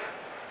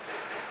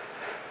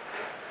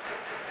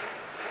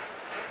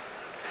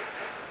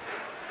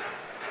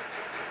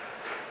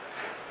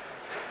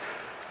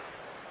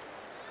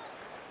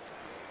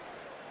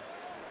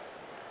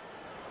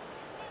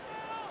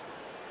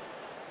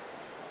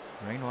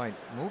 Wainwright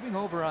moving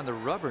over on the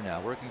rubber now,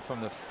 working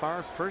from the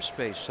far first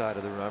base side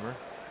of the rubber.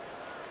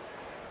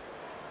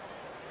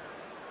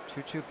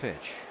 2-2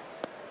 pitch.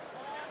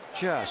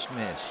 Just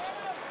missed.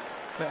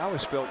 I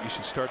always felt you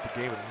should start the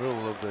game in the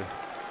middle of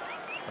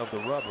the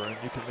rubber, and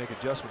you can make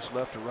adjustments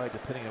left or right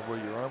depending on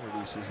where your arm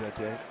release is that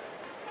day.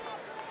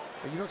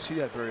 But you don't see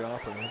that very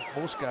often.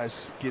 Most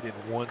guys get in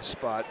one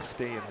spot,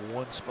 stay in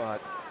one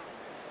spot,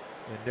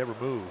 and never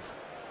move.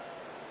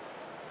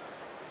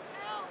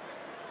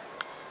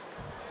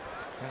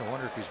 I kind of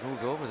wonder if he's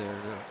moved over there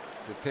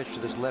to pitch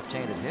to this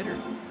left-handed hitter.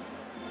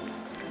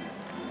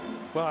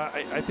 Well,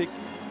 I think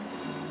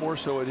more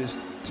so it is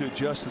to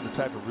adjust to the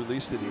type of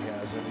release that he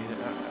has. I mean,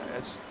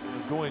 it's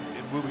going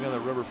and moving on the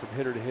rubber from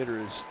hitter to hitter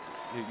is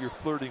you're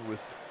flirting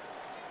with,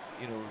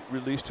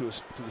 release to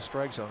the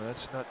strike zone.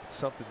 That's not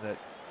something that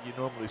you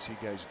normally see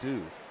guys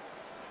do.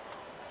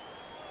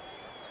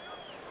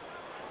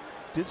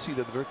 Did see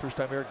that the very first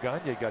time Eric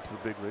Gagne got to the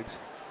big leagues.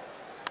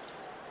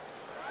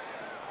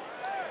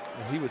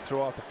 And he would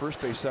throw off the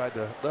first base side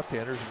to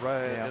left-handers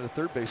and the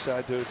third base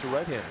side to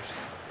right-handers.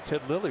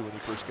 Ted Lilly, when he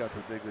first got to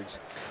the big leagues,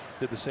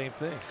 did the same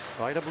thing.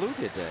 Vida Blue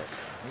did that.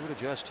 He would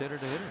adjust hitter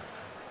to hitter.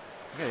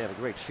 You gotta have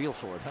a great feel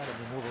for it. How do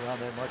you move around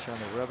that much on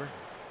the rubber?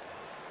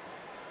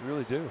 You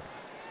really do.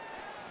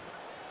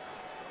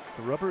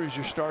 The rubber is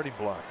your starting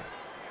block.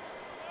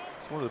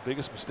 It's one of the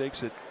biggest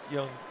mistakes that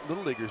young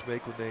little leaguers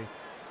make when they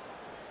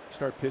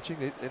start pitching.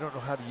 They don't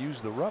know how to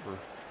use the rubber.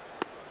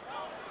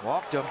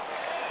 Walked him.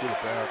 Good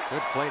at bat.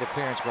 Good plate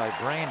appearance by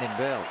Brandon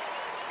Belt.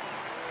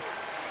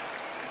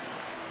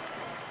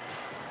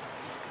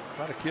 A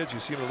lot of kids you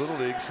see in the little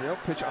leagues, they'll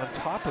pitch on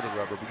top of the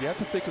rubber, but you have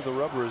to think of the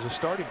rubber as a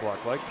starting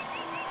block, like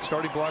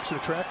starting blocks in a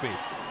track meet.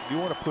 You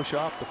want to push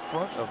off the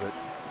front of it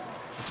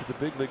to the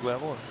big league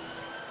level,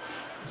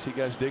 and see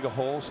guys dig a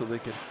hole so they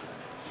can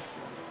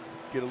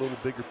get a little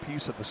bigger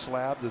piece of the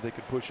slab that they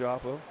can push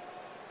off of.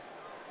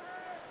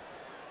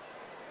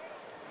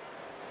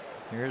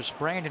 Here's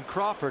Brandon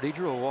Crawford. He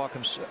drew a walk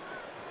himself.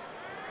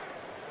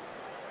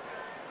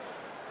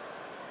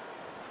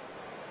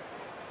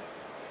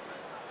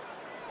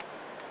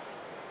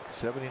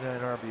 79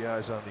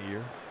 RBIs on the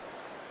year.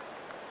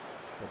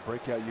 A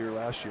breakout year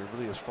last year,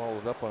 really has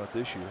followed up on it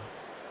this year.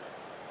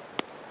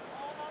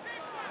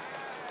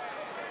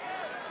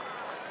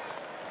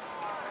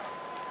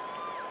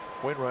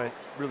 Wainwright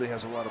really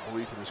has a lot of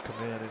belief in his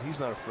command, and he's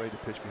not afraid to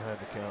pitch behind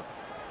the count.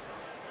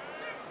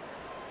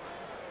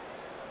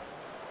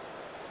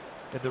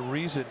 And the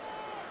reason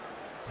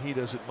he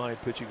doesn't mind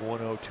pitching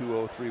 1-0,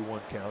 2-0, 3-1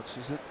 counts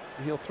is that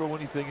he'll throw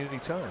anything at any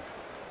time.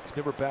 He's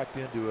never backed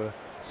into a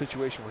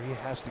situation where he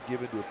has to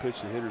give into a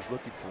pitch the hitter's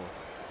looking for.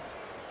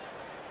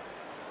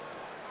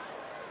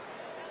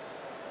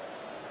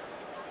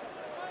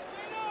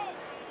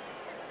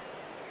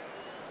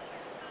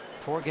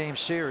 Four-game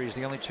series.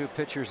 The only two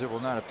pitchers that will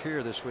not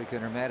appear this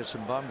weekend are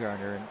Madison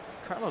Bumgarner, and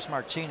Carlos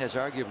Martinez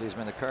arguably has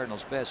been the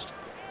Cardinals' best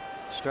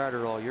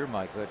starter all year,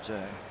 Mike. But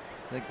I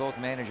think both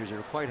managers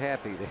are quite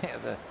happy to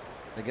have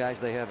the guys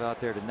they have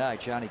out there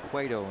tonight, Johnny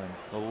Cueto and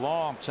the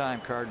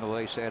longtime Cardinal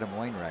ace Adam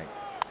Wainwright.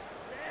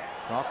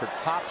 Crawford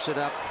pops it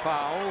up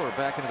foul, or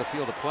back into the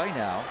field of play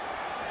now.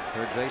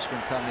 Third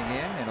baseman coming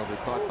in, and it'll be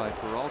caught by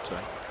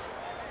Peralta.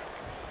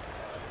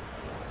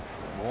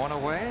 One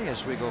away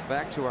as we go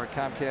back to our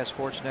Comcast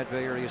Sportsnet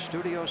Bay Area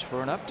studios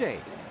for an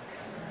update.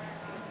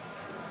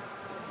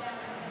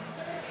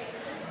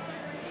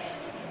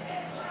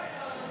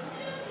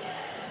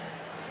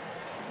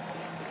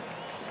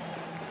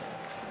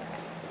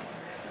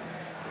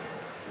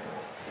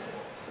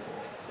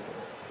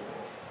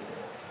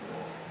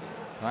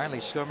 Finally,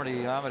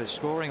 Skummerty Ahmed is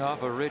scoring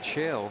off a Rich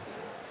Hill.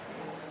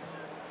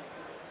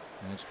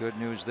 And it's good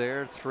news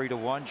there.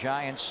 3-1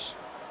 Giants.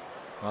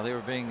 While they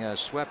were being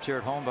swept here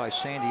at home by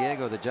San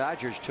Diego, the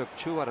Dodgers took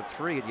 2 out of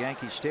 3 at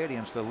Yankee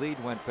Stadium. So the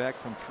lead went back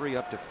from 3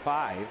 up to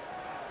 5.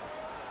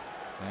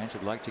 Giants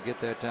would like to get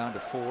that down to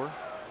 4.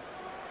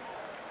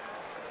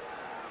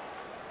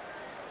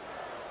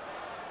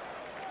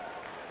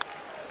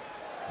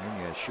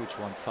 Nunez shoots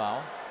one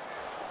foul.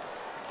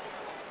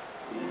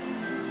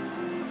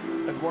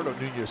 Eduardo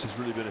Nunez has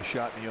really been a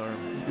shot in the arm.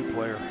 He's a good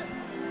player.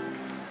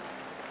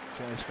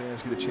 Giants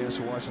fans get a chance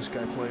to watch this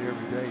guy play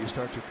every day. You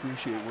start to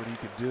appreciate what he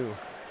can do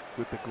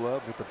with the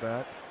glove, with the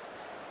bat.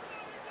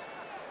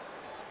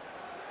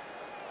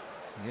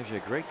 He gives you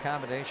a great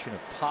combination of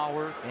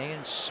power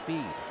and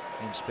speed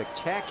and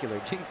spectacular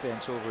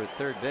defense over at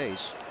third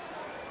base.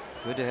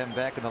 Good to have him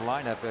back in the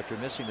lineup after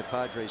missing the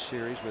Padres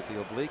series with the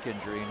oblique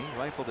injury, and he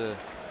rifled a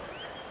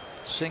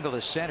single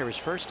to center his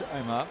first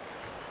time up.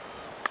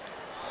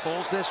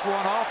 Pulls this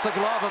one off the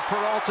glove of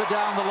Peralta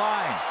down the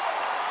line.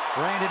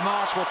 Brandon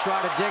Moss will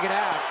try to dig it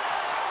out.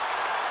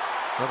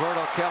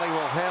 Roberto Kelly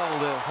will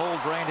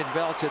hold Brandon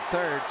Belt at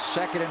third.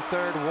 Second and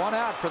third, 1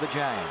 out for the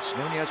Giants.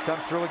 Nunez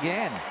comes through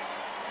again.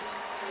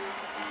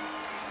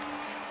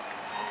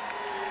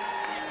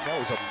 That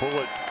was a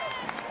bullet.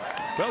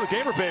 Well, the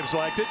Gamer Babes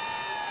liked it.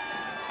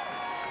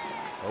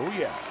 Oh,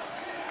 yeah.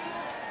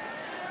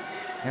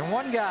 And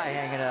one guy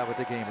hanging out with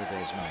the Gamer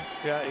Babes, Mike.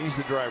 Yeah, he's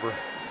the driver.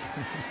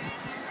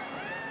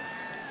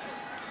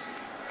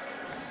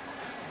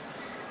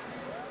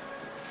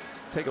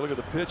 Take a look at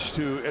the pitch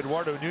to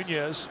Eduardo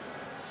Nunez.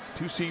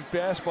 Two-seam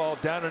fastball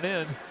down and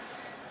in.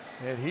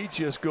 And he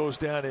just goes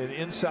down and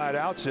inside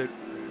outs it.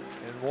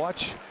 And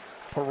watch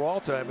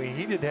Peralta. I mean,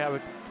 he didn't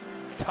have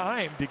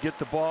time to get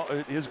the ball,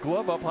 his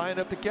glove up high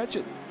enough to catch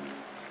it.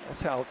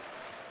 That's how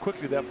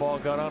quickly that ball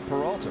got on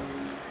Peralta.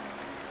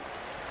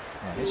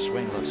 Yeah, his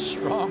swing looks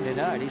strong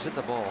tonight. He's hit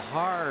the ball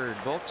hard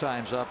both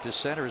times up to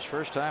center. His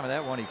first time, and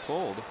that one he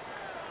pulled.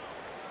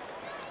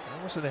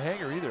 That wasn't a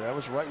hanger either. That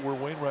was right where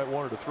Wainwright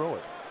wanted to throw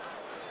it.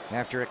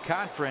 After a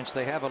conference,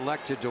 they have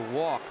elected to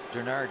walk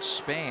Denard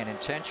Span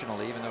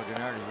intentionally, even though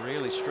Denard is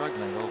really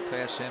struggling. They'll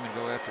pass him and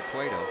go after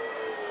Cueto.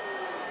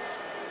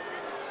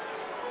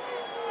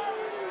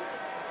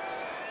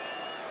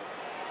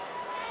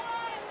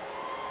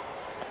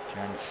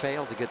 Johnny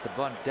failed to get the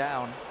bunt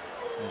down.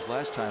 His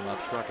last time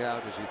up, struck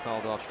out as he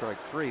fouled off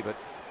strike 3. But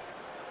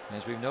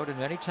as we've noted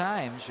many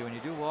times, when you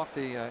do walk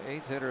the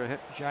 8th hitter,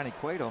 Johnny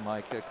Cueto,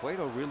 Mike,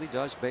 Cueto really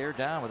does bear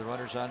down with the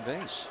runners on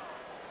base.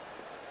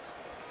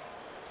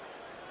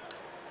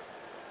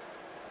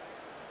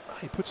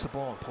 He puts the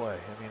ball in play.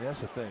 I mean,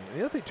 that's the thing. The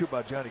other thing too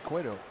about Johnny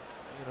Cueto,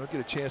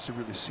 get a chance to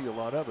really see a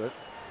lot of it,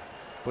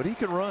 but he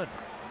can run.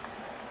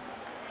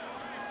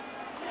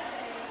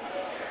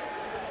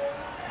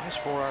 There's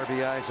 4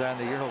 RBIs on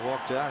the year. He'll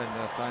walk down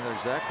and find out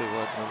exactly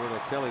what Roberto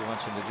Kelly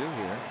wants him to do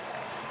here.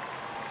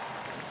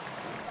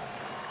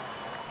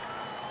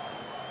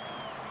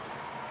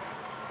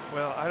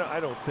 Well, I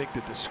don't think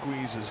that the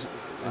squeeze is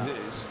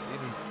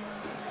any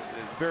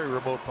very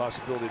remote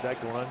possibility of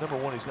that going on. Number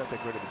one, he's not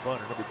that great of a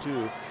bunter. Number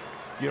two,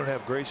 you don't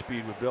have great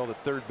speed with Bell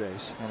at third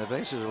base. And the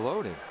bases are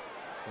loaded.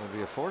 It would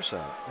be a force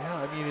out. Yeah,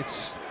 I mean,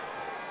 he's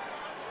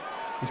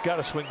got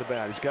to swing the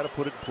bat. He's got to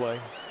put it in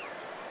play.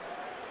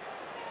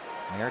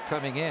 They're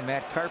coming in.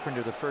 Matt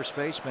Carpenter, the first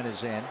baseman,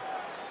 is in.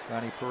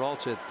 Johnny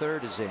Peralta at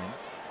third is in.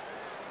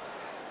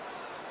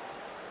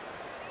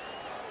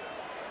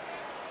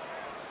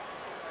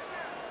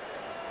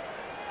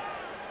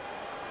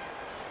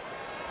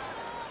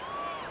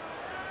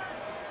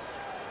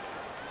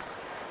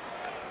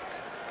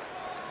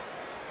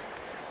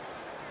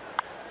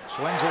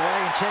 Swings away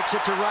and takes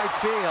it to right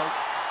field.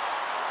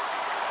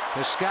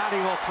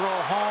 Piscotti will throw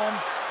home.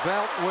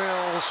 Belt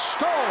will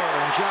score,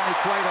 and Johnny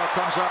Cueto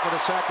comes up with a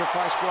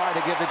sacrifice fly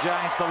to give the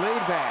Giants the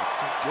lead back.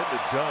 Getting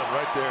it done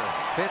right there.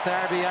 5th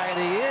RBI of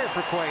the year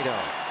for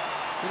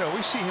Cueto.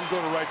 We see him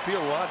go to right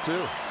field a lot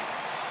too.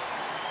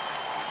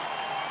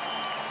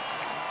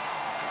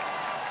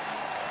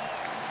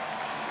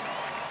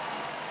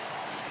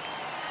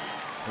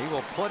 He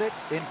will put it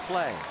in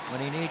play when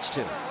he needs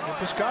to. And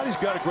Piscotti's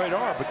got a great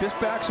arm, but this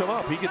backs him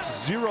up. He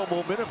gets 0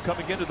 momentum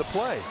coming into the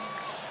play.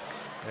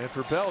 And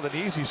for Bell, an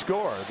easy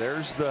score.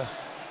 There's the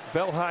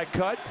Bell high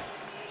cut.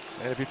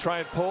 And if you try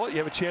and pull it, you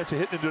have a chance of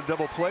hitting into a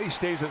double play. He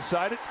stays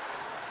inside it.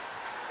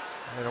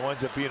 And it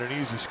winds up being an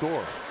easy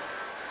score.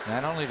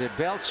 Not only did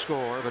Belt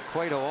score, but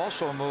Cueto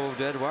also moved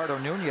Eduardo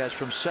Nunez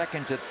from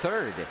second to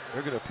third.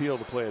 They're going to appeal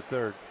to play at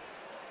third.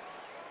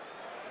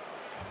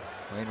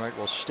 Wainwright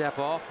will step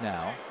off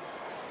now.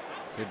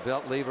 Did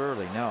Belt leave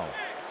early? No.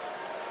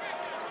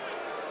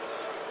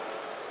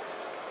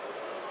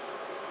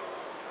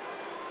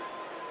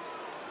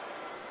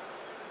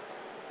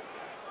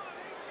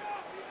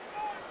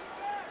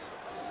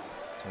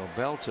 So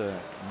Belt, a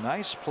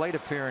nice plate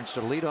appearance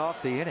to lead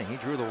off the inning. He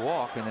drew the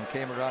walk and then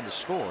came around to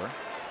score.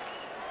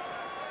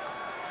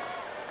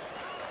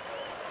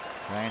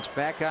 Giants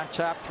back on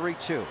top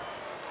 3-2.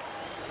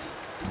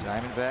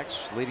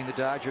 Diamondbacks leading the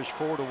Dodgers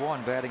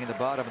 4-1, batting in the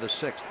bottom of the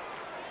 6th.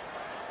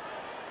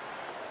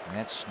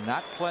 Mets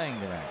not playing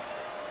tonight.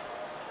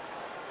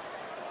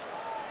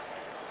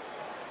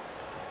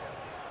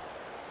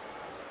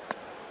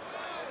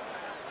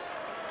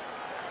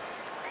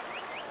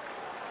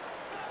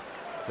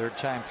 Third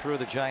time through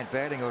the Giant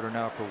batting order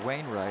now for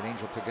Wainwright.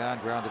 Angel Pagan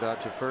grounded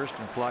out to first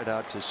and flied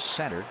out to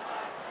center.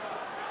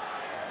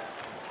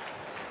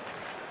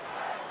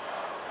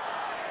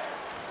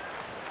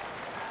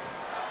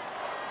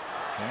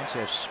 Giants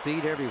have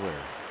speed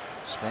everywhere.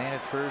 Span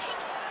at first.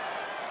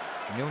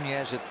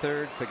 Nunez at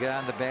third.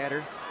 Pagan the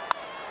batter.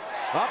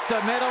 Up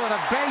the middle and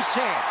a base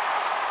hit.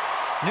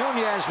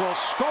 Nunez will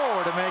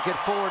score to make it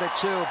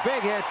 4-2.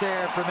 Big hit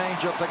there from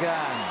Angel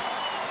Pagan.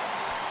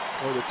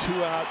 Or the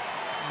 2-out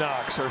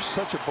knocks are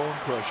such a bone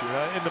crusher.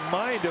 In the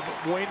mind of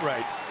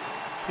Wainwright,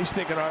 he's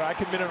thinking, all right, I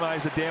can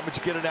minimize the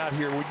damage, get it out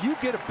here. When you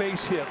get a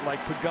base hit like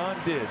Pagan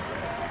did,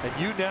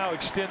 and you now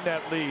extend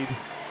that lead,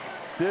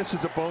 this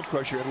is a bone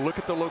crusher. And look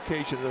at the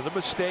location. The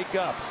mistake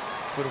up.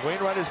 When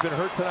Wainwright has been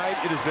hurt tonight,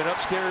 it has been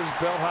upstairs,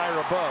 belt high or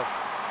above.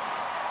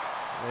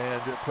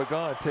 And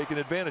Pagan taking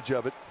advantage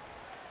of it,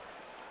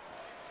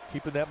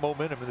 keeping that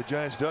momentum in the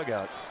Giants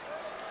dugout.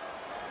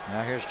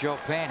 Now here's Joe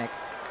Panik.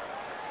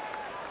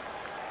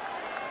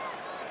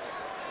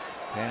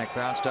 Panik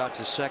bounced out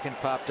to second,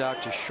 popped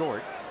out to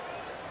short.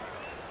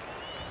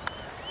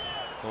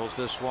 Pulls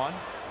this one.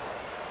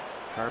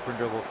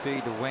 Carpenter will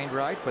feed to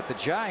Wainwright, but the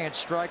Giants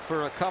strike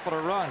for a couple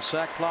of runs.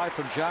 Sac fly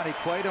from Johnny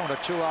Cueto and a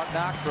 2-out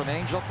knock from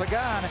Angel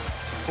Pagan.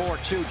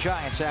 4-2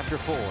 Giants after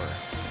 4.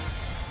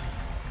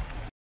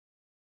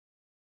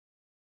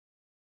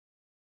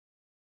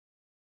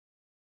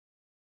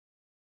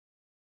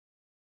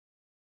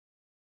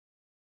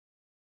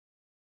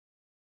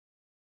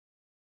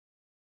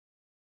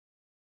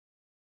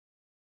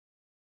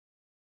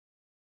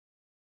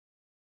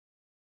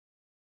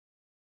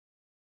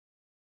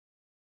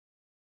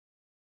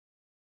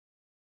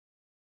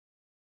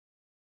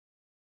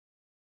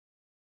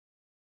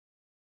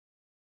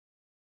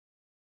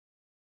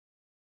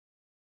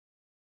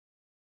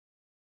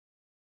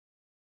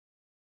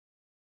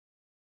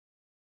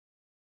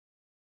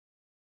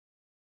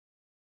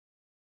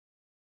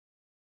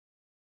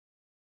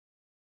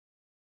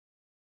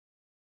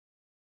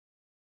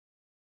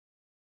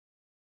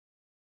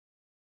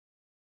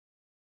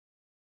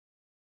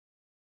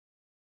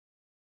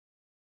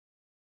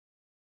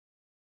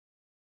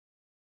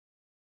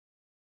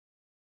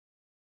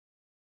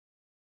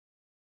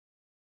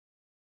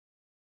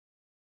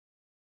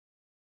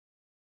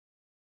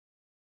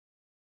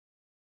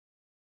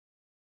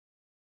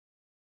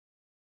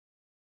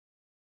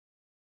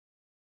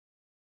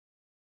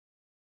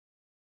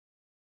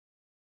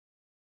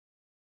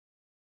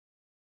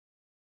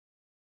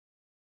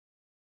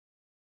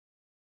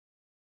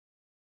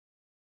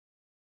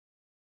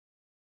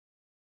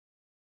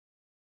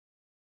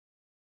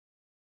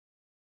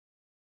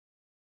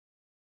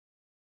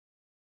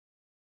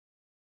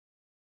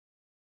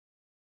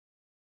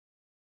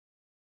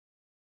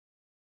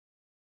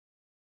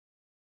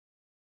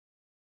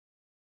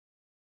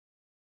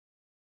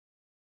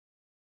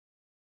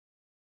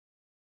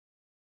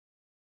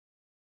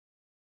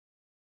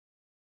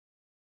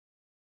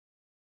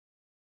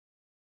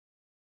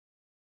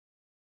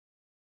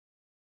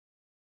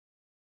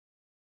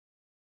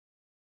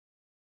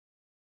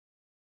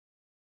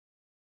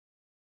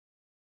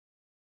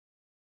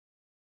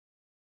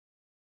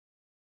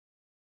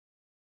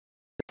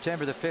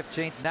 September the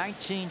 15th,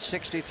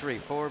 1963,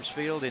 Forbes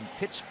Field in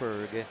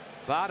Pittsburgh.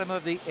 Bottom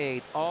of the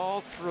 8th, all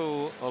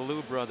through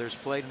Alou brothers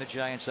played in the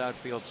Giants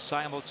outfield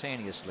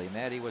simultaneously.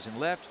 Matty was in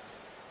left,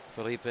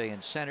 Felipe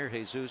in center,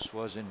 Jesus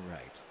was in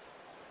right.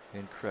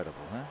 Incredible,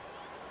 huh?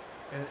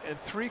 And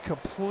three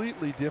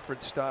completely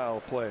different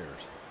style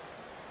players.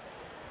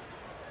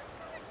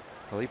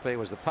 Felipe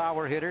was the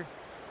power hitter.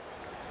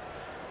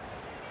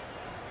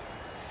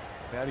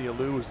 Matty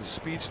Alou was the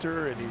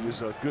speedster, and he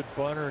was a good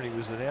bunter, and he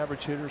was an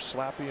average hitter,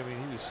 slappy. I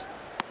mean, he was.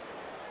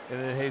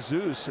 And then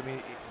Jesus, I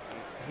mean,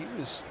 he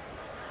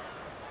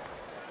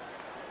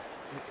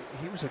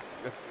was a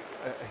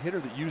hitter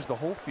that used the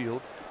whole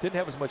field. Didn't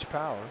have as much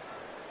power,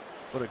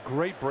 but a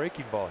great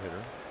breaking ball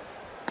hitter.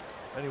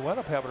 And he wound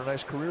up having a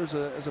nice career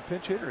as a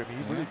pinch hitter. I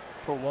mean, he really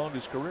prolonged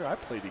his career. I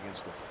played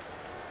against him.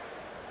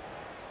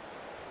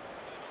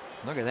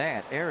 Look at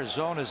that.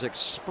 Arizona's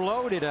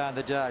exploded on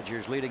the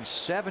Dodgers, leading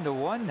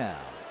 7-1 now.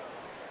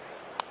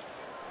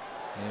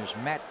 There's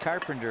Matt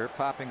Carpenter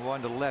popping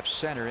one to left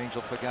center.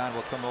 Angel Pagan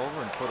will come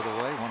over and put it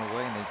away. One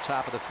away in the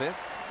top of the 5th.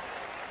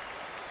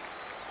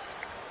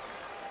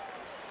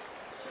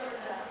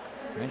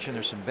 I mentioned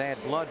there's some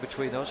bad blood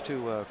between those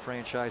two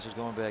franchises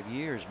going back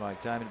years,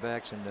 Mike.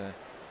 Diamondbacks and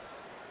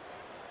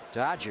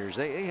Dodgers.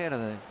 They had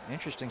an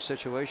interesting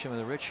situation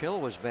when Rich Hill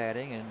was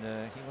batting,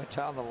 and he went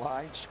down the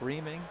line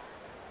screaming.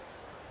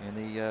 And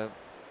the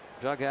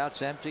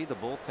dugout's empty, the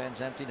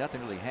bullpen's empty.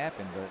 Nothing really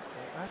happened, but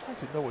I'd like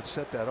to know what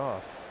set that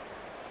off.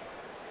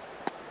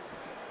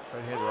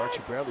 Right-hander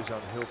Archie Bradley's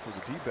on the hill for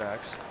the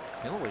D-backs.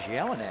 Hill was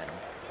yelling at him.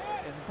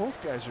 And both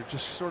guys are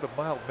just sort of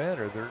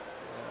mild-mannered. They're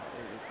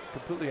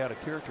completely out of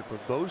character for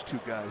those two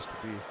guys to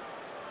be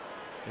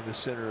in the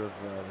center of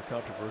the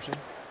controversy.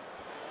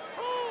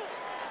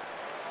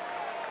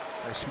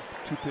 Nice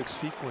two-pitch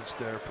sequence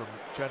there from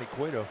Johnny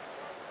Cueto.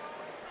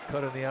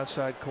 Cut on the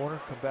outside corner,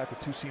 come back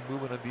with two-seam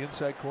movement on the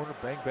inside corner,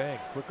 bang, bang,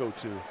 quick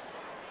 0-2.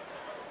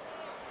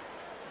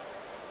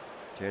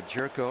 Ted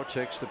Jerko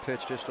takes the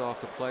pitch just off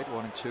the plate,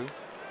 1-2.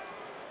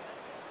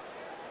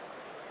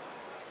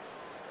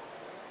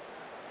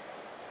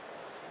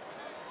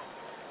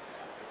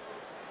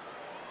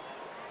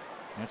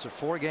 It's a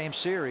 4-game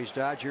series.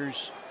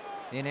 Dodgers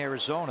in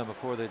Arizona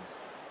before the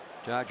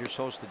Dodgers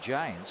host the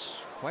Giants.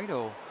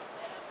 Cueto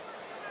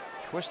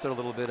twisted a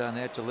little bit on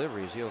that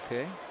delivery. Is he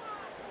okay?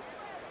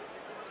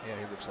 Yeah,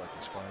 he looks like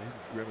he's fine. He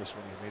didn't grimace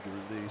when he made the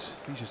release.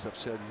 He's just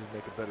upset he didn't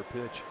make a better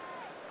pitch.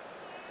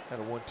 Had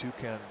a 1-2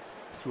 count,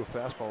 threw a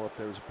fastball up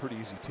there. It was a pretty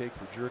easy take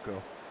for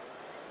Jerko.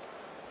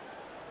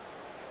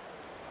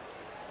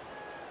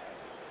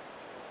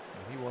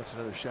 And he wants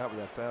another shot with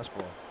that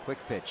fastball. Quick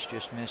pitch,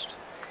 just missed.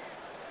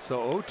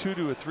 So 0-2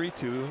 to a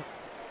 3-2.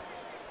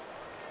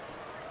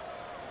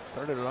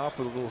 Started it off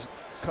with a little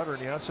cutter in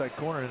the outside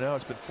corner, and now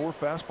it's been 4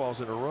 fastballs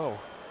in a row.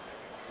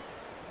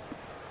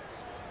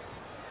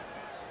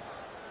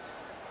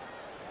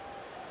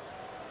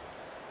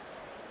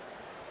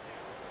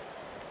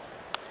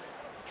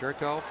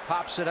 Jerko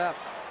pops it up.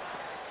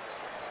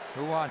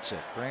 Who wants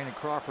it? Brandon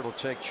Crawford will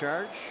take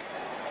charge.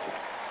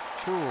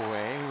 2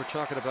 away. We were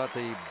talking about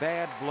the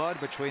bad blood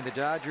between the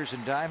Dodgers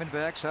and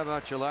Diamondbacks. How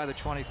about July the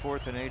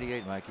 24th and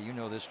 '88, Mikey? You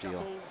know this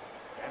deal.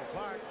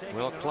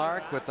 Will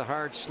Clark with the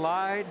hard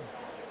slide.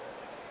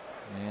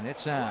 And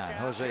it's on.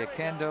 Jose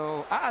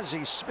Oquendo,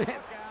 Ozzie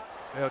Smith.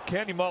 Now,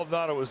 Candy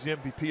Maldonado was the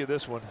MVP of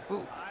this one.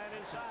 Ooh.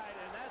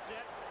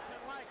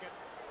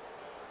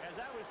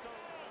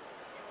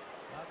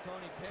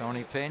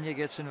 Tony Pena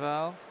gets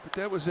involved. But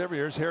that was every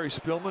year. There's Harry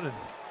Spillman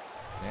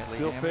and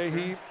Bill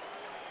Fahey.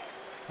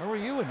 Where were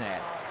you in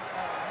that?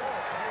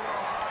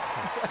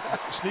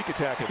 Sneak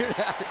attacking.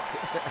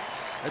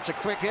 It's a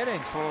quick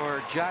inning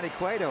for Johnny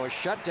Cueto. A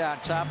shutdown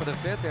top of the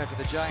 5th after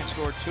the Giants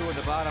scored 2 in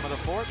the bottom of the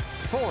 4th.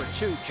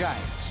 4-2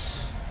 Giants.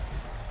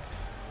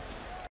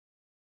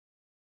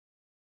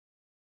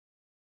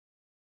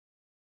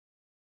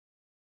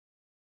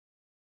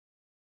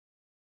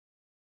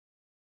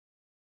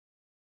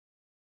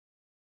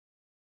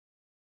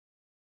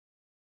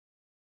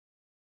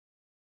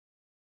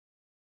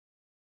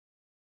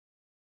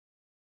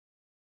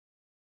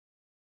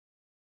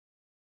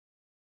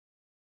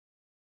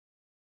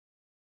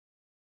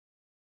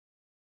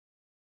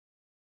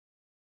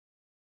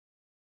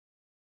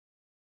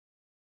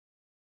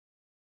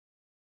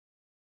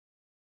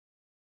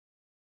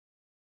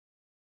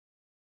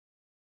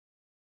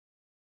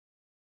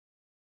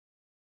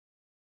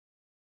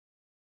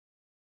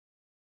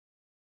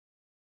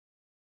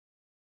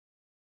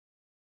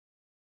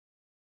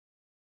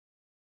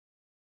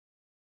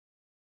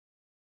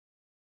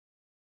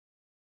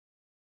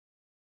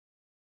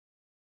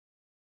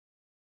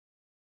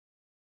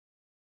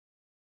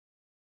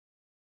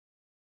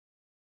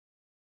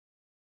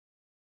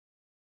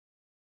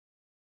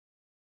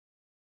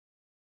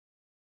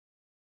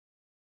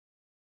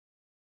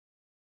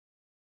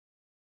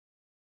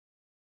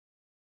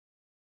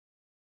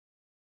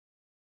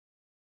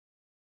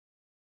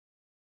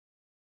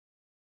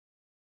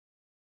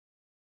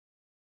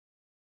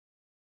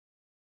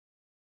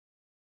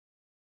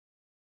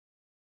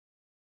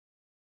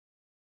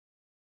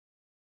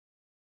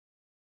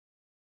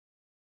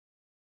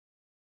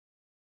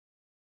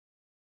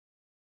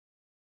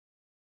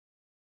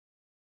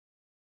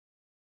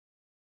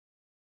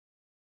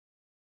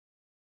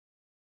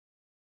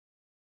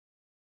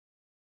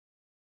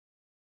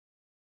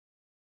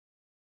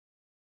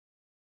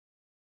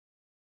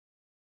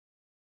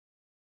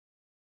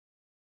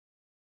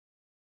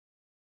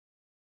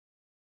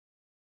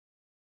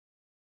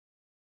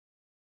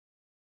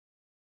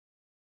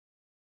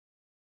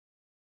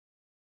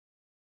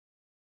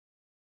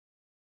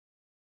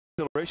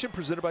 Celebration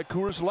presented by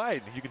Coors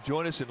Light. You can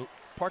join us in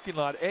parking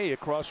lot A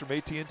across from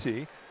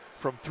AT&T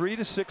from 3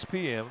 to 6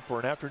 p.m. for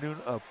an afternoon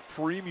of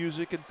free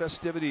music and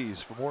festivities.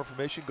 For more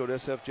information, go to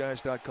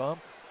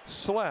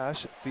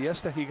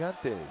sfgiants.com/Fiesta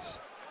Gigantes.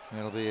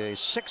 It'll be a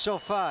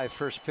 6:05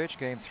 first pitch,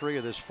 game 3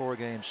 of this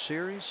 4-game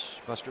series.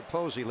 Buster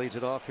Posey leads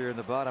it off here in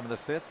the bottom of the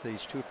 5th.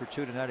 He's 2 for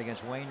 2 tonight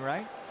against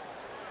Wainwright.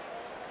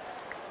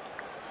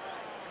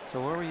 So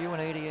where were you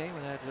in '88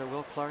 when that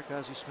Will Clark,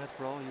 Ozzie Smith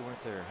brawl? You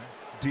weren't there, huh?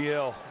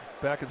 DL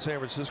back in San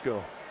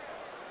Francisco.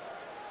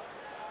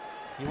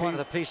 You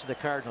wanted a piece of the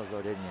Cardinals,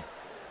 though, didn't you?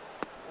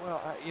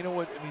 Well, you know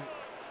what? I mean,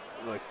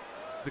 like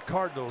the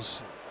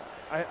Cardinals,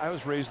 I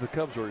was raised in the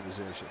Cubs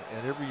organization,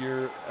 and every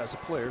year as a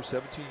player,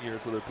 17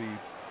 years, whether it be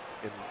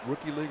in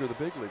rookie league or the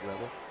big league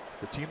level,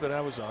 the team that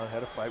I was on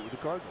had a fight with the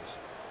Cardinals.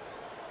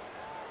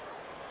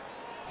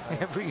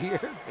 Every year?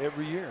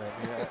 Every year.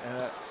 I mean,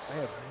 I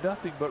have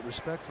nothing but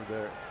respect for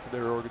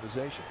their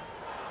organization.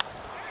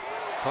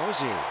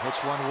 Posey hits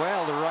one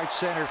well to right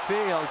center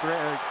field.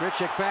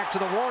 Grichuk back to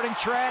the warning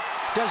track.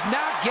 Does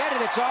not get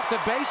it. It's off the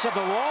base of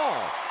the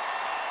wall.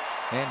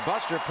 And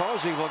Buster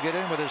Posey will get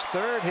in with his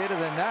 3rd hit of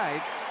the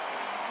night.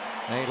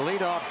 A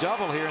leadoff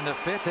double here in the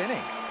 5th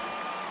inning.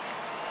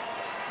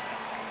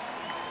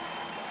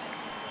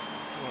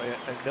 Well,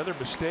 another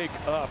mistake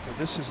up, and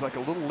this is like a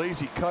little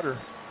lazy cutter.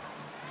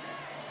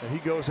 And he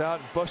goes out,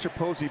 and Buster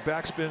Posey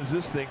backspins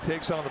this thing,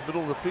 takes on the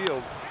middle of the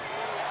field.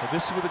 And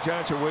this is what the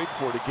Giants are waiting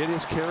for, to get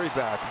his carry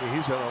back. I mean,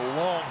 he's had a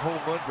long home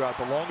run drought,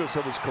 the longest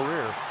of his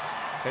career.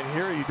 And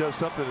here he does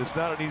something that's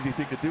not an easy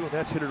thing to do, and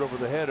that's hit it over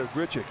the head of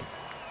Grichuk.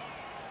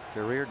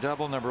 Career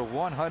double number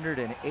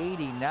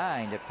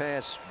 189 to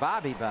pass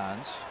Bobby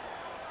Bonds.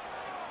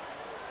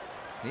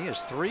 He is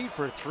 3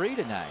 for 3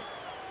 tonight.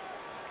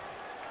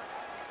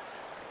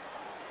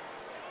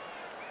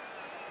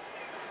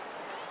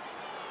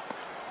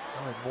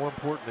 And more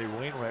importantly,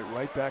 Wainwright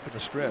right back in the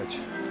stretch.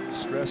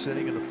 Stress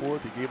inning in the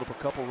 4th. He gave up a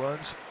couple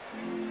runs.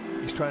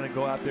 He's trying to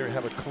go out there and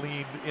have a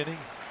clean inning.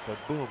 But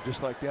boom,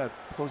 just like that,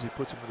 Posey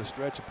puts him in the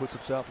stretch and puts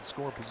himself in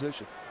scoring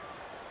position.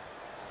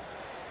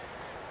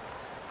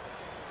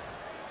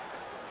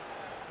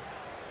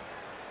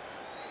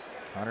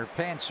 Hunter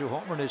Pence, who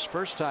homered his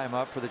first time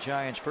up for the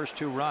Giants' first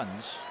 2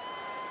 runs.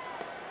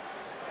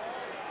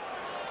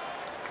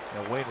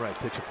 Now Wainwright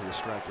pitching for the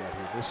strikeout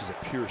here. This is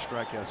a pure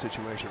strikeout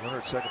situation. Runner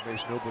at second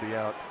base, nobody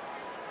out.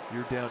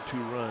 You're down 2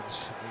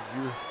 runs. I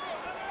mean, you're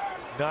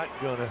not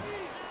going to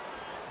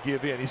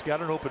give in. He's got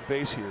an open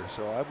base here,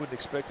 so I wouldn't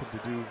expect him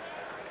to do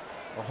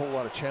a whole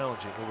lot of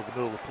challenging over the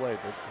middle of the plate.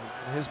 But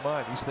in his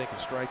mind, he's thinking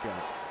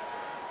strikeout.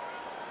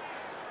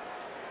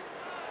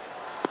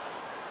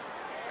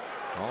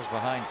 Ball's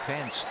behind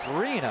Pence,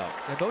 3-0.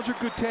 And those are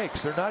good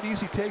takes. They're not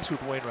easy takes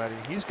with Wainwright.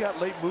 He's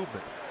got late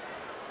movement.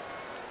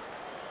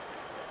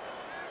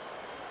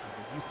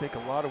 You think a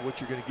lot of what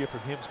you're going to get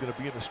from him is going to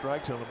be in the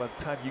strike zone, and by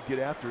the time you get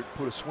after it,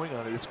 put a swing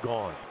on it, it's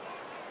gone.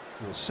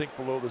 It'll sink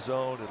below the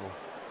zone, it'll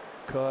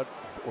cut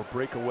or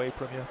break away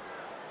from you.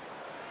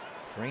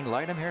 Green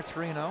light him here,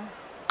 3-0.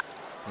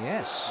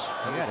 Yes,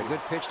 he got a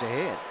good pitch to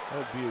hit. That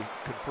would be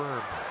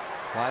confirmed.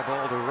 Fly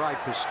ball to right.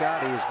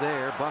 Piscotty is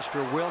there.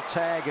 Buster will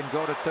tag and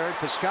go to 3rd.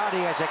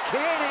 Piscotty has a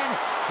cannon.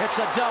 It's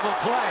a double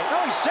play.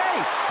 Oh, he's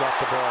safe. Dropped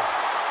the ball.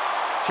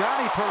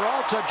 Johnny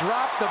Peralta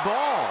dropped the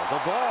ball. The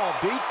ball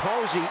beat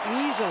Posey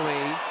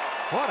easily.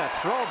 What a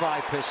throw by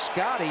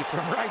Piscotty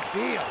from right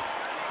field.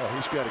 Oh,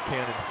 he's got a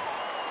cannon.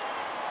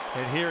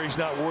 And here he's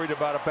not worried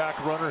about a back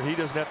runner. He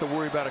doesn't have to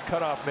worry about a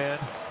cutoff man.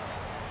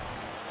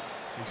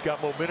 He's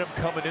got momentum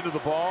coming into the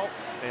ball,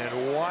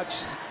 and watch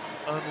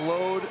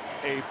unload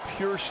a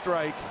pure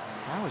strike.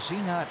 How is he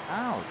not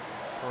out?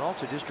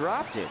 Peralta just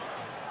dropped it.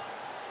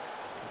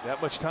 That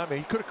much time.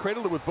 He could have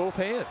cradled it with both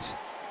hands.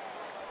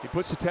 He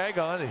puts the tag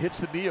on and hits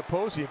the knee of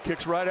Posey and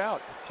kicks right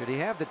out. Did he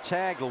have the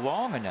tag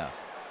long enough?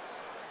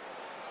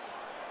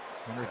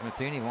 I wonder if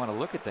Matheny want to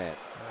look at that.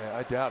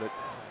 I doubt it.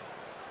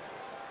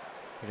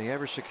 Did he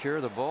ever secure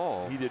the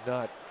ball? He did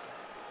not.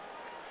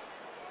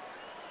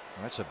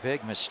 Well, that's a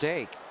big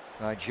mistake.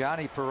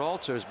 Johnny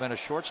Peralta has been a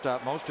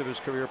shortstop most of his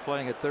career,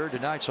 playing at 3rd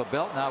tonight. So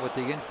Belt now with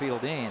the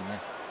infield in.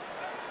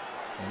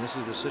 And this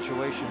is the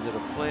situation that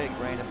have plagued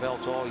Brandon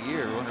Belt all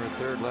year. Runner at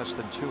 3rd, less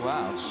than 2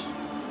 outs.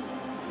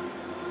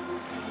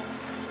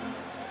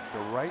 The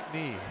right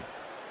knee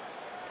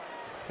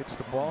hits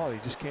the ball. He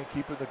just can't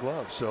keep it in the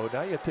glove. So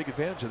now you have to take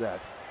advantage of that.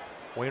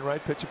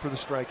 Wainwright pitching for the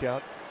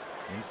strikeout.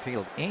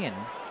 Infield in.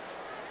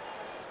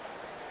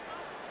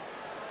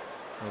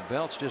 Well,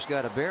 Belt's just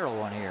got a barrel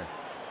one here.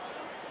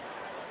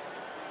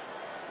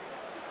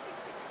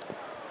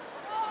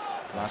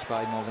 Lost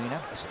by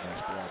Molina. That's a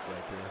nice block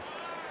right there.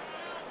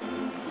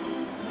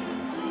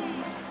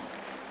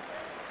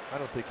 I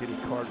don't think any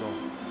Cardinal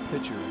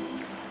pitcher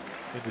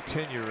in the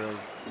tenure of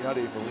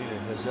Yadier Molina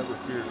has ever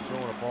feared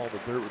throwing a ball to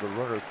dirt with a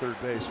runner at 3rd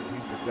base when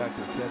he's been back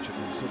there catching.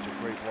 He's such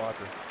a great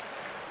blocker.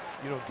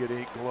 You don't get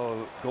 8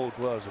 gold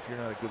gloves if you're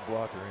not a good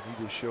blocker, and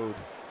he just showed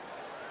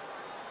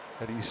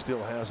that he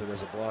still has it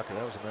as a blocker.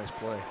 That was a nice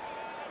play.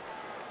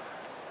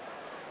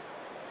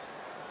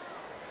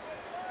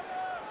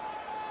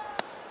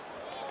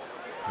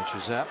 Pitch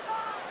is up.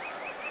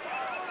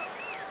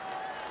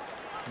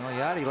 Well,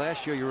 Yachty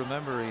last year, you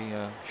remember, he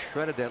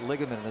shredded that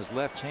ligament in his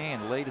left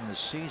hand late in the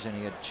season.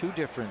 He had 2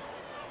 different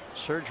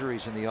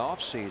surgeries in the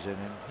offseason,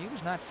 and he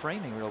was not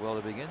framing real well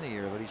to begin the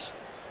year, but he's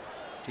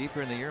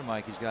deeper in the year,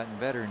 Mike. He's gotten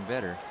better and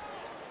better.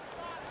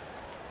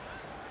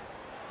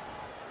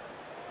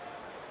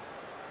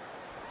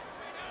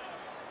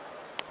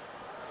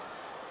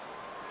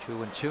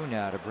 Two and 2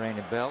 now to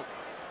Brandon Belt.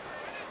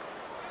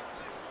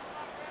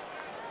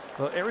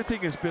 Well, everything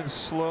has been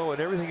slow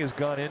and everything has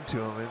gone into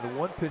him. And the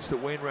one pitch that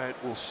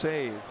Wainwright will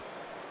save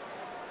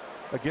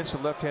against a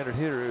left-handed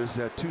hitter is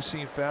that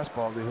 2-seam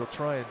fastball that he'll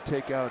try and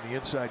take out in the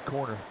inside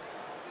corner.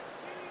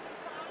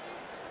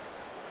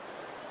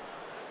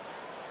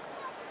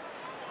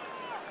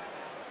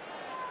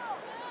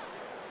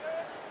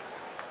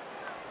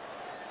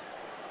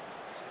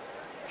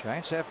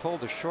 Giants have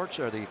pulled the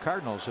the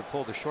Cardinals have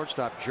pulled the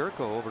shortstop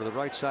Jerko over to the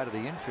right side of the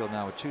infield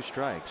now with 2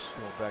 strikes.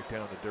 Going back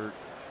down the dirt.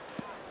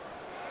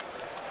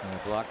 And a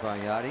block by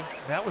Yachty.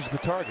 That was the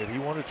target. He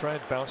wanted to try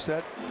and bounce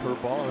that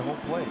curveball at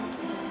home plate.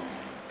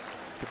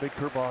 The big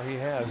curveball he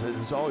has. It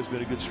has always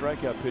been a good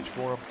strikeout pitch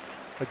for him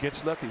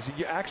against lefties.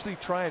 You actually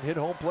try and hit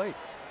home plate.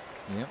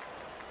 Yep.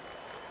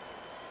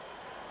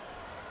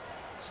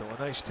 So a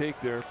nice take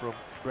there from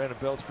Brandon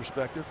Belt's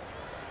perspective.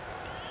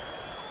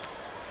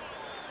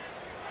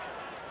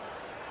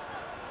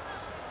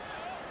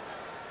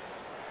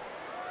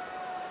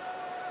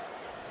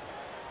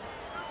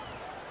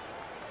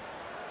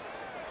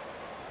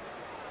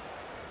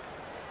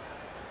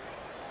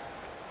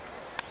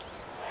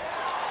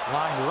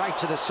 Line right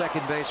to the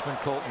second baseman,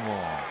 Colton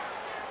Wong.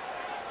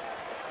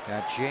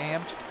 Got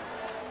jammed.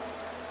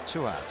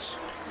 2 outs.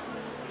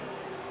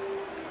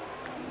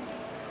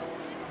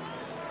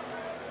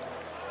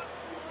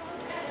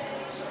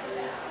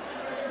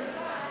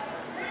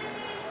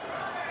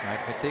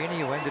 Mike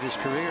Matheny, who ended his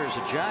career as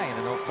a Giant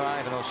in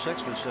 05 and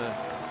 06, was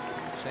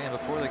saying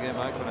before the game,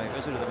 Mike, when I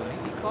visited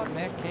him, he caught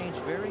Matt Cain's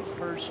very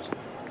first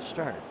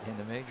start in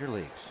the major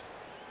leagues.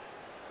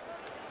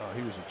 Oh,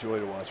 he was a joy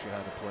to watch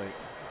behind the plate.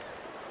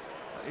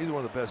 He's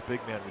one of the best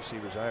big man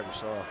receivers I ever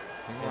saw.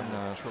 He won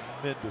a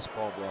tremendous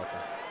ball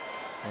blocker.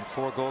 And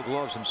 4 Gold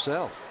Gloves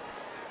himself.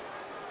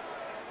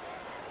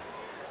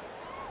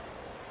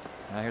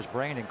 Now here's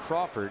Brandon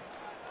Crawford.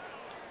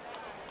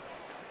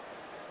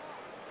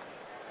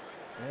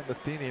 And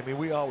Matheny, I mean,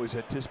 we always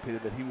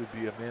anticipated that he would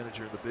be a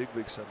manager in the big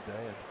league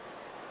someday, and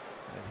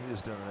he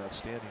has done an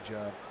outstanding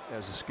job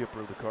as a skipper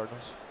of the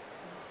Cardinals.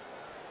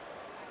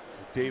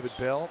 David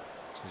Bell,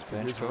 his to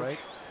bench his coach. right,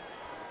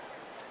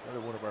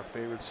 another one of our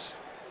favorites,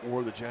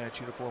 wore the Giants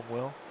uniform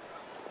well,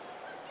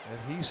 and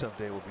he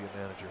someday will be a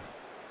manager.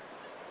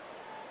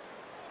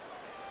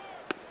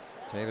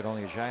 David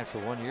only a Giant for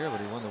 1 year,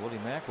 but he won the Willie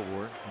Mack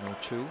Award in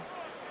 02.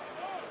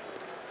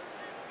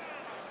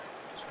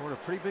 Scored a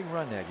pretty big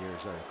run that year,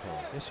 as I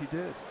recall. Yes, he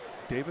did.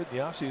 David, in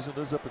the offseason,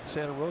 lives up in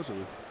Santa Rosa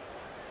with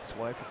his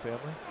wife and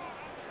family.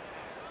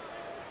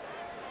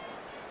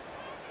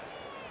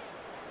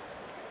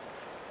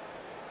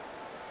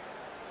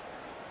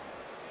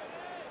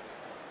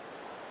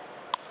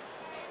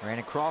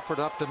 Brandon Crawford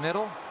up the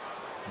middle.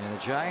 And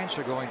the Giants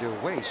are going to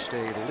waste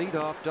a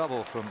leadoff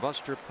double from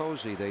Buster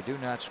Posey. They do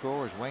not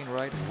score as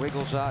Wainwright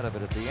wiggles out of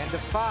it at the end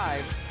of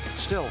 5.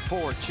 Still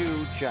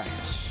 4-2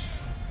 Giants.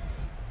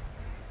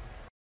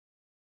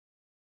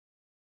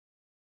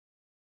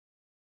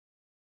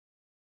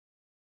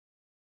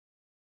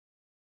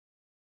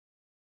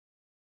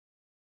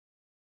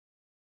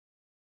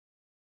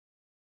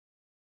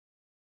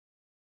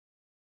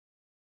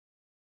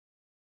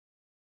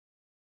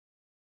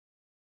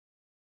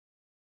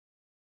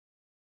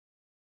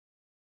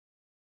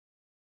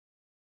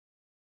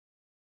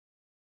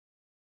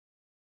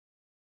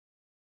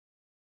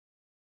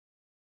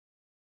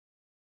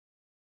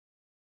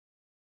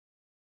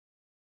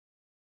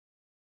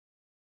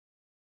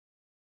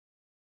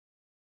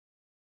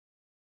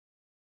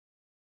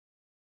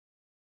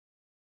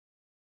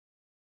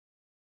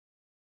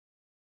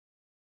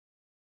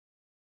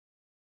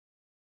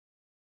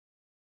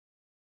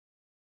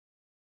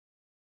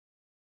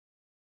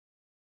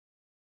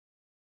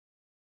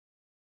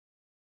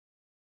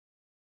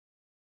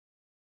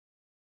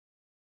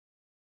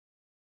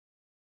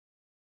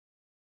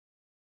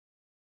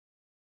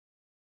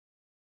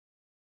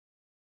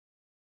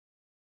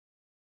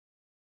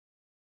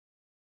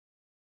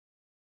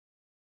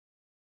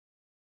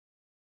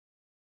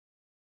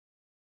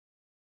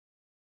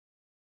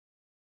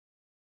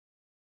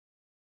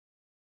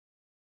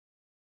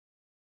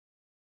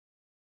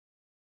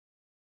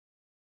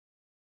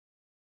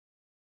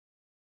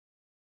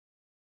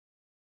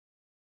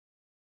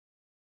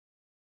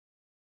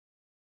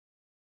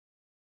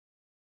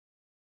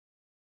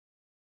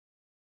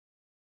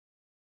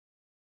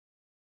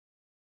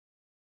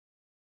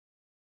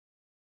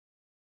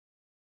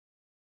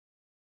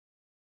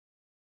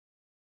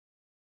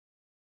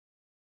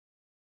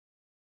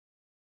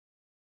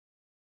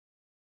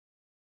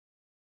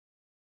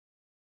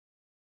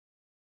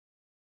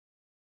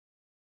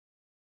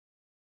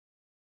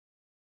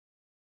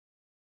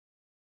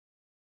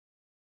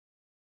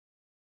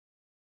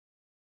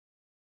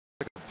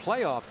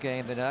 Playoff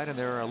game tonight, and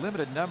there are a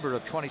limited number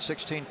of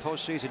 2016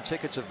 postseason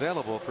tickets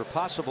available for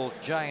possible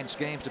Giants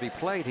games to be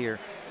played here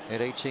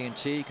at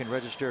AT&T. You can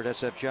register at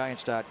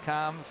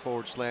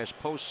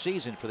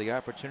sfgiants.com/postseason for the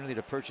opportunity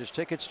to purchase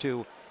tickets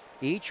to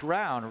each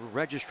round.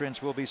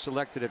 Registrants will be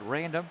selected at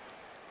random,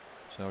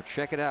 so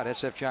check it out,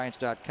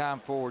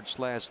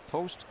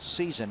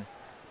 sfgiants.com/postseason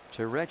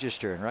to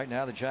register. And right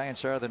now the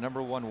Giants are the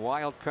 #1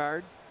 wild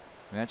card.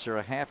 Mets are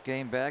a half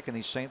game back, and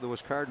the St.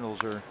 Louis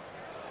Cardinals are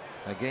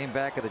a game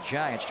back of the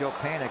Giants. Joe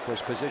Panik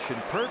was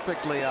positioned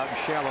perfectly out in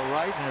shallow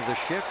right, and the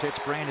shift hits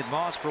Brandon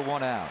Moss for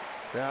 1 out.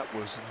 That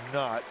was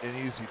not an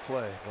easy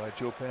play by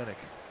Joe Panik.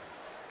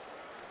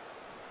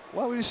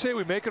 Well, we just say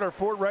we make it our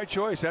 4th right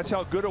choice. That's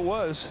how good it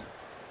was.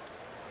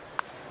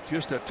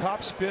 Just a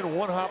top spin,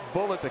 one-hop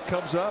bullet that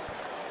comes up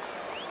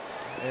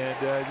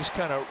and just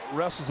kind of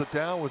wrestles it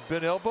down with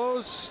bent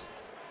elbows.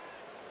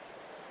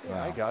 Yeah,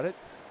 wow. I got it.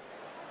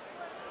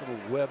 Little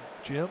web,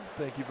 Jim.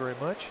 Thank you very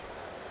much.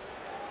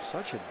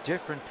 Such a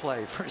different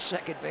play for a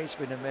second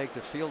baseman to make,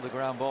 to field the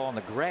ground ball on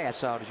the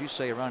grass out, as you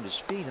say, around his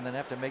feet, and then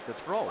have to make the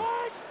throw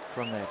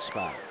from that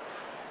spot.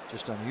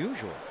 Just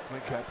unusual.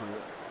 Clint Kuiper,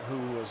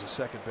 who was a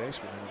second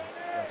baseman,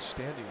 an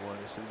outstanding one,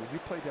 he said, when you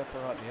play that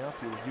far out in the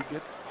outfield, when you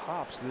get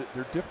hops,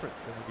 they're different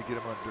than when you get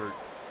them on dirt.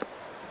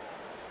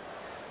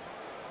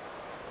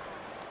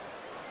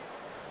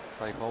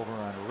 Played over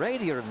on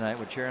radio tonight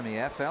with Jeremy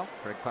Afell.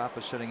 Greg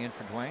Papa sitting in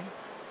for Dwayne.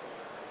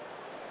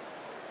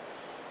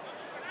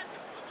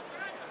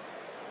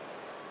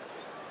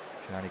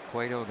 Johnny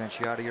Cueto against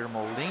Yadier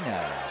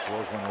Molina.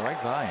 Blows one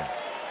right by him.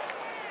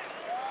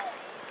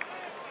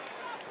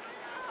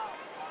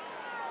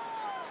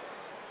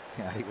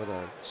 Yadi with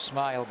a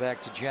smile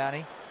back to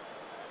Johnny.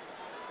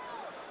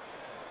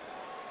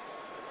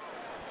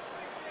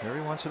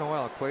 Every once in a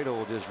while, Cueto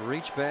will just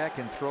reach back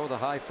and throw the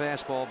high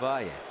fastball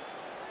by you.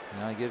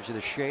 Now he gives you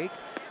the shake.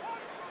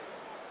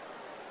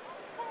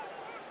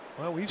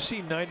 Well, we've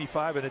seen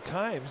 95 and at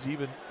times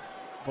even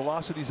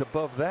velocities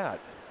above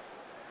that.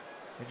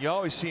 And you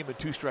always see him in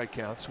 2-strike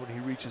counts when he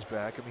reaches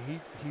back. I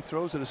mean, he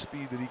throws at a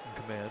speed that he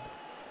can command.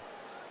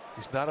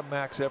 He's not a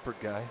max effort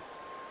guy.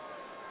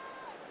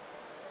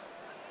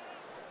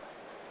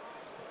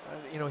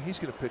 You know, he's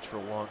going to pitch for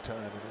a long time,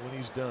 and when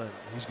he's done,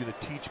 he's going to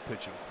teach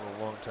pitching for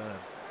a long time.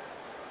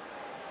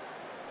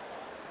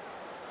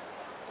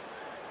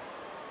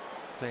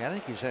 I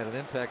think he's had an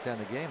impact on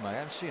the game.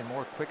 I'm seeing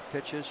more quick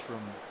pitches from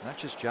not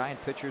just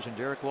giant pitchers and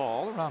Derek Law.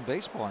 All around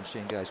baseball, I'm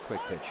seeing guys quick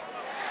pitch.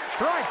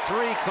 Strike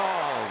 3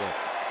 called.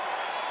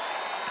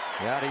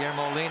 Yadier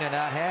Molina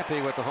not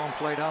happy with the home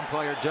plate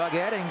umpire, Doug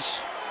Eddings.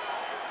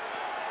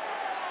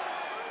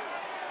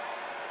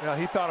 Now,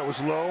 he thought it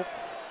was low,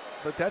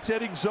 but that's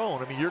Eddings'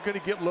 zone. I mean, you're going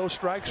to get low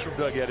strikes from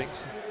Doug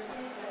Eddings.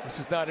 This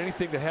is not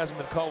anything that hasn't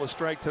been called a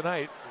strike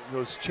tonight. It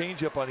goes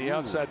changeup on the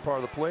outside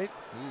part of the plate.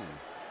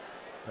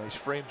 Nice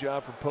frame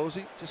job from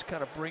Posey. Just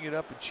kind of bring it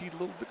up and cheat a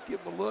little bit, give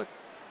him a look.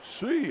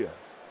 See ya.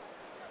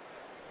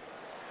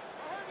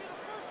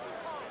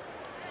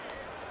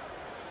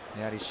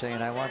 Yeah, he's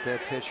saying, I want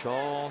that pitch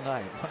all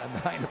night when I'm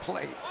behind the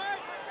plate.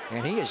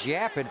 And he is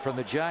yapping from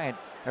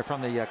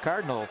the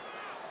Cardinal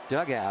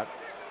dugout.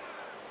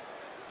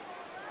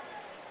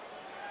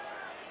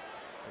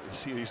 You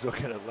see, he's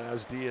looking at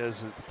Laz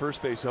Diaz, the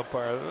first base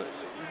umpire.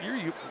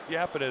 You're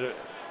yapping at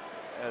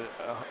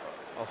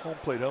a home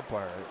plate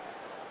umpire.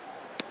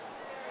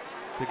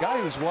 The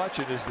guy who's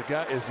watching is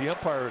the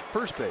umpire at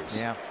first base.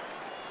 Yeah.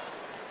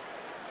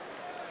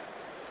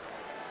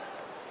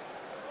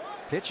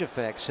 Pitch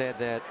Effects had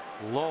that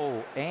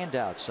low and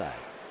outside.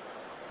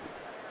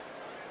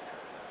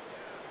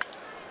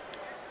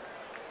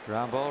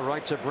 Ground ball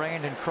right to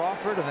Brandon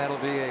Crawford, and that'll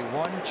be a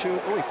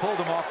 1-2. Oh, he pulled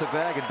him off the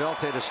bag, and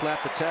Belte to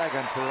slap the tag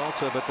on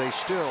Peralta, but they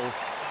still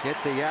get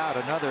the out.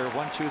 Another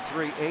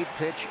 1-2-3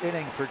 8-pitch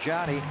inning for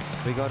Johnny.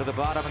 We go to the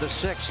bottom of the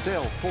 6th,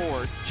 still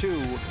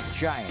 4-2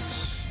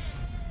 Giants.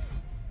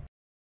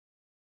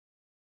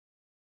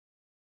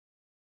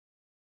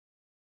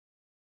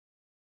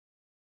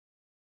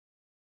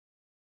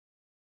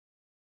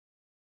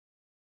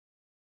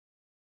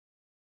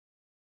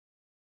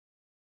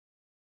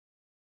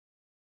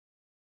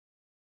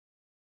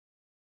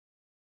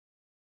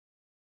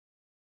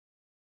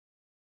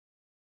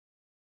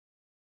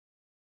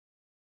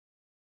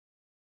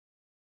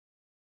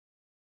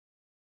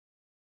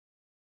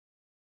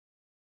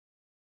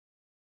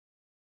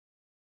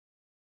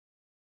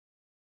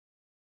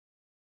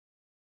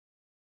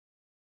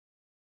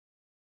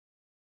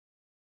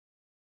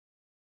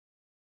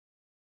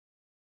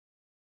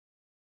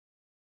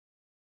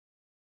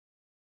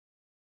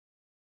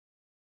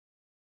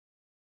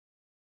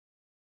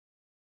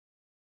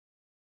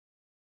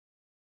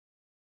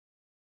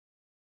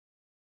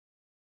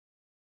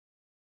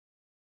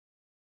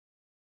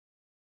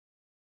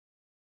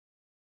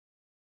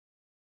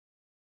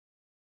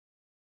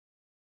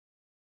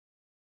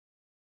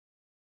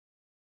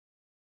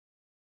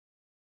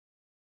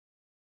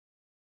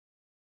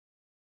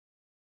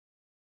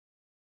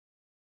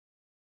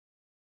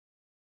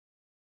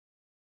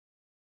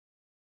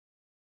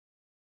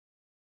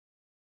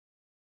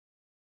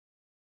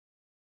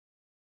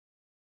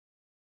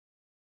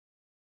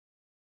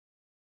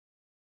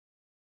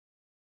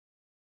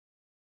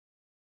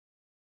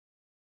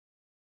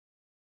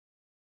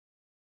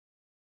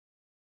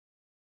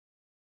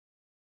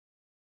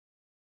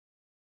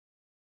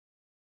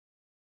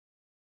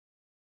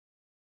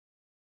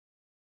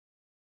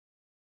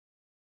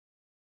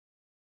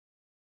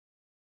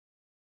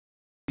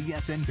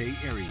 SN Bay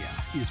Area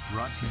is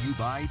brought to you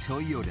by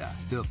Toyota,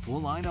 the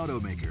full-line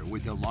automaker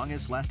with the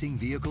longest-lasting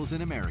vehicles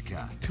in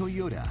America.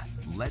 Toyota,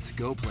 let's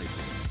go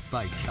places.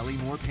 By Kelly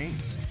Moore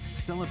Paints,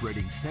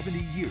 celebrating 70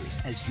 years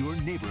as your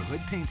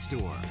neighborhood paint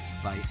store.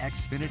 By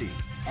Xfinity,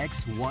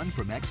 X1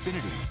 from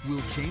Xfinity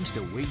will change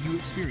the way you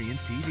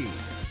experience TV.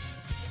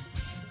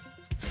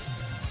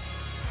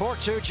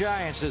 4-2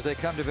 Giants as they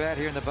come to bat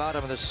here in the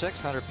bottom of the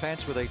 6th. Hunter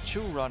Pence with a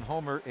 2-run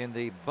homer in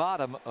the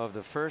bottom of the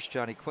 1st.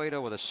 Johnny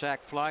Cueto with a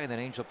sac fly, and then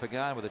Angel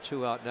Pagan with a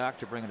 2-out knock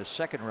to bring in a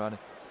 2nd run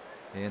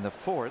in the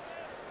 4th.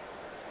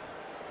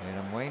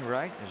 And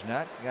Wainwright has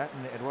not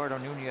gotten Eduardo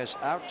Nunez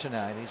out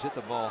tonight. He's hit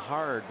the ball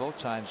hard both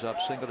times up,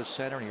 single to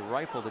center, and he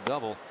rifled a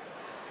double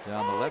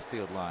down the left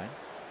field line.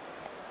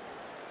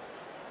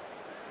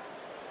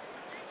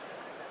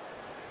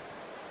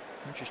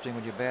 Interesting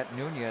when you bat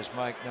Nunez,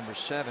 Mike, number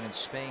 7, and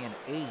Spain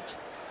 8,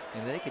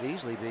 and they could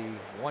easily be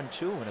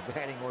 1-2 in a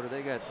batting order.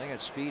 They got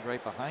speed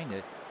right behind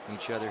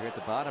each other here at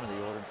the bottom of the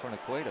order in front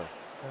of Cueto.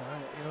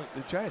 You know,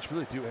 the Giants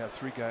really do have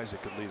 3 guys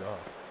that could lead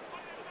off.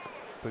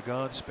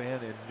 Pagan,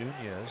 Span, and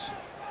Nunez.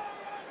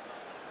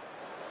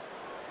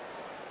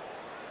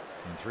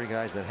 And 3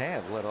 guys that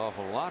have led off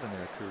a lot in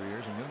their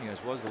careers, and Nunez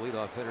was the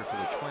leadoff hitter for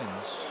the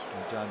Twins.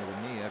 Went down to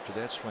the knee after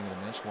that swing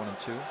and a miss, 1 and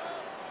 2.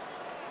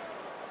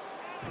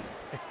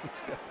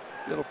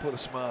 It'll put a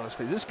smile on his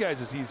face. This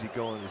guy's as easy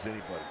going as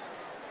anybody.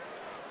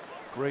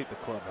 Great in the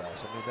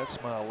clubhouse. I mean, that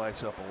smile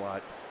lights up a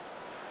lot.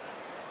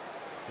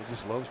 He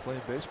just loves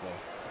playing baseball.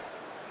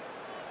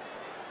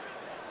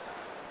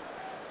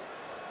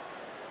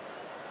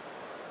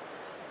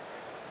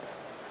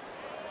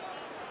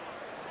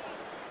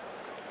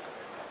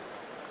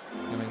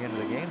 Coming into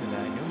the game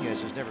tonight,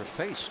 Nunez has never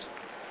faced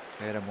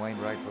Adam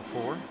Wainwright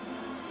before.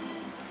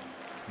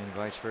 And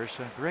vice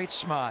versa. Great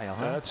smile,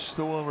 huh? That's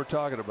the one we're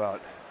talking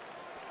about.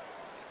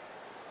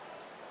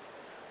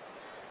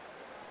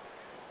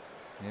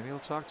 Maybe he'll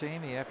talk to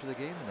Amy after the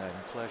game tonight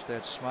and flash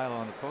that smile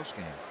on the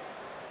postgame.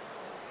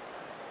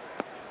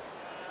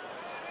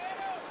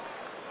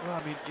 Well,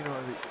 I mean, you know,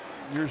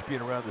 the years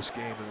being around this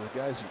game, and the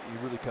guys you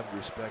really come to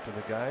respect are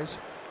the guys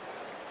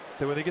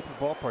that when they get to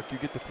the ballpark, you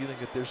get the feeling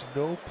that there's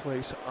no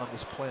place on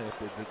this planet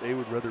that they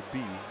would rather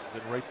be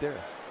than right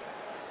there.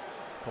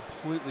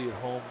 Completely at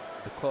home,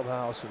 the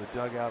clubhouse and the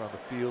dugout, on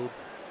the field,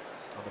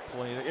 on the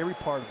plane, every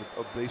part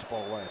of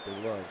baseball life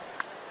they love.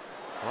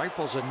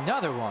 Rifles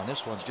another one.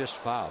 This one's just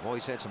foul. Boy,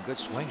 he's had some good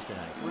swings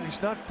tonight. Well,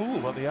 he's not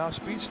fooled on the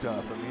off-speed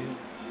stuff. I mean,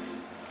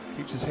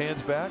 keeps his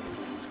hands back.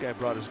 This guy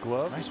brought his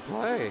glove. Nice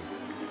play.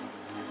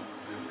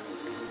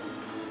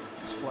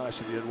 Just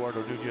flashing the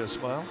Eduardo Nunez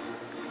smile.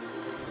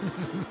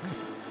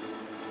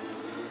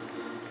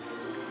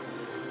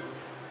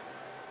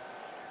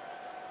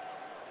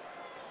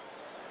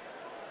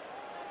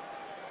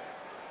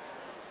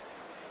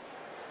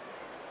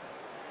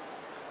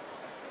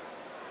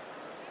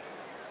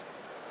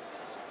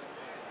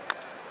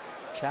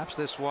 Chops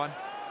this one.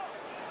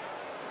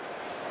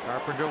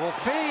 Carpenter will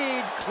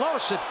feed.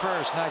 Close at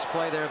first. Nice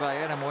play there by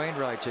Adam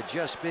Wainwright to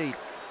just beat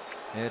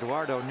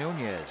Eduardo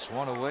Nunez.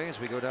 1 away as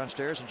we go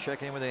downstairs and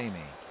check in with Amy.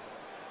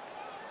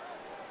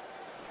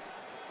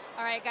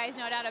 All right, guys,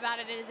 no doubt about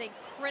it. It is a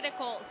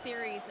critical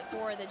series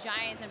for the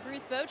Giants. And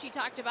Bruce Bochy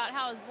talked about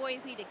how his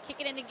boys need to kick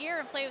it into gear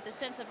and play with a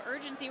sense of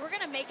urgency. We're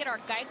going to make it our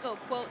Geico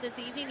quote this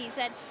evening. He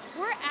said,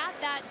 we're at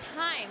that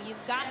time.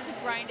 You've got to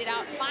grind it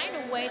out, find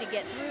a way to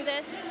get through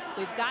this.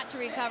 We've got to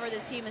recover.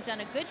 This team has done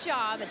a good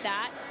job at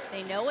that.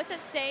 They know what's at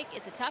stake.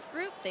 It's a tough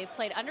group. They've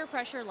played under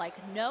pressure like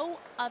no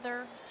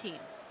other team.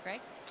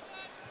 Greg?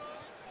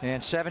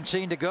 And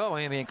 17 to go,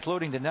 Amy,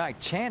 including tonight.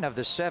 10 of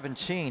the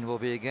 17 will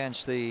be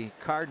against the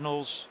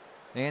Cardinals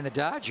and the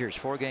Dodgers.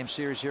 4-game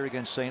series here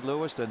against St.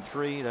 Louis, then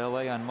 3 at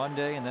LA on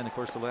Monday, and then of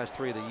course the last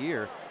 3 of the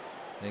year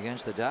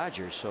against the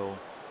Dodgers. So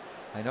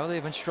I know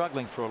they've been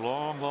struggling for a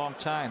long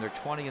time. They're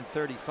 20 and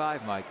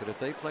 35, Mike, but if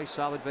they play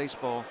solid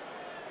baseball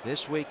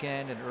this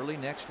weekend and early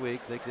next week,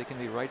 they can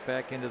be right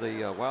back into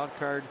the wild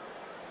card.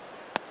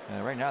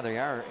 Right now they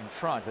are in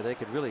front, but they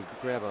could really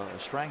grab a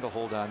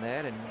stranglehold on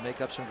that and make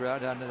up some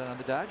ground on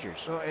the Dodgers.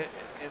 Oh,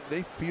 and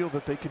they feel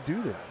that they can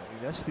do that. I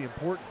mean, that's the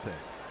important thing.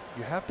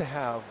 You have to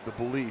have the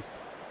belief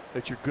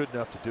that you're good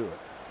enough to do it.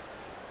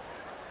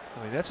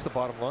 I mean, that's the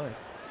bottom line.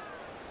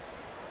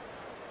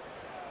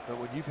 But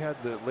when you've had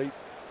the late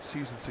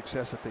season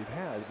success that they've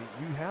had, I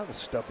mean, you have a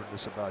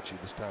stubbornness about you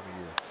this time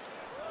of year.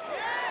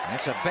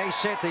 That's a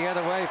base hit the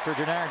other way for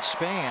Denard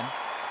Span.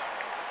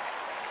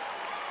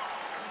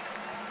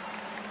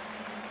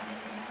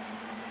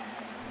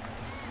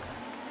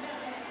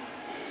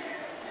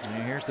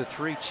 And here's the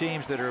 3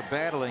 teams that are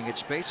battling.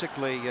 It's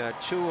basically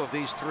 2 of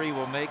these 3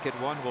 will make it,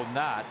 1 will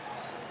not.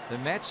 The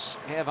Mets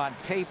have on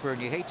paper,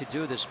 and you hate to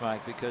do this,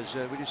 Mike, because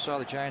we just saw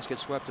the Giants get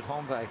swept at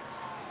home by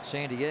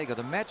San Diego.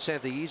 The Mets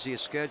have the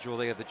easiest schedule.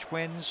 They have the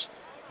Twins,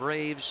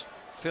 Braves,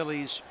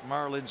 Phillies,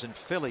 Marlins, and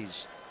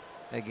Phillies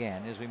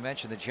again. As we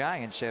mentioned, the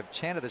Giants have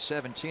 10 of the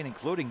 17,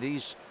 including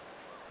these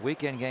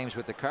weekend games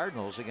with the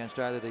Cardinals against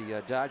either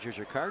the Dodgers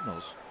or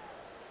Cardinals.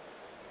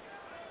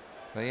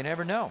 But you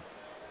never know.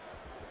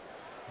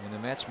 And the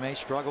Mets may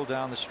struggle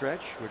down the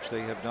stretch, which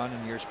they have done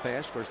in years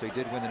past. Of course, they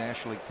did win the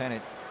National League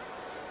pennant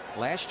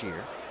last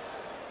year.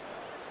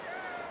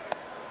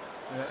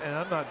 And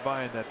I'm not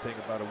buying that thing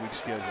about a weak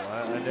schedule.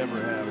 I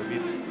never have. I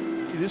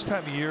mean, this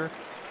time of year,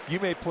 you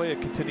may play a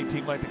contending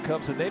team like the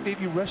Cubs, and they may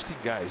be resting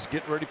guys,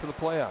 getting ready for the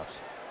playoffs.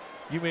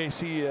 You may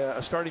see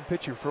a starting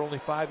pitcher for only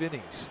 5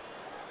 innings.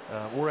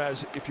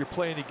 Whereas if you're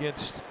playing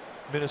against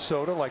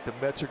Minnesota, like the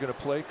Mets are going to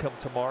play come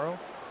tomorrow,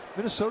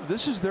 Minnesota,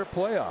 this is their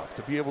playoff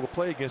to be able to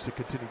play against a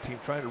contending team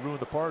trying to ruin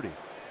the party.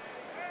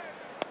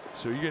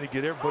 So you're going to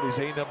get everybody's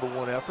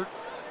 #1 effort.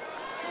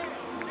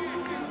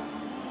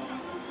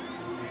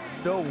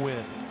 No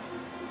win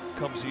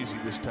comes easy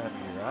this time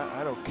of year.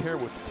 I don't care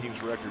what the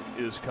team's record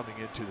is coming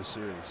into the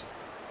series.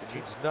 It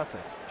means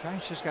nothing.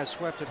 Giants just got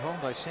swept at home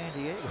by San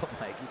Diego,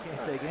 Mike. You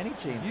can't take any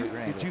team for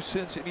granted. Did you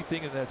sense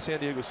anything in that San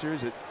Diego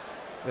series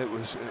that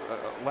was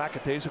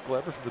lackadaisical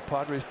effort from the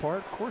Padres' part?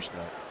 Of course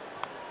not.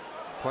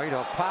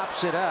 Cueto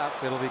pops it up.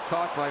 It'll be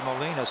caught by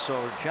Molina.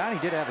 So Johnny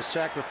did have a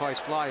sacrifice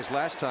fly his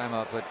last time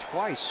up, but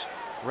twice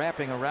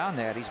wrapping around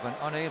that, he's been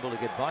unable to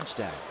get bunts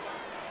down.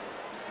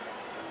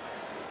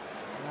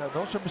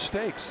 Those are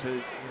mistakes.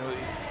 You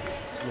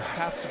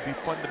have to be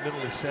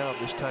fundamentally sound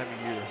this time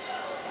of year.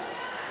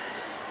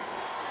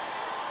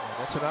 And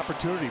that's an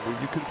opportunity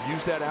where you could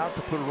use that out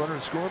to put a runner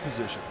in scoring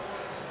position.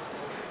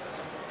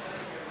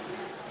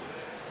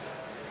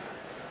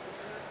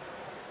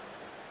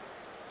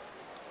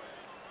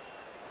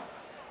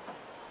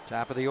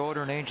 Top of the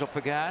order, and Angel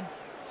Pagan.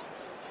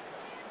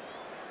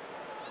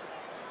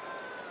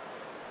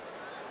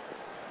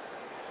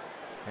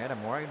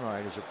 Adam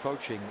Wainwright is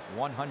approaching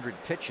 100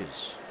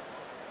 pitches.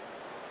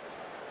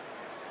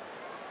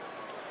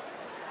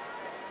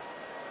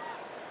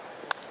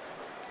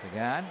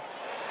 Pagan.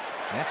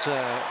 That's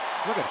a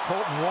look at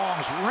Colton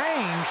Wong's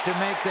range to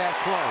make that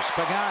close.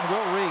 Pagan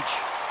will reach.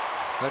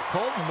 But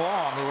Colton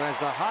Wong, who has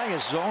the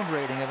highest zone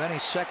rating of any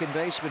second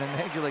baseman in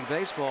Major League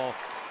Baseball,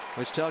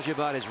 which tells you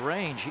about his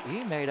range,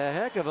 he made a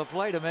heck of a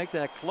play to make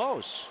that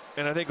close.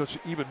 And I think what's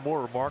even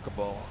more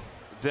remarkable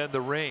than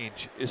the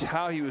range is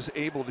how he was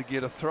able to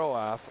get a throw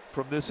off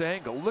from this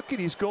angle. Look at,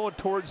 he's going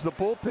towards the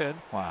bullpen.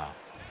 Wow.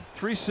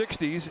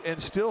 360s and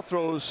still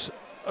throws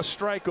a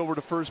strike over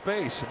to first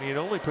base. I mean,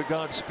 only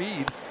Pagan's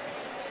speed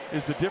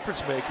is the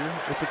difference maker.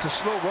 If it's a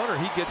slow runner,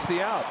 he gets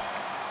the out.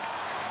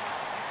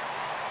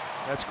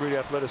 That's great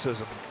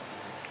athleticism.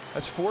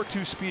 That's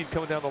 4.2 speed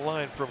coming down the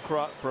line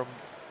from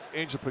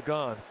Angel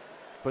Pagan.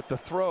 But the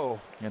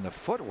throw and the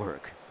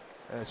footwork,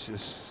 that's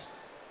just,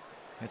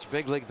 it's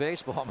big league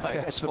baseball, Mike.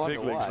 That's the big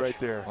leagues right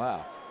there.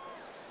 Wow.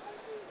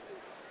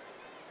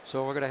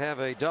 So we're going to have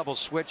a double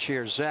switch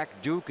here. Zach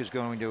Duke is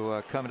going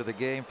to come into the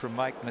game for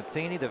Mike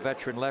Matheny. The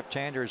veteran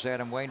left-hander, as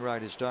Adam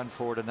Wainwright is done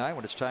for tonight.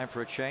 When it's time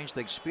for a change,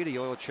 think Speedy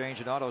Oil Change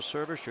and Auto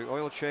Service, your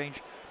oil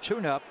change,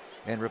 tune-up,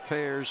 and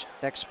repairs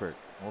expert.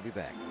 We'll be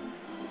back.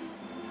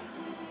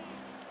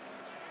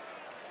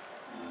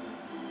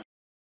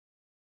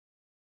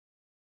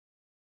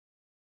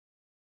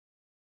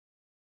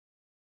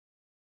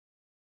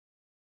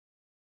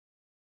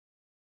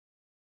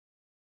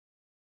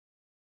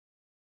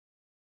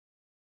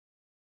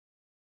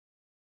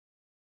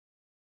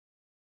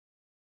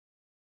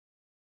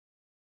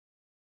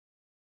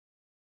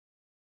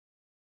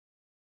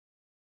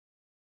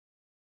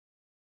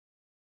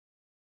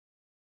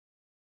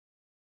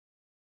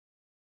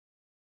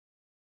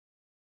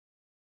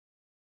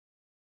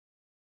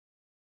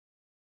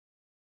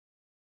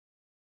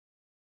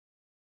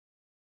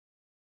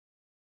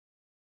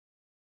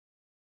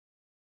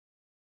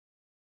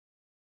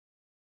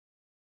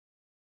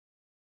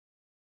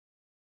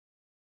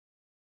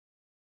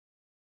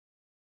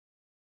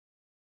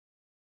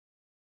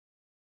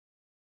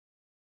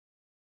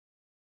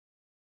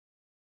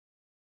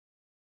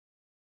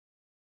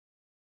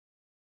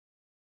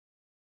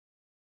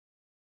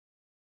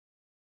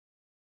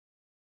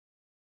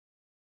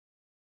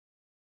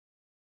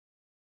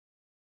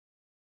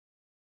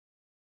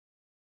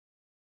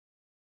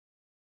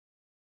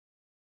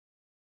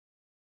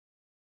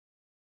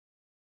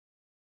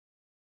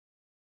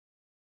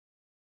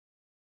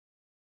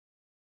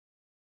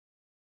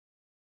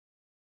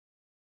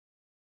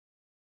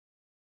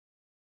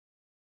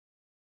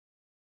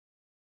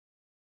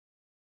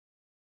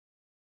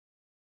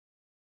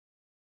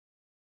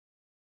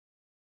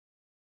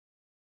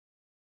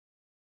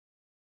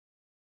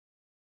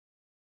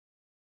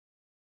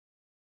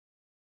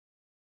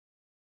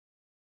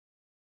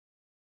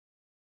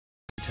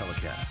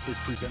 Telecast is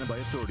presented by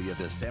authority of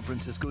the San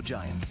Francisco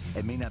Giants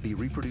and may not be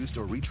reproduced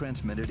or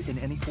retransmitted in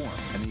any form,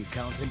 and the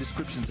accounts and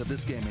descriptions of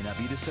this game may not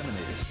be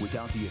disseminated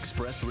without the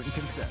express written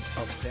consent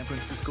of San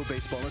Francisco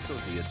Baseball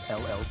Associates,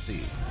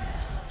 LLC.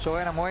 So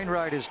Adam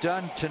Wainwright is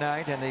done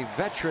tonight, and the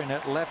veteran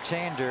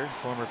left-hander,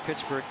 former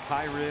Pittsburgh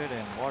Pirate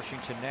and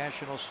Washington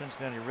Nationals,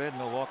 Cincinnati Red,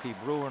 Milwaukee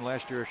Brewer, and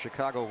last year a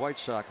Chicago White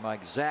Sox,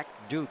 Mike, Zach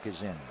Duke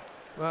is in.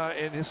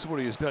 And this is what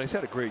he has done. He's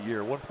had a great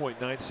year.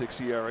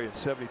 1.96 ERA in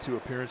 72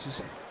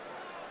 appearances.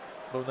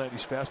 Low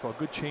 90s fastball,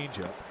 good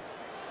changeup.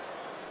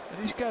 And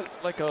he's got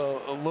like a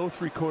low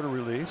three-quarter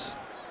release.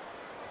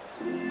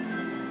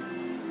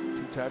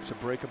 Two types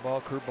of breaking ball,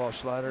 curveball,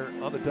 slider.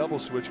 On the double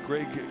switch,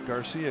 Greg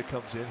Garcia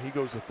comes in. He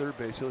goes to third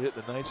base. He'll hit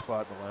the ninth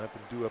spot in the lineup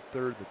and do up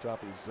third at the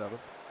top of the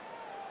seventh.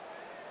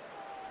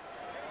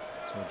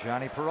 So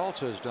Johnny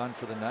Peralta is done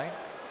for the night.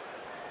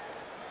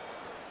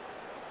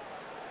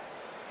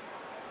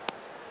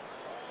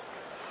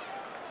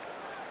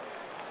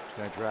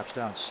 This guy drops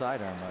down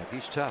sidearm, Mike.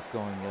 He's tough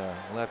going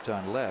left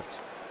on left.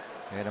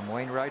 Adam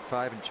Wainwright,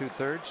 5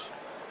 2/3,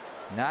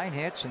 9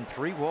 hits and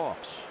 3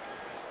 walks.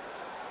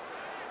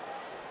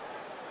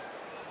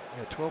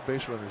 Yeah, 12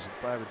 base runners in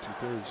 5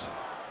 2/3.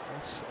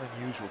 That's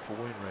unusual for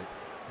Wainwright.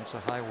 That's a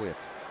high whip.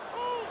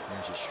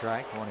 There's a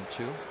strike, 1 and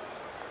 2.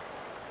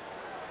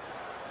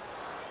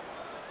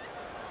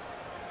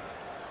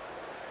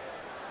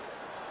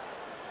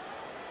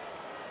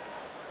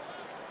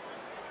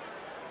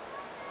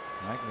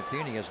 Mike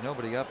Matheny has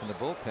nobody up in the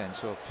bullpen,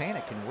 so if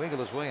Panic can wiggle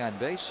his way on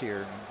base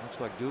here, looks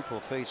like Duke will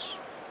face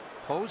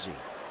Posey.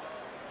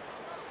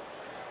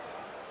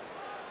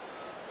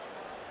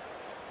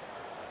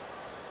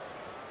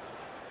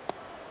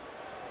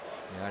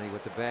 Yachty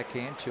with the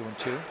backhand, 2 and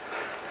 2.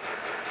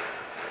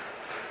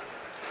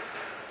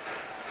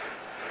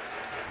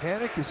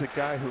 Panic is a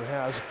guy who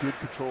has good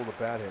control of the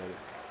bat head.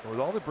 And with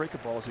all the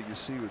breaking balls that you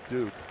see with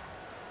Duke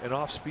and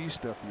off-speed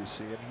stuff you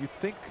see, I mean, you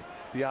think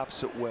the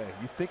opposite way.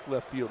 You think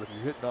left field if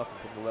you're hitting off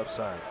from the left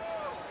side.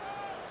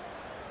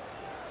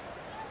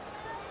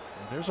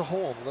 And there's a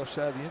hole on the left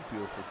side of the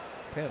infield for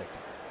Panic.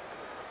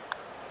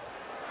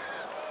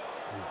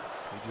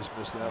 He just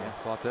missed that one.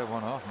 Fought that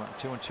one off.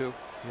 2 and 2.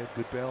 He had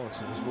good balance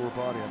in his lower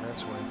body on that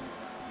swing.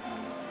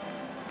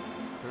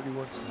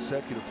 31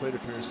 consecutive plate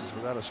appearances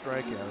without a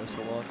strikeout. That's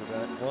the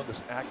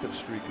longest active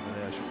streak in the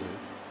National League.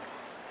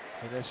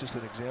 And that's just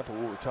an example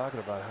of what we're talking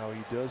about, how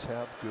he does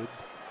have good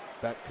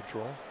bat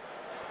control.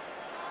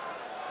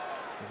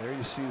 And there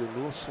you see the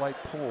little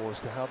slight pull as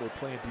to how they're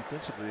playing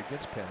defensively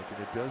against Panic,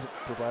 and it doesn't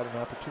provide an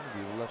opportunity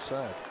to the left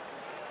side.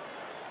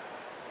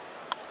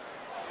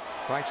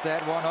 Fights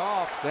that one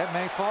off. That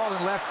may fall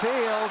in left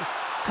field.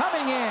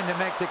 Coming in to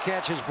make the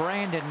catch is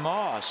Brandon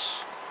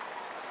Moss.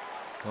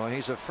 Well,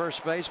 he's a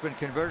first baseman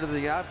converted to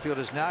the outfield,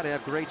 does not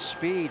have great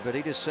speed, but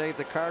he just saved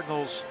the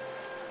Cardinals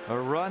a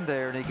run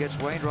there, and he gets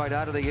Wainwright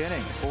out of the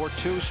inning.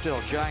 4-2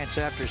 still, Giants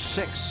after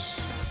 6.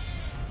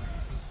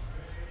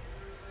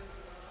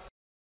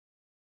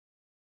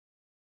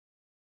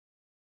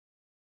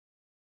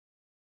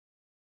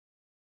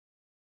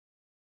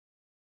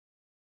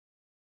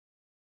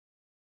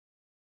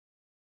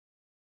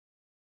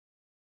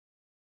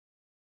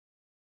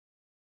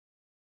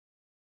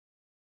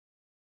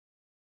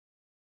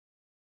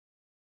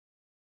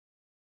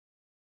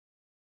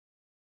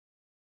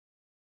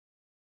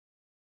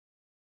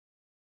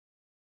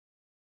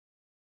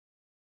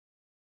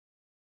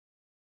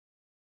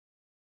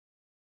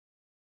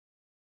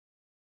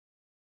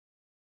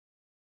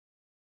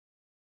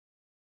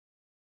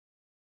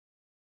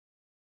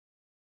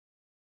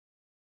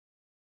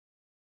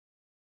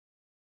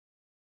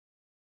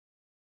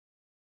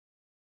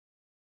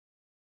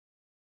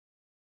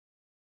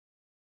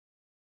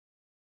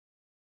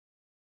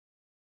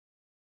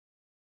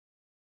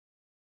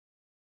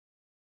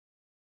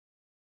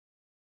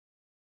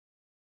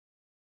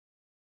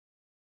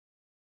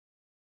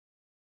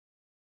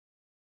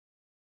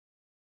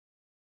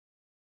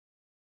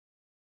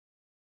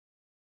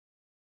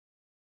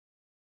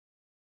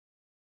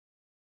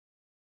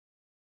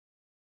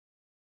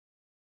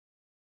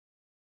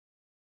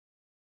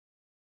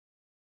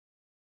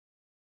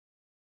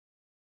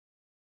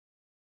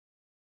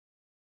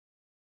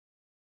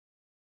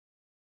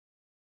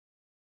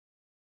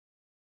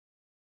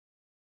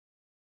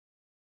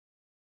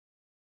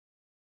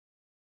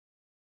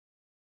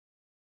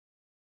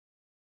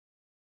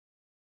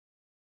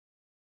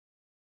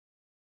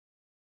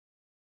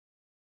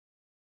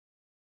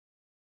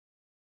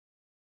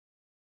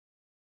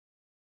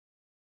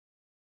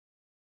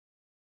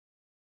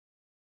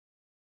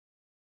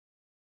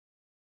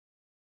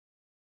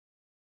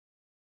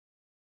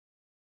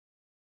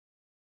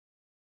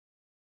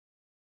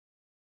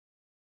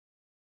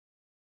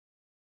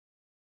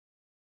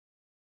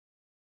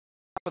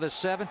 For the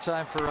 7th,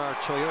 time for our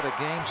Toyota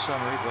game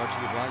summary, brought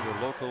to you by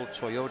your local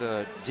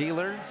Toyota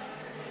dealer.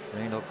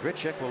 Randall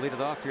Grichuk will lead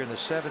it off here in the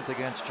 7th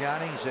against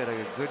Johnny. He's had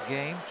a good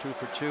game, 2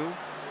 for 2.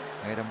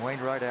 Adam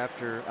Wainwright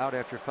out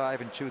after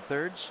 5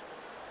 2/3.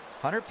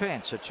 Hunter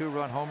Pence, a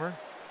 2-run homer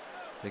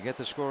to get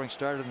the scoring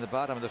started in the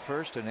bottom of the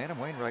 1st, and Adam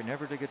Wainwright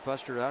never to get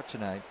Buster out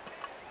tonight.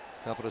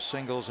 A couple of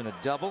singles and a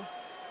double.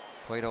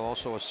 Cueto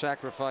also a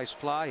sacrifice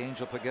fly.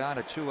 Angel Pagan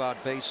a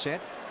 2-out base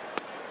hit.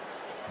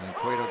 And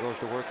Cueto goes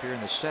to work here in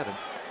the 7th.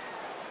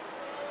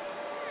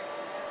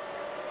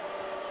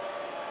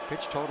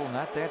 Pitch total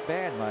not that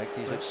bad, Mike.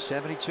 He's at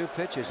 72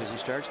 pitches as he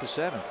starts the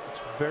 7th. It's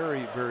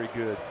very, very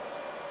good.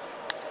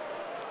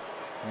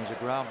 Here's a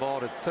ground ball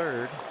to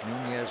 3rd.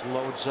 Nunez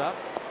loads up.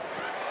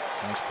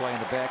 Nice play in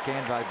the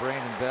backhand by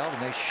Brandon Bell,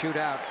 and they shoot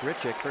out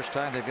Grichuk. First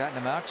time they've gotten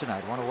him out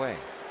tonight. 1 away.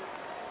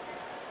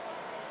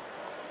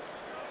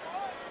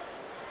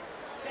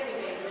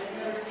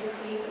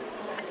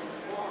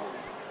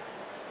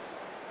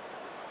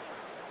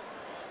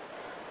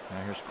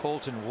 Now here's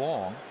Colton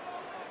Wong.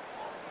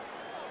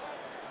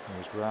 He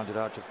was grounded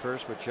out to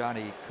first with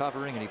Johnny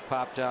covering, and he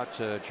popped out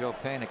to Joe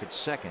Panic at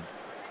second.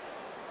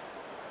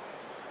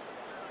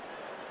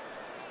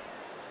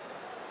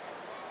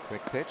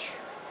 Quick pitch.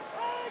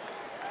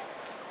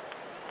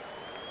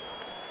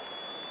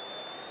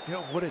 You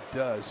know what it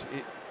does?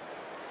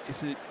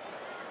 It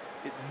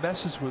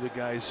messes with a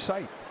guy's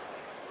sight.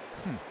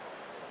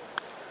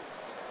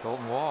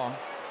 Golden Wong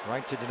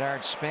right to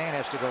Denard Span,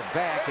 has to go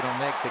back and he'll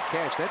make the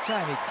catch. That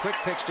time he quick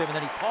pitched him and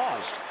then he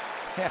paused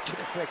after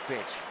the quick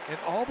pitch. And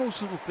all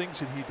those little things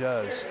that he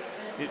does,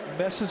 it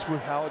messes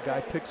with how a guy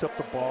picks up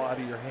the ball out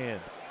of your hand.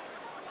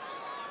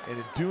 And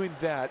in doing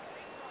that,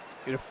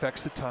 it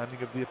affects the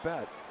timing of the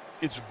at-bat.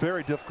 It's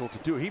very difficult to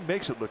do. He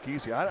makes it look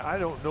easy. I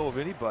don't know of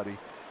anybody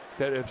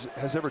that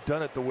has ever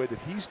done it the way that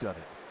he's done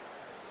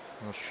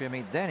it. Well,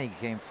 shimmy, then he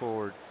came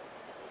forward.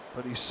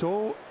 But he's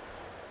so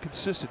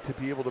consistent to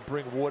be able to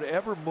bring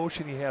whatever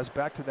motion he has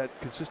back to that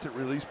consistent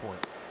release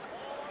point.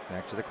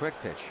 Back to the quick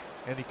pitch.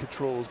 And he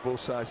controls both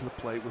sides of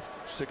the plate with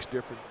 6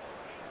 different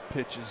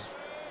pitches,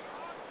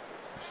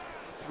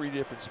 3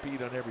 different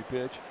speed on every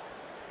pitch.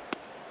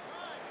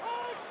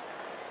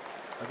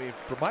 I mean,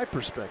 from my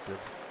perspective,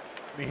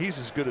 he's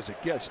as good as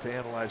it gets to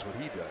analyze what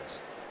he does.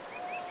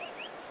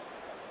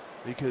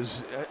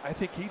 Because I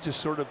think he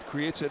just sort of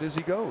creates it as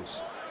he goes.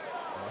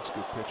 Oh, that's a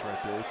good pitch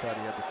right there. He thought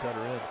he had the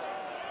cutter in.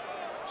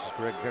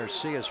 Greg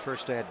Garcia's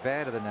first at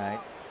bat of the night.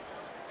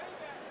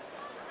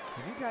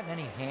 Have you gotten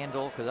any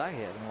handle? Because I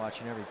have been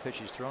watching every pitch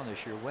he's thrown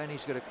this year. When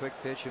he's got a quick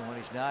pitch and when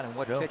he's not, and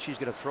what pitch he's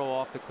going to throw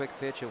off the quick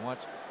pitch and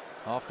what's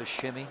off the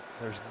shimmy.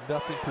 There's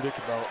nothing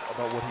predictable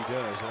about what he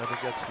does, and I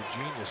think that's the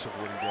genius of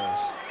what he does.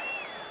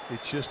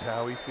 It's just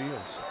how he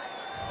feels.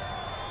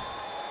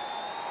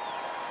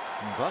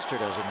 And Buster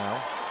doesn't know.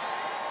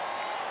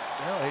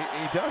 No,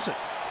 he doesn't.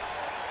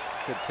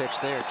 Good pitch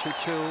there.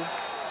 2-2.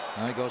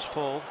 Now he goes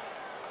full.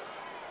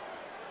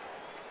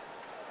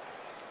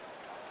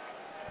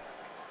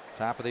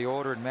 Top of the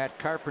order, and Matt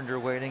Carpenter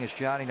waiting as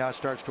Johnny now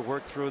starts to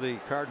work through the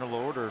Cardinal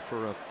order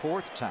for a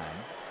 4th time.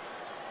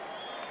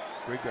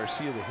 Greg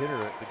Garcia, the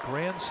hitter, the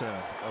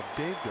grandson of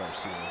Dave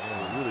Garcia, one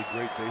of the really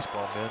great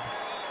baseball men.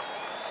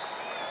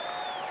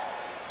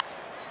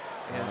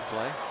 And the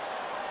play.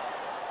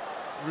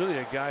 Really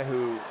a guy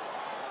who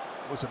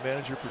was a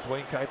manager for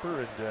Dwayne Kuiper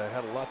and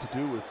had a lot to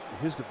do with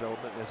his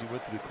development as he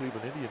went through the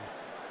Cleveland Indian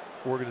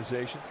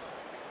organization.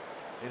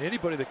 And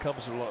anybody that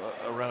comes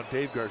around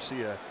Dave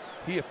Garcia,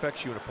 he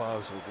affects you in a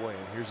positive way.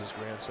 And here's his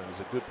grandson. He's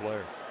a good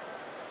player.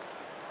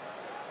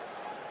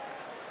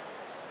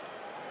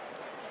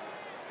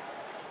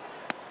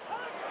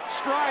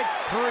 Strike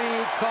 3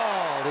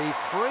 called. He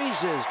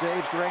freezes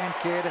Dave's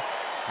grandkid.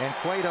 And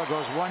Cueto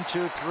goes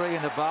 1-2-3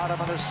 in the bottom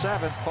of the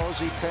 7th.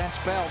 Posey, Pence,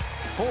 Belt.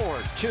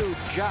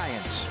 4-2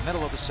 Giants.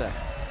 Middle of the 7th.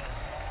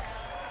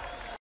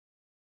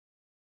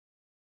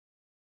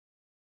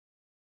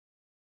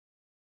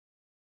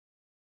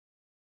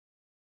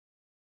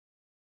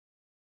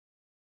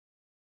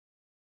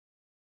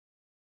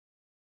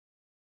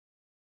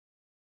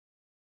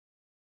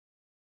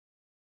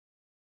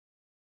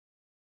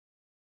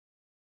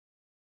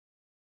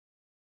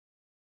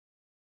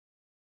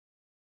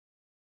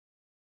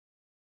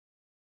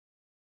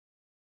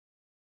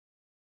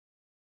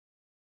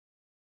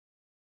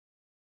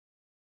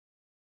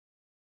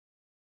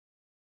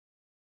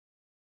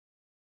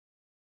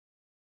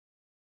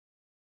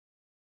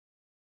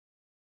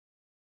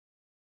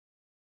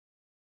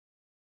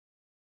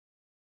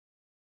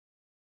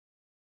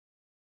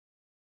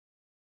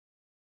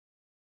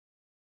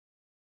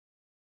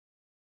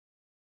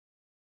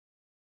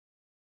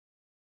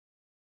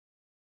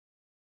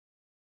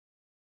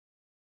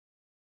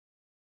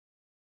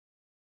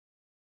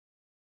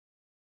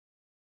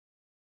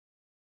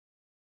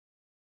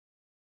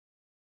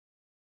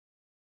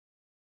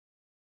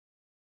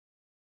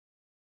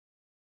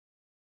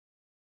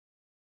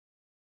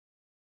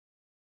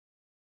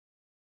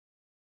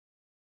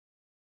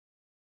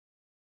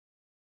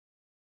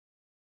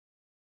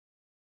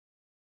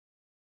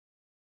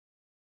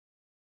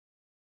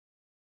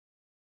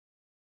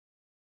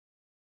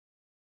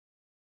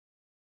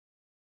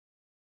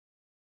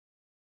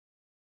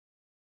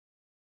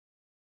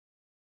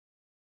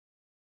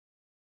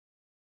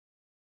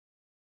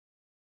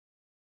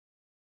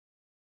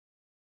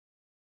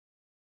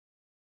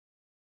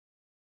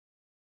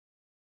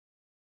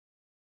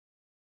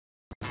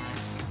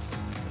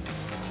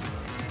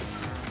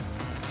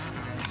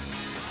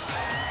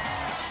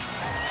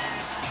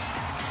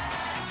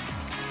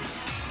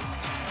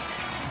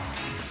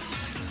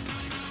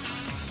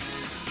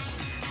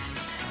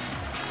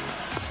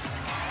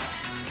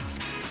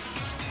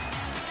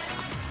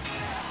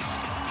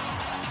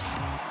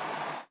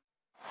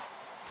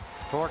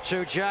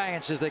 Four-2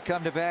 Giants as they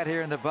come to bat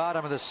here in the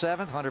bottom of the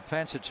 7th. Hunter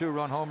Pence a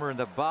 2-run homer in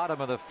the bottom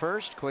of the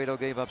 1st. Cueto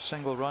gave up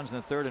single runs in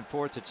the 3rd and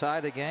 4th to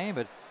tie the game,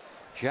 but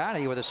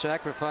Johnny with a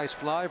sacrifice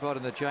fly brought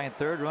in the Giant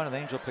 3rd run, and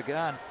Angel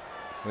Pagan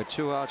with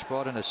 2 outs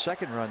brought in a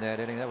 2nd run that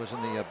inning. That was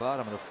in the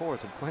bottom of the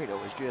 4th, and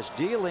Cueto is just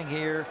dealing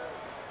here.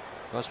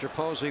 Buster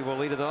Posey will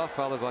lead it off,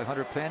 followed by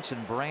Hunter Pence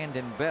and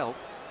Brandon Belt.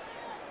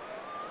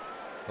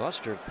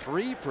 Buster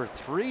 3 for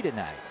 3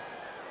 tonight.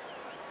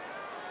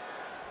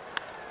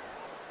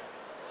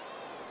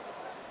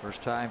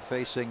 First time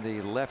facing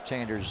the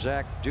left-hander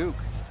Zach Duke.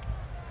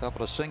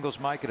 Couple of singles,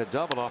 Mike, and a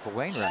double off of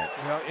Wainwright.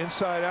 Now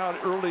inside out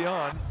early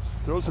on,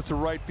 throws it to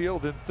right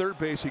field, then third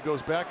base. He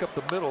goes back up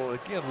the middle.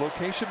 Again,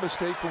 location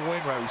mistake from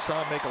Wainwright. We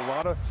saw him make a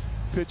lot of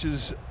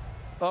pitches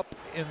up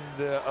in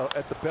the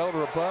at the belt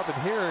or above,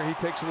 and here he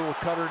takes a little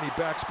cutter and he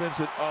backspins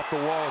it off the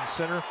wall in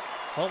center,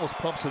 almost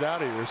pumps it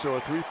out of here. So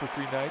a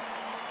 3-for-3 night.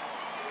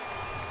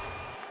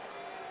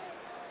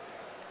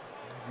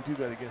 You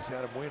do that against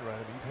Adam Wainwright, I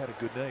mean, you've had a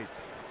good night.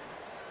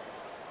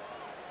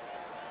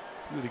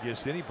 Do it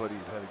against anybody,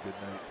 you've had a good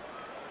night.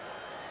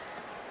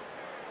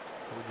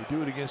 But when you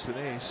do it against an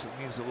ace, it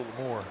means a little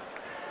more.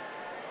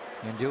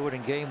 And do it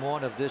in game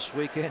 1 of this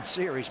weekend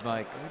series,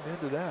 Mike. Amen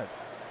to that.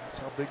 That's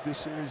how big this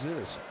series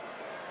is.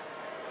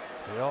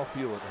 They all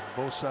feel it on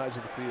both sides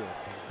of the field,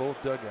 in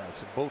both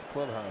dugouts, in both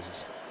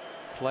clubhouses.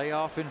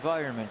 Playoff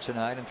environment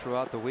tonight and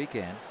throughout the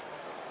weekend.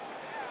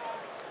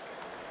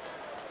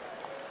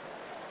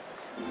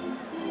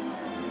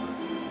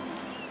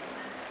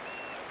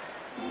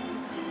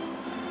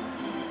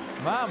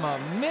 Mamma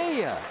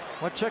mia!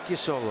 What took you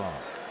so long?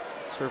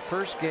 It's her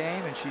first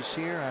game, and she's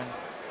here on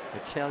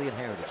Italian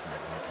Heritage Night,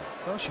 Mikey.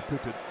 Well, she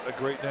picked a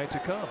great night to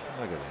come.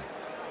 Look at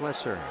that.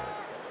 Bless her heart.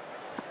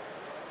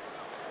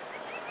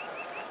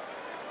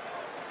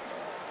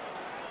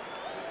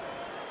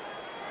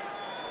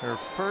 Her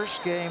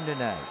first game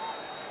tonight.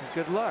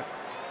 Good luck.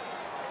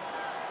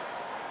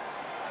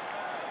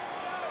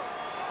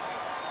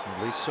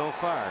 At least so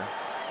far.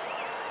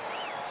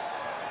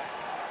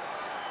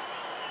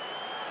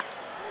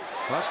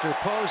 Buster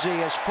Posey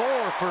is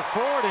 4 for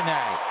 4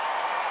 tonight.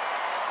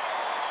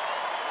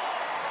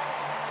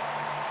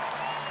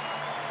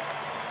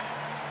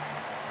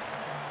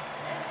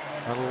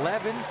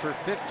 $11 for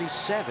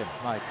 57.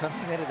 Mike,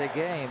 coming into the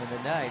game in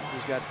the night,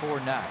 he's got 4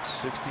 knocks.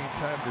 16th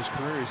time in his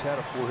career he's had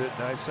a 4-hit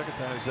night. Second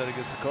time he's had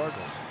against the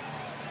Cardinals.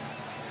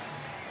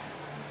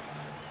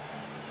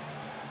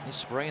 He's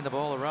spraying the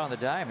ball around the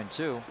diamond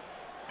too.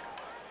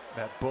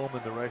 Matt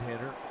Bowman, the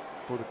right-hander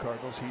for the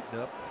Cardinals, heating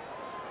up.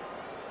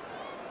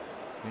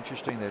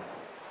 Interesting that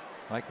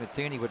Mike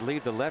Matheny would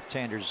leave the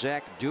left-hander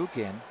Zach Duke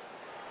in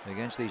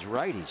against these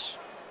righties.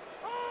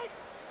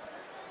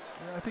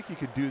 Yeah, I think you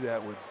could do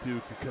that with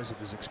Duke because of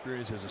his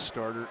experience as a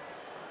starter.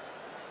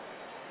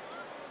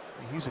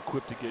 He's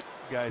equipped to get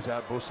guys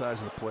out both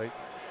sides of the plate.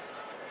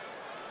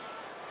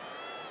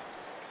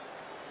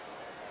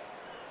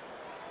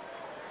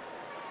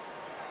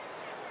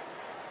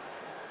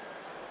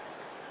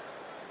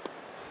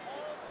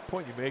 The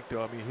point you make,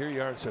 though, I mean, here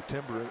you are in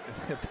September,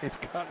 and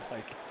they've got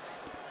like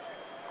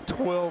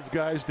 12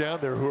 guys down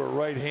there who are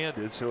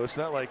right-handed, so it's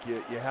not like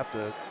you have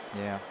to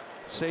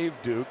save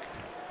Duke,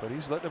 but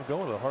he's letting him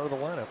go in the heart of the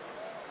lineup.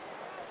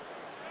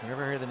 You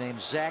ever hear the name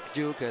Zach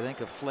Duke? I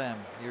think of Flem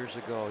years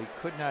ago. He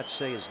could not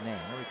say his name.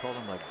 Remember, we called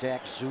him like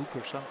Dak Zook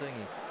or something.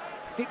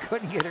 He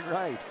couldn't get it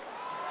right.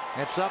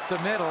 It's up the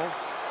middle,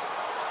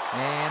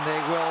 and they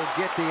will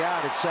get the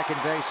out at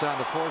second base on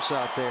the force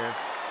out there.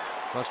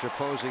 Buster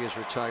Posey is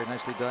retired.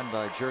 Nicely done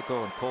by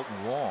Jerko and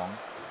Colton Wong.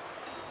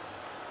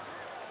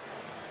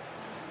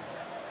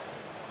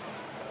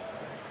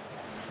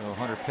 So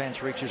Hunter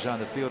Pence reaches on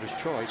the fielder's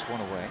choice,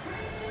 1 away.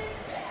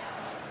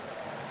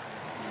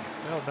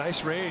 Well,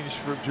 nice range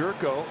for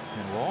Jerko.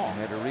 And Wong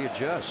had to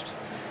readjust.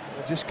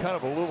 Just kind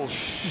of a little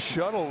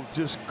shuttle,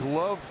 just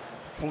glove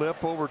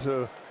flip over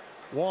to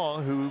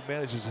Wong, who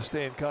manages to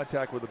stay in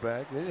contact with the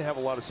bag. They didn't have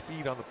a lot of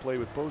speed on the play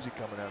with Posey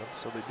coming at them,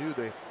 so they knew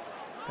they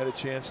had a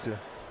chance to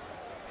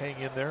hang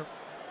in there.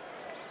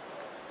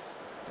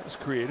 That was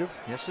creative.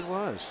 Yes, it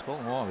was.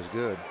 Colton Wong is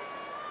good.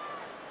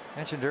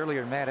 Mentioned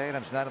earlier, Matt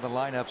Adams not in the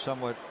lineup,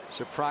 somewhat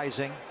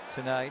surprising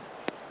tonight.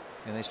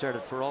 And they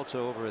started Peralta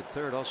over at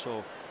third.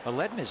 Also,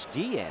 Aledmus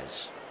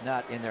Diaz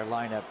not in their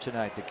lineup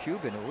tonight. The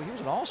Cuban, he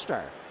was an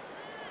all-star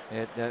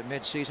at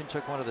midseason,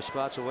 took one of the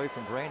spots away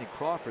from Brandon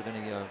Crawford.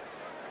 Then he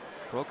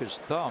broke his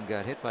thumb,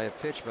 got hit by a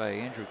pitch by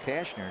Andrew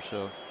Kashner.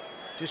 So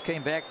just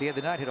came back the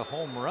other night, hit a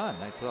home run.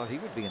 I thought he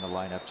would be in the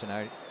lineup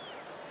tonight,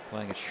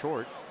 playing it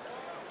short.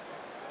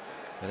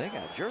 But they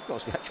got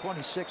Jerko's got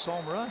 26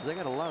 home runs. They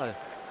got a lot of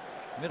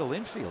middle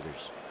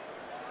infielders.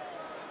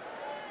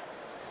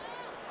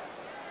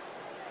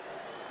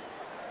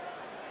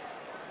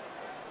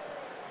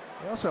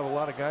 They also have a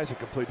lot of guys that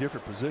can play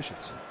different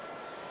positions.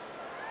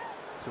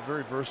 It's a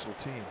very versatile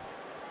team.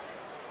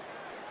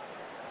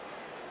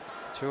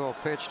 2-0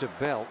 pitch to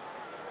Belt.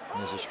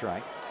 There's a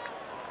strike.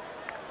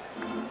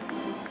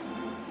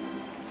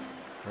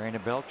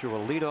 Brandon Belt drew a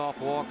leadoff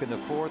walk in the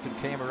 4th and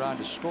came around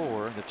to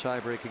score the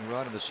tie-breaking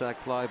run and the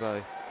sac fly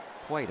by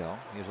Cueto.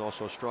 He was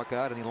also struck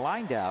out, and he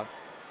lined out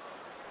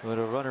with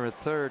a runner at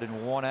third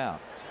and 1 out.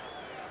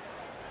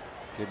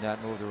 Did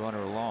not move the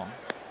runner along.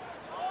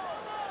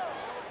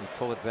 He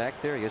pull it back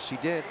there? Yes, he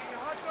did.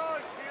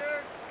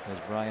 There's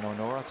Brian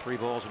O'Nora. 3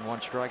 balls and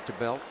 1 strike to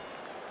Belt.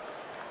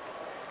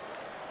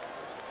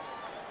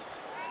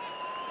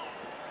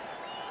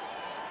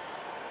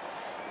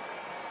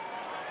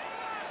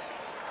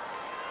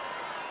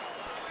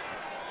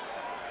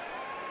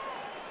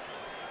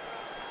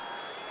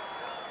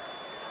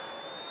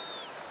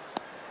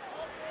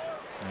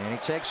 And he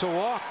takes a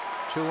walk.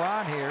 2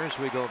 on here as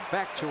we go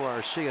back to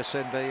our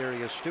CSN Bay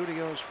Area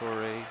studios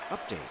for a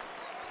update.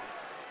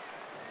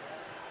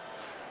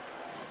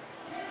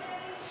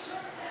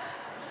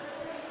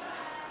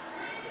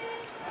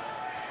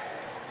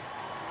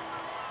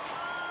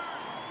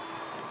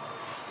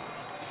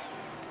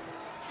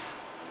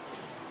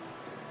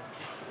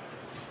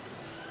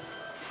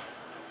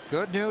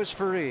 Good news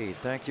for Reed.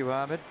 Thank you,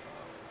 Ahmed.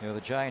 You know,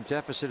 the Giant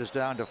deficit is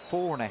down to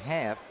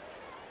 4.5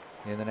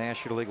 in the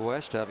National League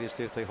West.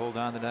 Obviously, if they hold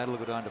on tonight, it'll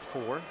go down to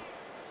 4.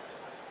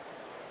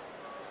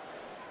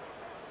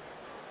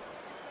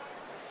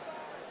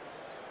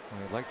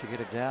 I'd like to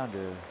get it down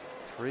to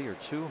 3 or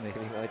 2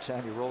 maybe by the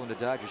time you roll into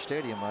Dodger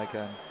Stadium like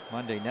on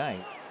Monday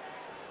night.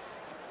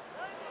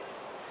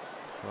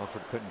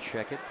 Crawford couldn't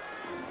check it.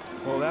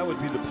 Well, that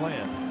would be the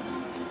plan.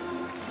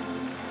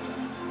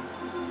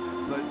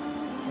 But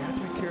you have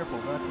to be careful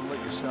not to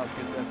let yourself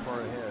get that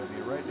far ahead. I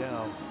mean, right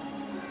now,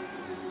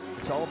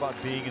 it's all about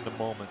being in the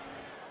moment.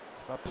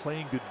 It's about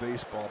playing good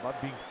baseball,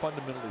 about being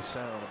fundamentally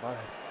sound, about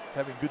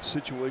having good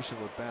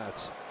situational at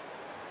bats,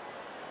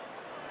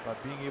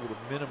 about being able to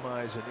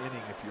minimize an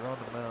inning if you're on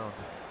the mound.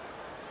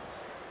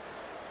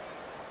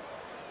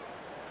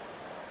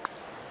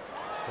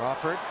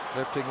 Crawford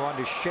lifting one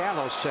to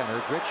shallow center.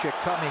 Grichuk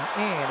coming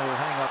in. Will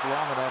hang up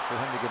long enough for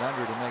him to get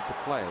under to make the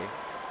play.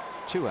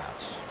 2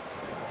 outs.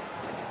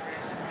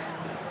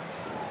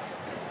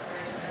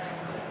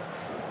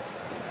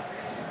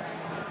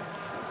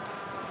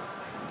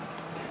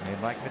 And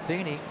Mike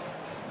Matheny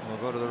will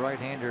go to the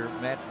right-hander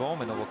Matt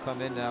Bowman, who will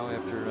come in now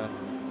after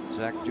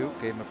Zach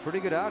Duke gave him a pretty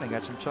good outing.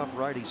 Got some tough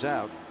righties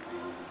out.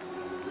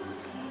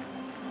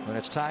 When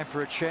it's time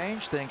for a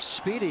change, think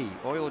Speedy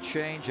Oil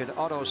Change and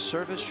Auto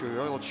Service, your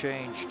oil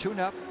change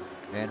tune-up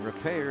and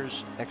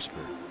repairs expert.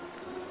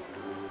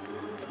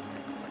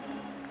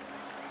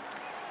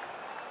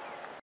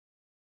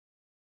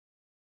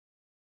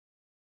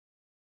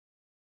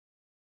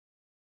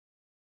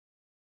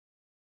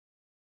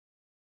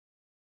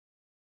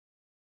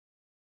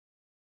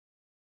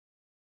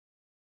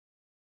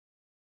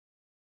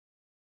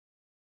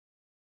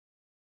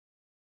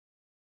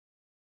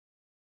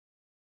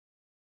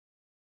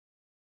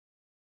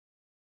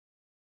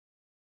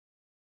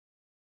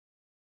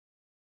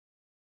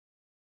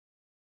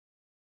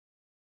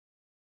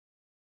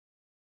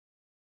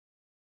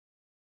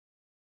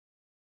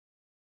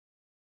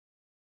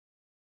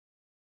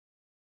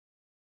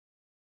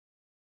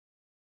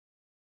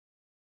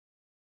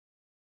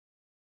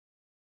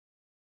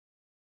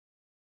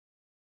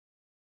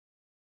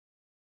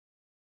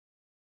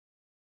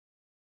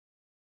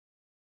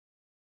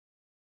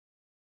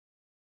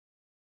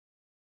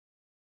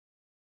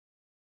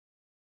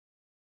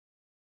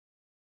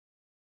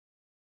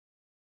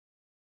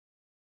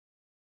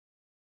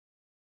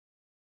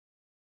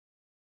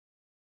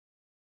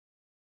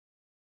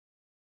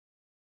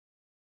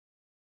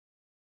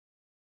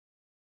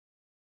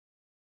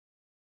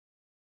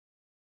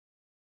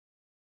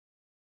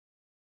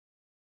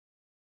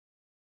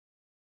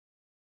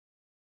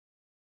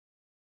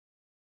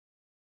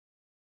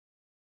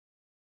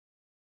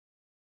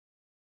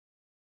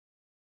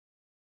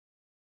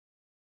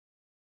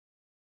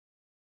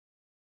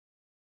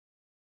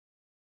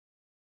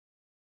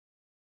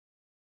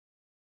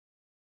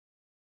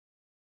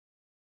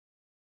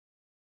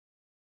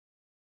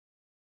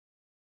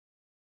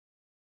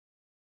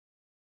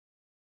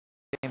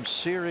 Game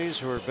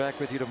series. We're back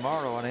with you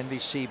tomorrow on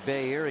NBC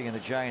Bay Area and the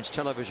Giants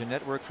television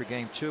network for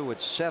game 2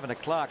 at 7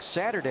 o'clock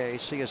Saturday.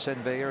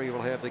 CSN Bay Area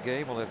will have the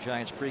game. We'll have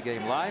Giants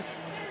pregame live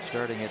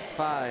starting at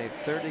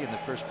 5:30, and the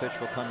first pitch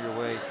will come your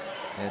way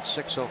at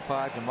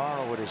 6:05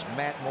 tomorrow. It is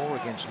Matt Moore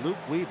against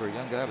Luke Weaver,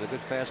 young guy with a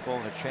good fastball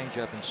and a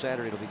changeup. And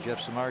Saturday it'll be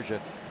Jeff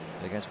Samardzija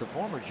against the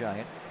former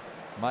Giant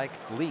Mike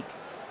Leake.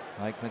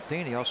 Mike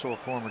Matheny, also a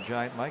former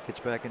Giant. Mike gets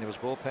back into his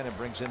bullpen and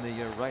brings in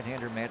the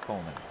right-hander Matt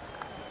Bowman.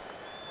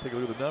 Take a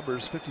look at the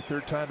numbers.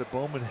 53rd time that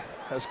Bowman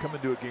has come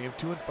into a game.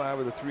 2-5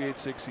 with a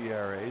 3.86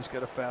 ERA. He's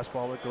got a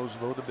fastball that goes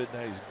low to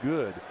midnight. He's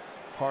good.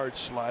 Hard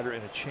slider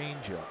and a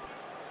changeup.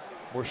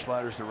 More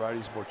sliders to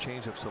righties, more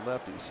changeups to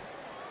lefties.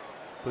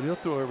 But he'll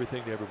throw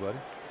everything to everybody.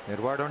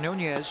 Eduardo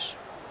Nunez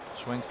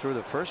swings through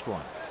the first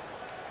one.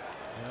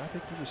 Yeah, I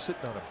think he was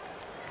sitting on a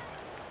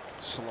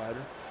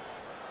slider.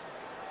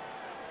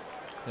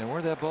 And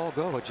where'd that ball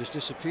go? It just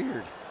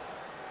disappeared.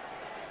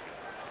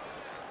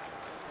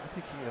 I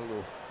think he had a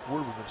little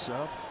word with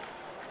himself.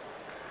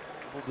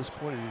 A little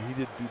disappointed he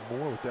didn't do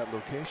more with that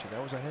location.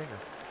 That was a hanger.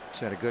 He's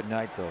had a good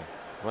night, though.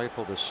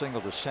 Rifled a single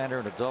to center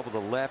and a double to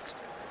left.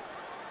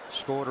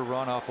 Scored a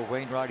run off of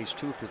Wainwright. He's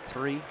 2 for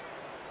 3.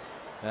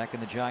 Back in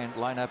the Giant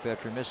lineup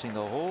after missing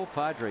the whole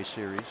Padres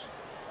series.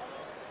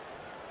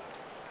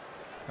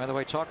 By the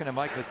way, talking to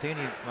Mike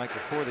Matheny, Mike,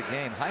 before the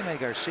game, Jaime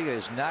Garcia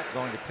is not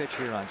going to pitch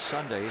here on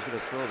Sunday. He's going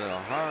to throw to a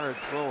hard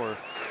thrower,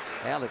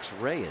 Alex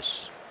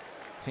Reyes.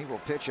 He will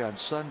pitch on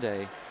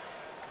Sunday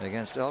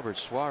against Albert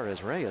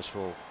Suarez. Reyes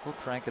will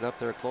crank it up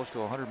there close to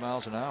 100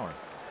 miles an hour.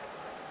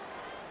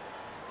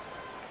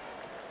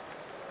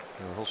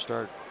 He'll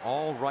start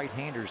all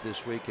right-handers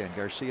this weekend.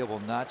 Garcia will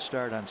not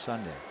start on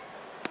Sunday.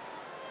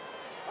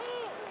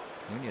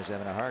 Nunez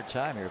having a hard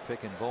time here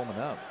picking Bowman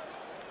up.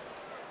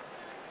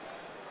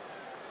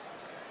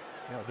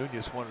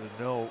 Nunez wanted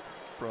to know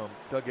from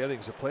Doug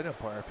Eddings, the plate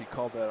umpire, if he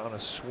called that on a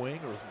swing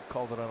or if he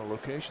called it on a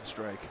location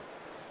strike.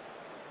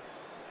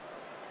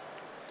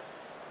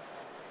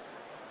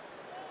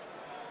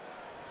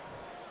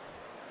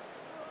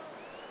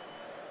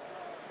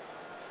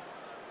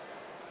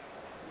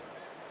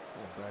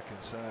 Back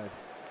inside.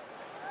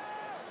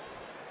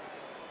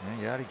 And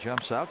Yachty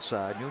jumps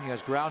outside.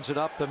 Nunez grounds it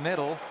up the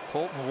middle.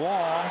 Colton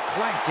Wong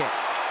clanked it.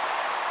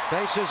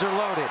 Bases are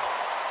loaded.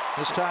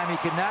 This time he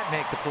could not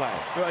make the play.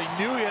 Well,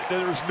 he knew that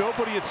there was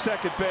nobody at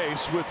second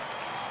base with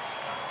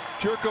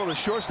Jerko, the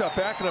shortstop,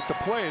 backing up the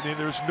play, and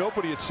there's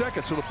nobody at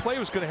second, so the play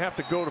was going to have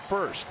to go to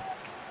first.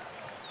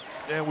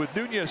 And with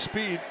Nunez's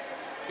speed,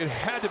 it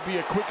had to be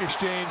a quick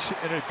exchange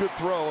and a good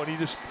throw, and he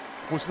just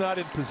was not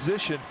in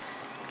position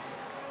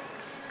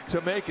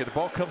to make it. The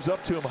ball comes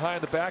up to him high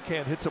in the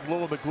backhand, hits him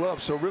low in the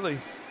glove. So really,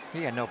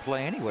 he had no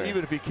play anywhere.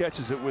 Even if he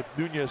catches it with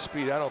Nunez's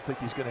speed, I don't think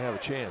he's going to have a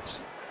chance.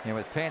 And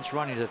with Pence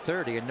running to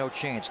 30 and no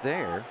chance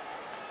there.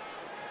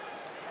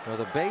 Well,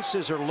 the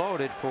bases are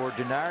loaded for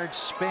Denard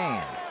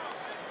Span.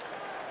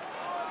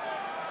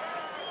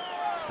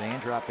 Span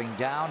dropping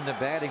down the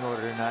batting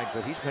order tonight,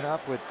 but he's been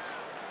up with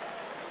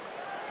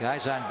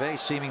guys on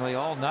base seemingly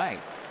all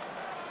night.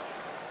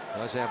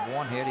 Does have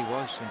one hit. He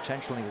was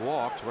intentionally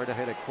walked right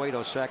ahead of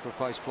Cueto's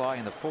sacrifice fly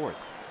in the fourth.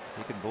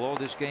 He can blow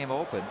this game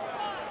open.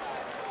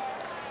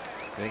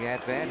 Big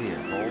at bat here.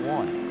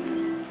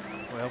 0-1.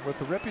 Well, with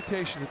the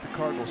reputation that the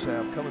Cardinals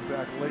have coming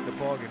back late in the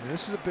ballgame,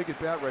 this is a big at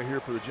bat right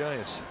here for the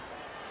Giants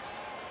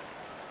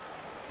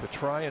to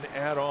try and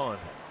add on.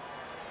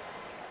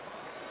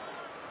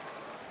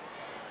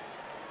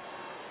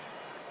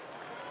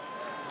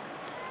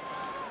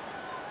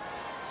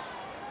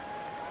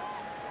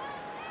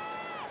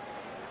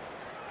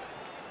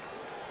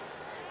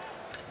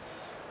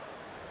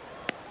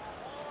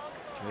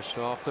 Just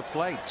off the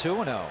plate,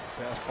 2-0.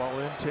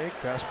 Fastball intake,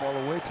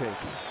 fastball away take.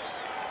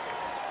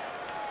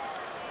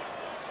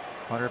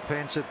 Hunter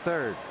Pence at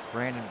third.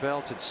 Brandon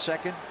Belt at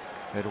second.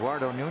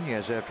 Eduardo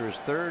Nunez after his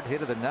third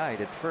hit of the night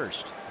at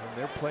first. And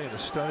they're playing a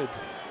stunted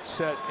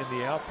set in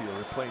the outfield.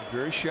 They're playing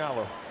very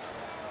shallow.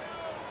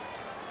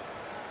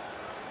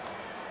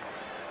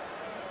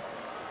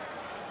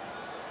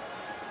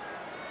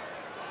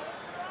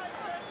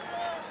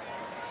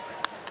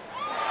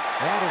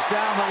 That is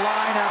down the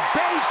line, a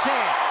base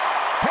hit.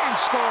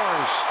 Pence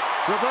scores.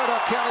 Roberto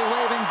Kelly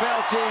waving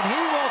Belt in.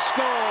 He will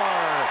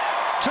score.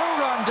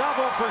 Two-run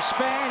double for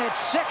Span.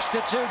 It's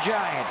 6-2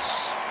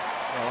 Giants.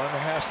 Well, and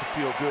it has to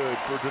feel good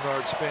for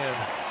Denard Span.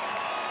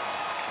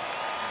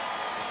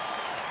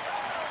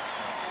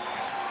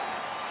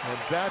 And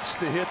that's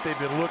the hit they've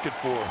been looking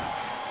for.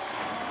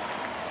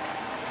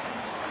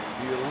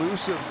 The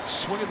elusive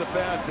swing of the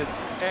bat that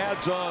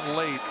adds on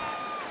late.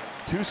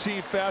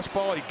 Two-seam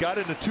fastball. He got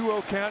in a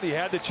 2-0 count. He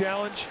had to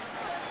challenge.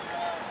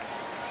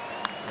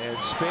 And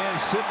Span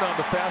sitting on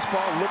the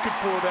fastball looking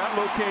for that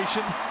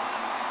location.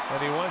 And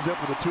he winds up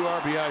with a 2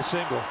 RBI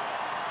single.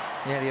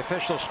 Yeah, the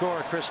official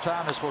score, Chris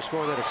Thomas, will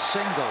score that a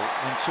single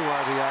and 2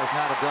 RBIs,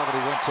 not a double.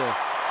 He went to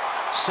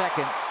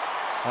second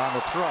on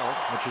the throw,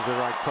 which is the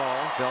right call.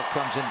 Belt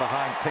comes in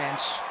behind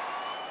Pence.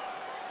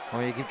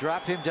 Well, you can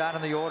drop him down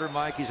in the order,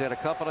 Mike. He's had a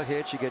couple of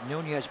hits. You get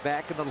Nunez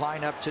back in the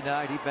lineup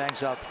tonight. He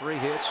bangs out 3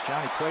 hits.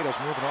 Johnny Cueto's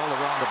moving all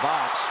around the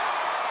box.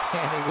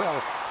 And he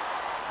will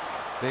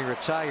be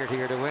retired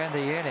here to end the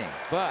inning.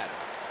 But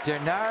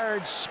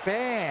Denard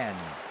Span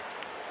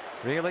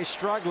really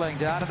struggling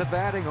down in the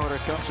batting order.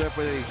 Comes up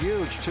with a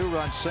huge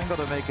 2-run single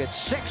to make it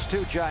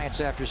 6-2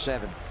 Giants after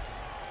 7.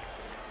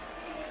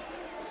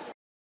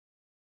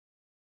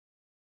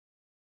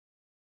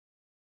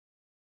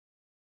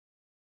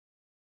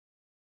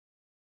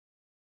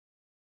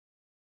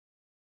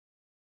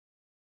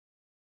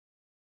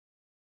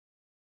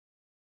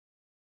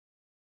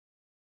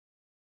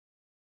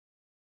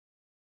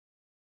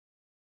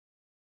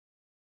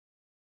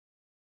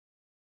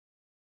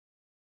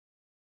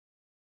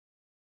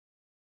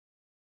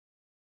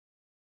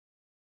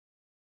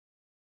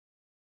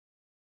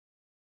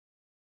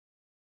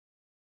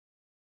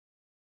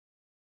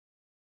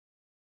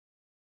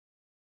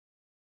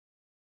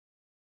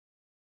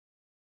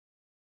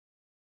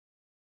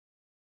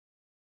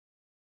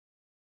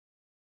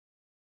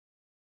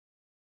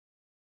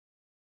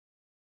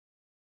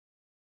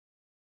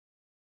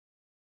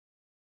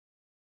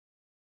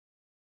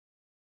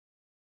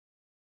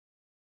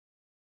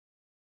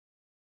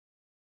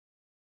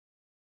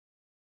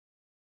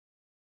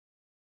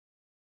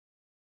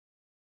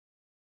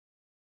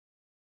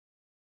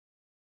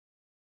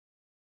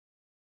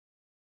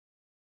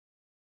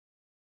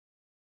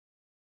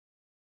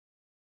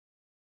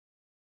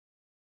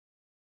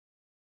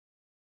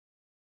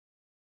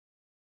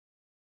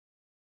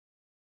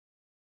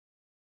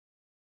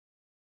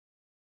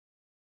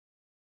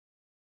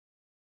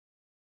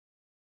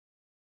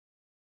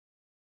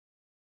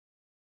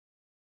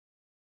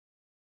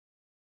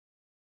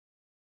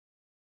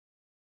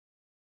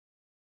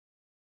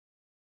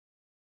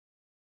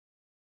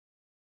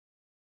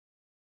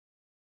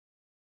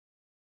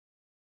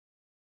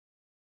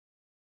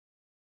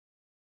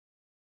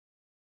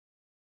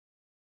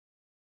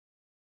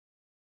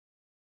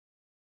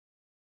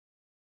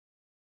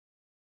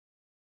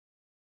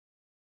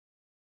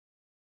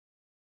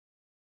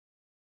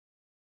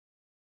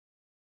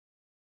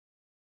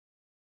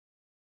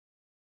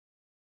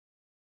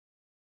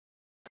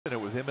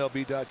 With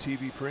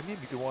MLB.TV Premium,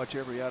 you can watch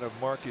every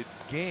out-of-market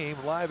game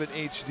live in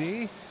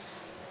HD.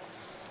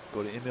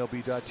 Go to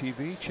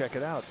MLB.TV, check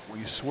it out.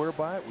 We swear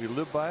by it, we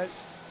live by it.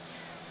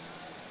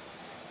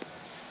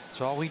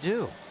 That's all we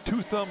do.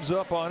 2 thumbs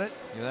up on it.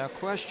 Without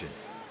question.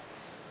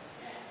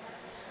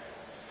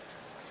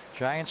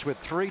 Giants with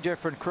 3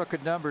 different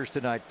crooked numbers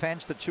tonight.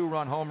 Pence, the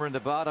 2-run homer in the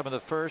bottom of the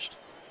first.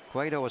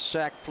 Cueto, a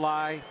sac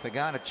fly.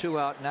 Pagan, a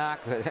 2-out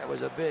knock. That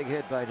was a big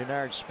hit by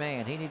Denard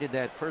Span. He needed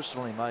that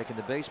personally, Mike, and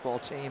the baseball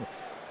team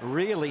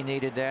really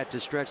needed that to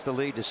stretch the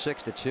lead to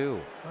 6-2.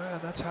 Well,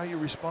 that's how you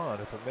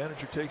respond. If a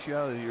manager takes you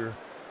out of your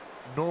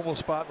normal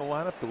spot in the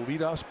lineup, the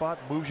leadoff spot,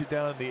 moves you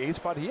down in the 8th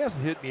spot. He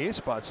hasn't hit in the 8th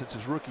spot since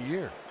his rookie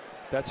year.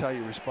 That's how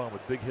you respond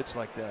with big hits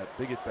like that,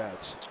 big at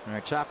bats. All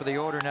right, top of the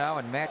order now,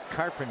 and Matt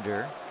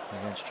Carpenter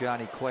against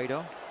Johnny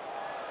Cueto.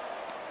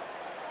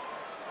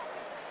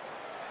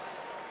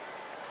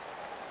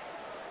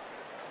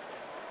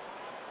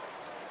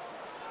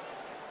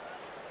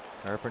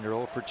 Carpenter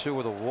 0 for 2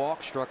 with a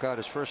walk, struck out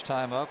his first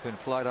time up and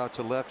flied out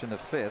to left in the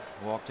 5th,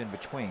 walked in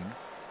between.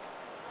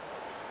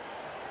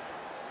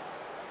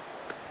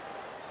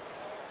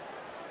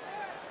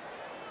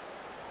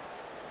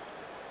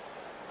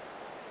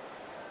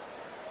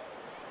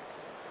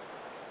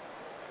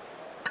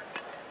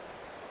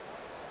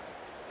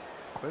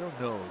 Cueto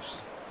knows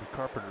the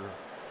Carpenter,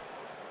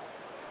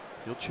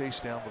 he'll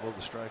chase down below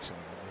the strike zone.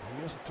 I mean,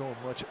 he hasn't thrown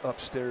much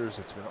upstairs.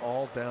 It's been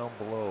all down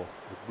below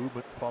with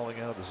movement falling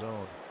out of the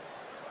zone.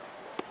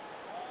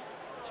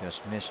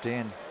 Just missed in.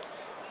 And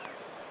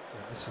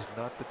this is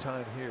not the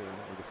time here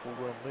with a full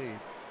run lead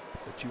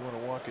that you want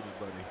to walk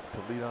anybody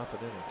to lead off an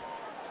inning.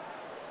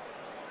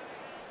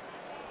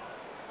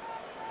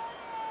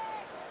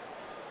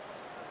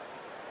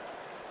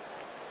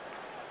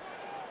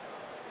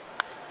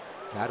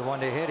 Got one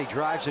to hit. He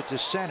drives it to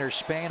center.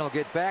 Spain will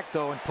get back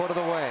though and put it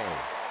away.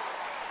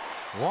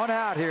 1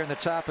 out here in the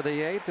top of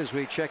the 8th as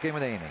we check in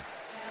with Amy.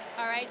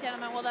 All right,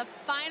 gentlemen. Well, the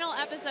final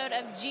episode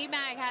of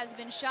GMAG has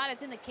been shot.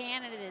 It's in the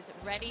can and it is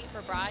ready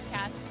for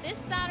broadcast this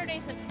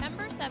Saturday,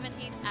 September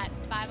 17th at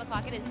 5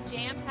 o'clock. It is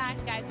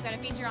jam-packed, guys. We've got a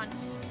feature on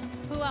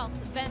who else?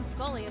 Vin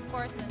Scully, of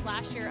course, in his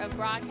last year of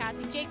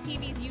broadcasting. Jake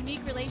Peavy's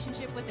unique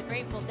relationship with the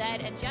Grateful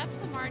Dead and Jeff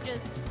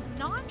Samardzij's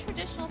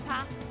non-traditional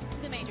path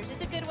to the majors.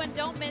 It's a good one.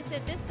 Don't miss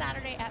it this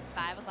Saturday at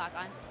 5 o'clock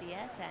on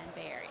CSN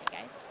Bay Area,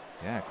 guys.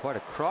 Yeah, quite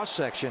a cross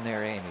section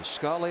there, Amy.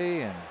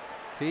 Scully and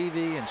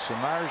Peavy and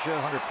Samardzija.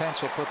 Hunter Pence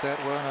will put that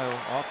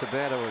one off the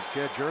bat with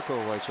Jed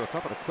Jerko away. So a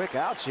couple of quick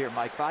outs here,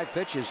 Mike. 5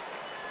 pitches,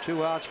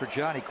 2 outs for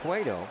Johnny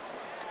Cueto.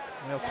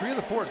 Now 3 of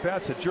the 4 at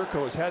bats that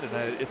Jerko has had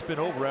tonight, it's been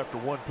over after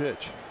 1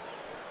 pitch.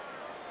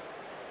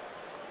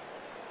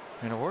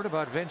 And a word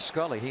about Vince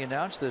Scully. He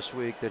announced this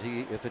week that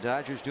if the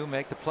Dodgers do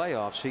make the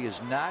playoffs, he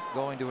is not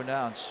going to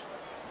announce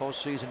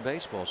postseason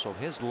baseball. So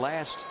his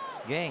last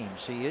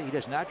games, he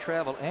does not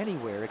travel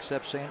anywhere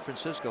except San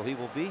Francisco. He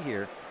will be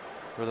here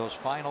for those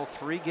final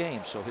 3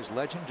 games. So his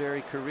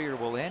legendary career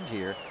will end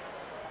here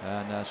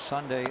on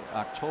Sunday,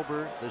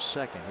 October the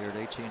 2nd here at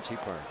AT&T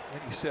Park.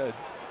 And he said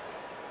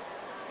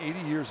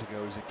 80 years ago,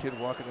 he was a kid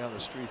walking down the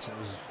streets and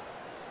it was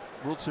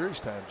World Series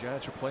time.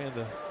 Giants were playing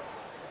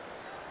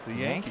the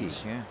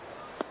Yankees. Yeah.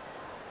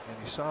 And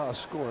he saw a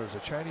score. It was a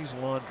Chinese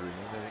laundry,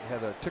 and then he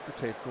had a ticker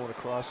tape going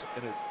across,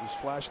 and it was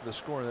flashing the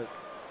score. And the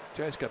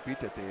Giants got beat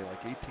that day,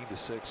 like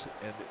 18-6.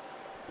 And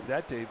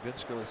that day,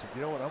 Vince Scully said,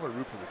 "You know what? I'm going to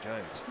root for the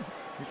Giants."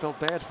 He felt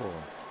bad for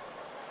him.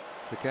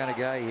 It's the kind of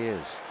guy he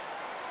is.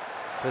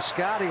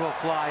 Piscotty will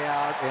fly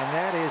out, and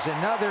that is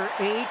another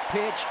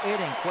 8-pitch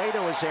inning.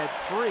 Cueto has had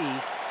 3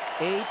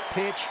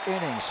 8-pitch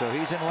innings, so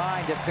he's in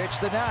line to pitch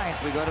the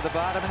 9th. We go to the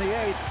bottom of the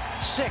 8th.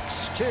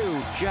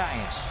 6-2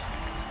 Giants.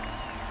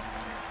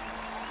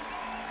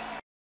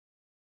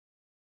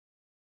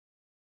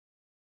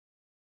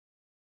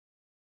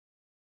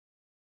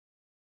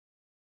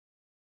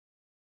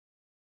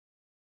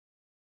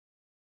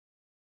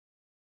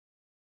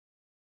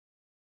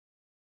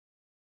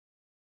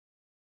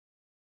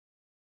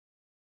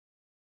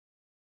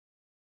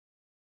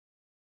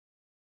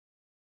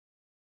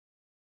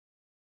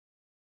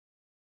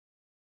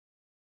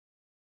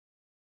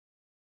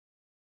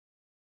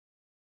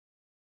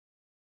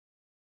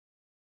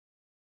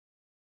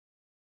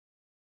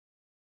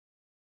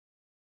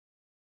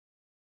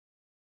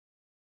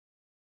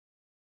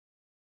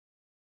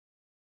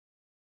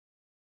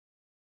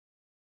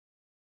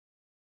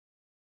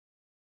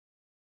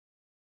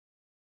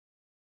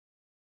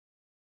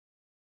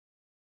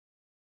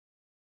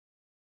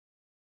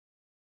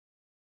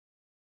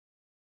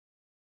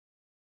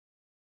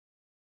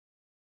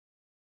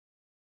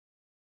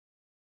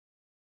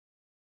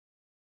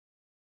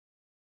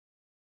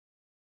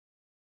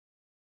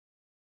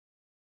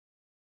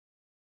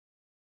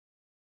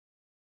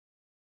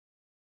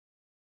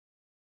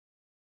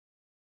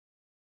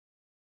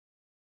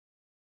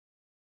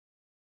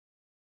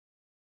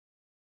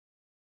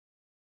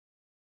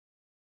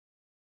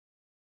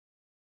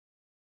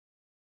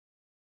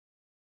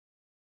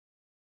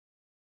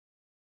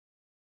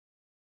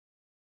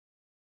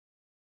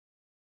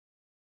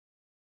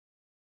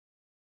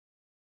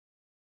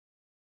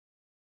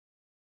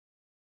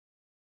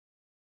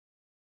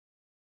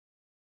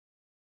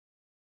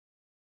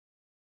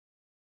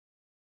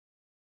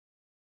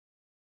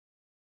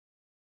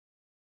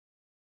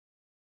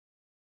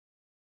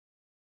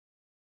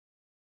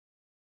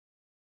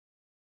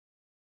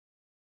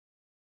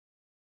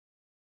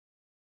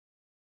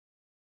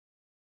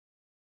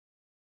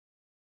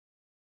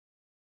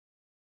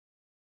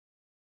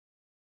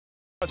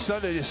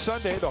 Sunday to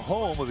Sunday, the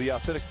home of the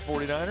authentic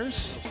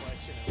 49ers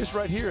is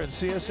right here in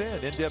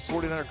CSN. In-depth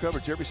 49er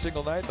coverage every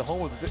single night. The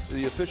home of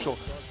the official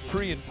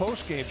pre- and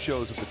post-game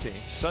shows of the team.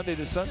 Sunday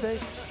to Sunday,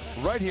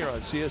 right here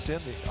on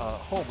CSN, the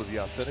home of the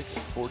authentic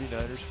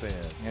 49ers fan.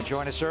 And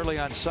join us early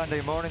on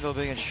Sunday morning. They'll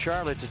be in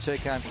Charlotte to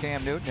take on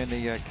Cam Newton and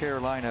the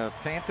Carolina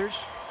Panthers.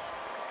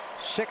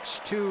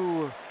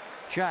 6-2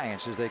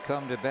 Giants as they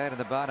come to bat in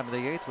the bottom of the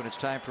 8th when it's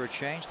time for a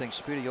change. Think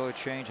Speedy Oil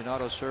Change and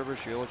Auto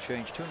Service, your oil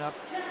change tune-up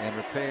and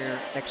repair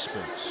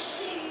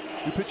experts.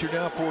 New pitcher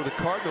now for the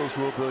Cardinals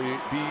will be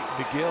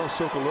Miguel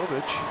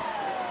Sokolovich.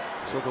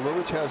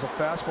 Sokolovich has a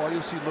fastball.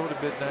 You'll see low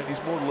to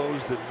mid-90s, more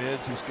lows than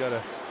mids. He's got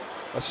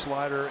a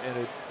slider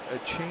and a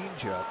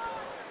changeup.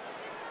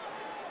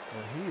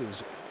 And he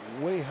is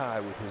way high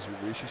with his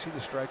release. You see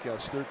the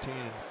strikeouts, 13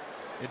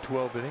 in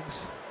 12 innings.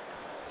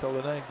 So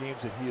the 9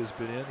 games that he has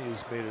been in, he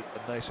has made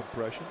a nice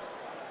impression.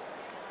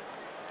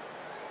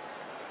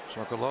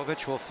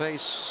 Sokolovich will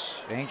face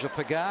Angel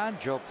Pagan,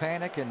 Joe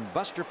Panik, and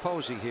Buster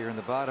Posey here in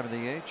the bottom of the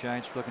 8th.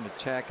 Giants looking to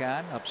tack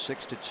on, up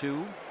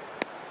 6-2.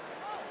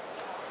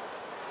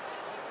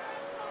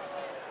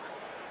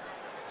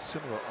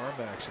 Similar arm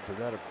action to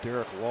that of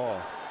Derek Law.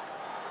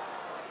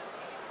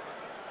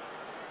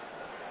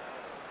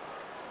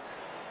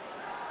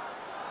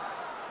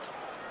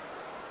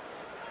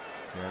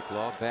 Derek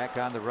Law back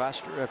on the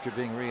roster after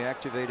being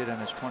reactivated on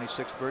his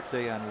 26th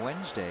birthday on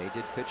Wednesday.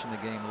 Did pitch in the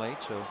game late,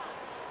 so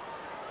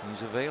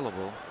he's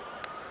available.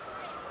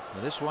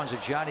 Now this one's a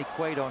Johnny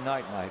Cueto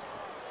night, Mike.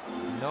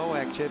 No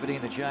activity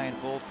in the Giant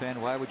bullpen.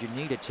 Why would you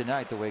need it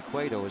tonight the way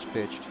Cueto has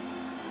pitched?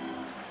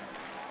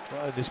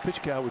 This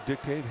pitch count would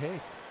dictate, hey,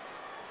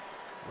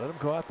 let him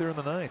go out there in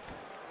the 9th.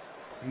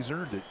 He's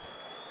earned it.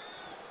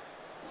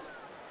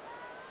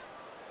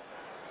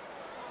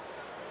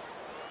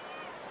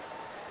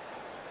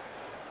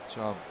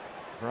 Saw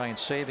Brian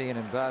Sabian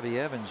and Bobby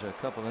Evans a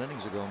couple of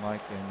innings ago,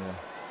 Mike, and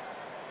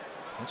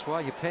that's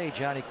why you pay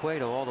Johnny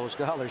Cueto all those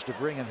dollars to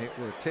bring him here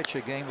to pitch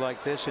a game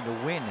like this and to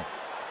win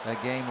a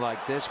game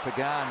like this.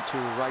 Pagan to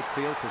right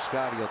field.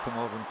 Piscotty will come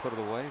over and put it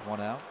away. 1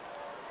 out.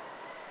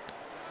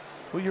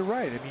 Well, you're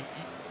right. I mean,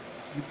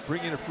 you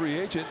bring in a free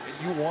agent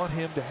and you want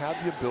him to have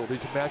the ability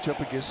to match up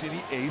against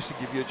any ace and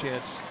give you a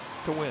chance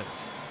to win.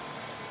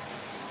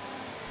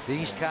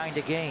 These kind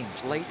of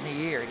games late in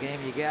the year, a game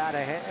you gotta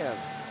have,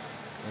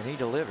 and he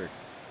delivered.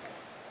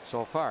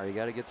 So far, you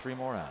got to get 3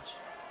 more outs.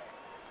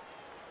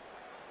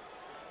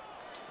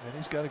 And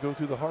he's got to go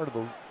through the heart of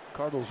the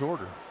Cardinals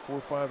order,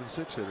 4, 5, and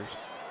 6 hitters.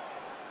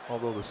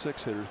 Although the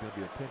 6 hitter is going to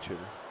be a pinch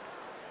hitter.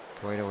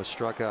 Cueto has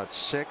struck out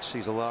 6.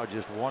 He's allowed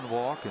just 1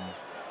 walk and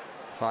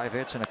 5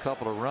 hits and a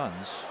couple of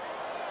runs.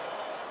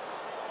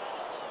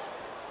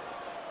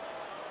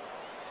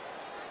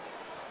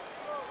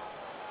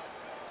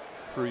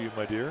 For you,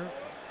 my dear.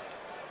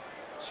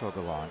 So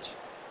gallant.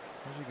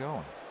 Where's he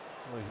going?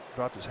 Well, he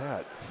dropped his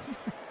hat.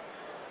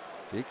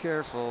 Be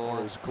careful.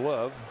 Or his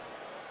glove.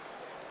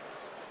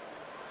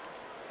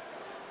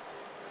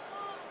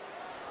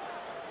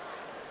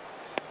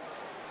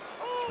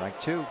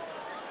 Strike 2.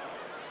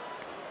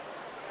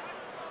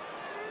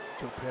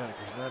 Joe Panik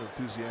is not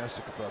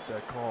enthusiastic about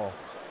that call.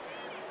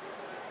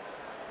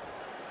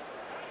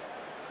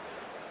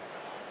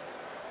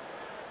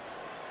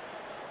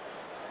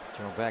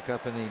 Joe back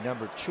up in the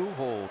number 2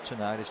 hole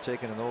tonight. Has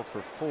taken an 0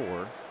 for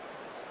 4.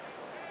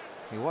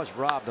 He was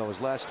robbed though his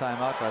last time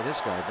out by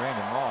this guy.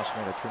 Brandon Moss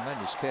made a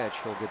tremendous catch.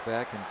 He'll get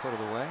back and put it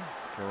away.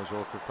 Joe's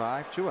 0 for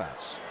 5. 2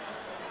 outs.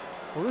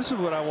 Well, this is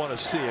what I want to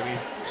see. I mean,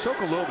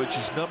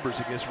 Sokolovich's numbers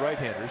against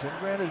right-handers, and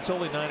granted it's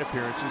only 9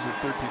 appearances in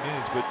 13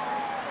 innings, but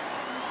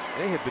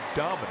they have been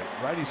dominant.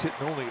 Righties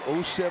hitting only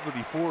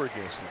 .074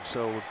 against them.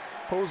 So with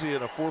Posey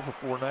in a 4 for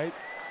 4 night,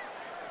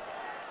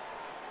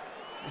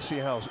 let's see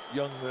how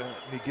young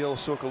Miguel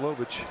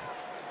Sokolovich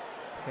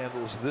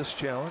handles this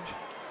challenge.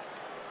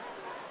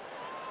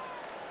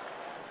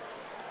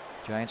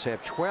 Giants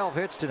have 12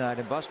 hits tonight,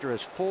 and Buster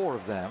has 4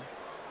 of them.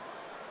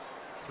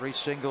 3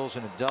 singles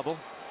and a double.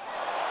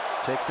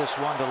 Takes this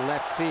one to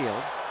left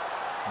field.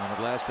 And at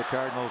last the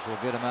Cardinals will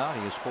get him out.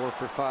 He is 4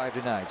 for 5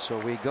 tonight. So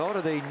we go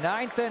to the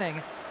 9th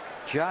inning.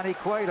 Johnny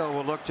Cueto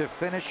will look to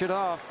finish it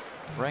off.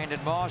 Brandon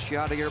Moss,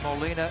 Yadier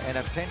Molina, and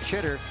a pinch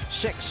hitter.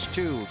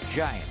 6-2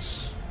 Giants.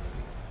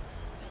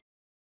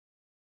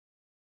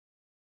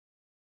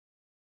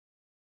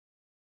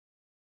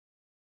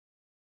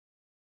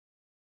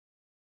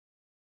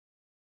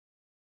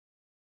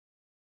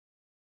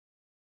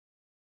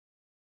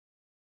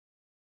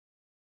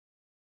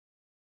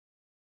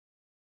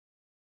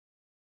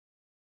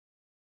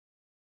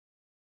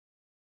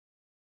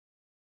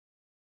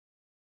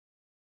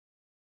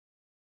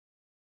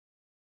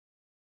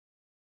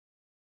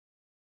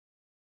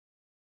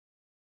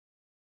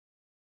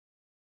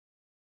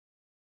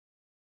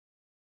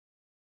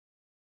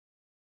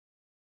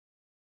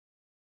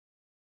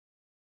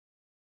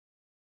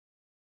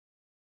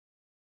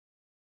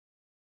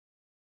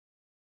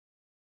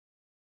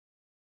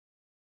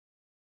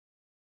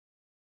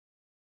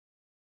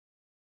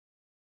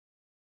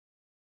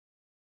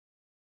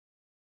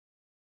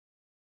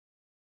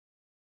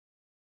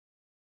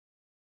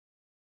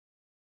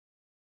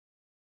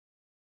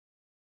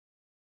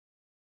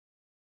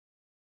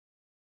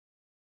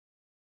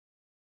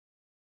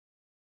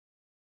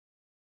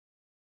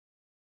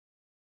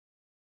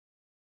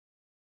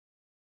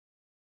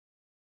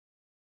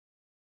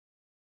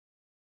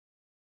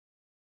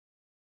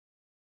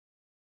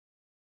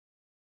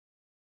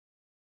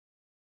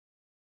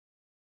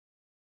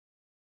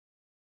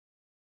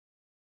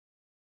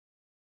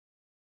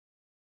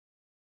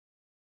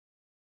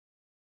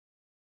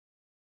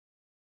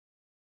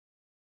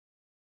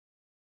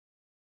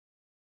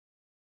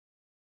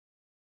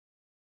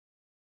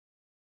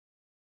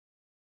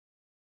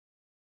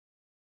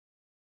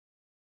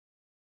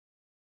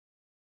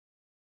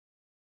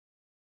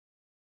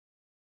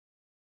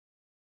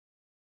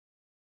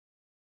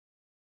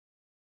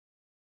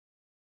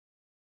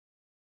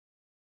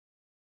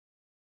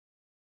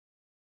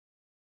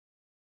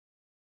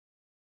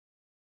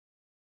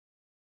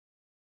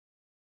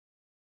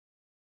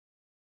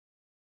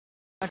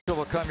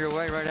 Will come your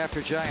way right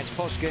after Giants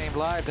post-game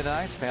live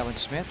tonight. Alan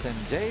Smith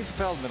and Dave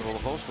Feldman will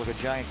host with a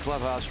Giant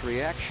clubhouse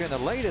reaction. The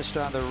latest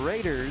on the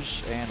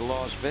Raiders and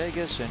Las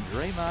Vegas, and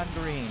Draymond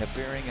Green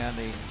appearing on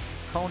the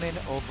Conan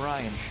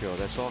O'Brien show.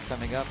 That's all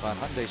coming up on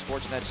Hyundai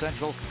Sportsnet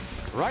Central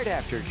right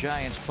after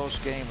Giants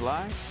post-game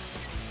live.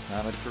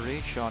 Ahmed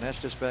Fareed, Sean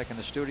Estes back in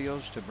the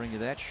studios to bring you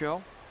that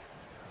show.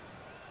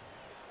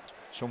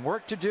 Some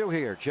work to do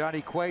here.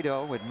 Johnny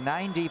Cueto with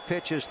 90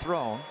 pitches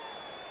thrown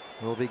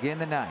will begin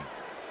the ninth.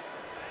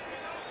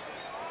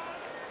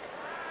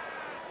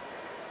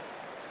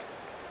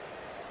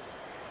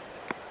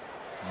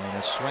 And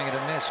a swing and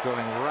a miss going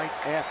right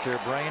after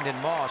Brandon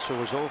Moss, who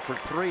was 0 for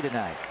 3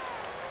 tonight.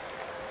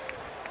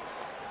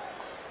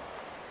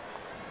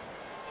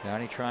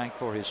 Johnny trying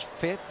for his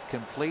 5th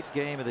complete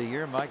game of the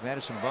year. Mike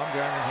Madison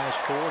Bumgarner has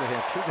 4. To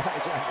have 2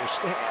 guys on your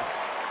staff.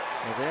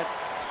 Well, that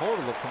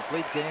total of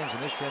complete games in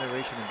this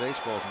generation in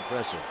baseball is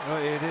impressive.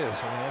 Well, it is.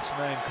 I mean, that's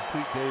 9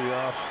 complete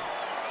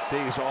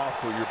days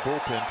off for your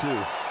bullpen,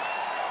 too.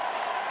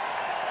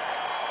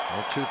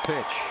 0-2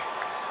 pitch.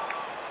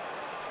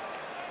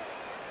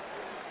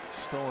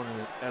 Throwing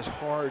it as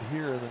hard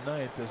here in the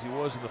ninth as he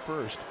was in the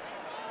first.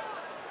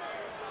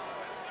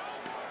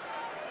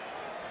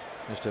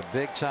 Just a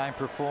big time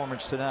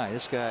performance tonight.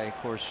 This guy, of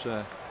course,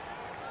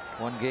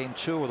 won game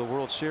 2 of the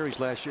World Series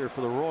last year for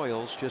the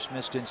Royals. Just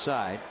missed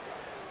inside.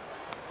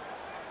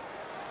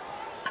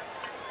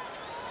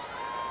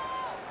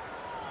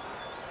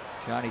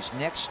 Johnny's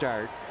next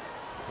start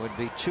would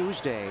be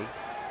Tuesday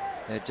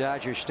at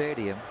Dodger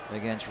Stadium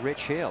against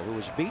Rich Hill, who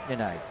was beaten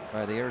tonight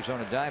by the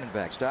Arizona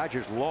Diamondbacks.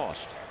 Dodgers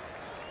lost.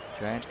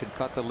 Giants can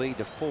cut the lead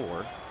to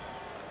 4.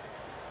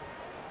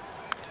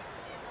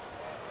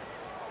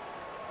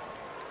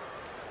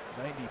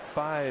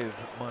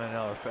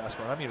 .95-mile-an-hour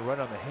fastball. I mean, right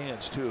on the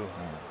hands too.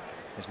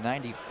 His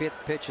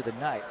 95th pitch of the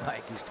night,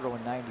 Mike. He's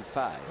throwing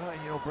 95. Well,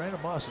 you know, Brandon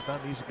Moss is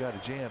not an easy guy to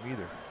jam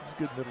either. He's a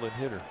good middle-in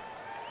hitter.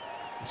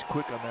 He's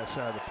quick on that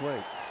side of the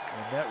plate,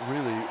 and that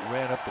really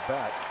ran up the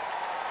bat.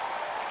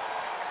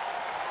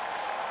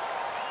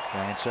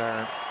 Giants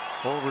are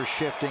over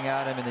shifting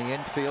on him in the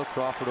infield.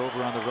 Crawford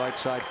over on the right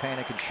side.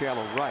 Panic and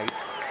shallow right.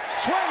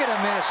 Swing and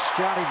a miss.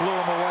 Johnny blew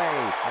him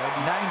away.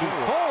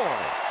 94.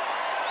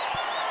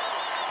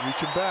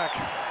 Reaching back.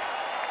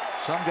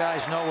 Some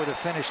guys know where the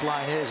finish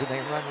line is and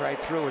they run right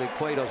through it. And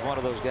Cueto's one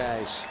of those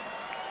guys.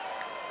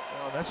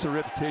 Well, that's the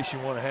reputation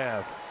you want to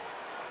have.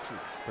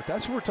 But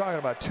that's what we're talking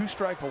about.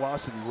 2-strike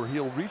velocity, where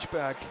he'll reach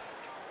back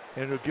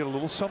and it'll get a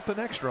little something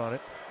extra on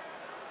it.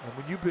 And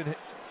when you've been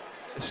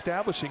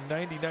establishing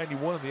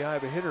 90-91 in the eye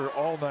of a hitter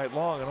all night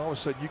long, and all of a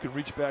sudden you can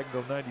reach back and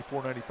go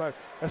 94-95.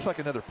 That's like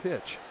another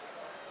pitch.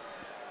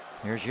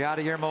 Here's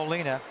Yadier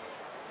Molina,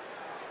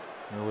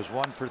 who was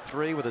 1 for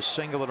 3 with a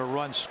single and a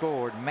run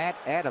scored. Matt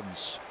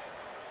Adams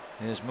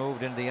is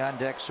moved into the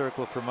on-deck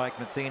circle for Mike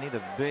Matheny,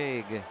 the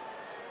big,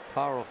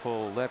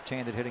 powerful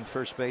left-handed hitting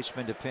first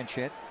baseman to pinch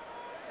hit.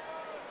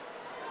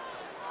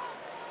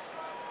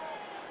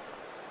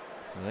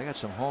 Well, they got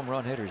some home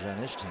run hitters on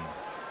this team.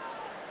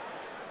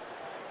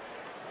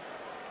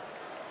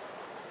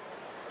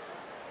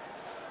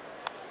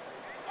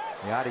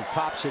 Yachty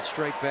pops it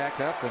straight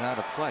back up and out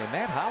of play.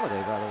 Matt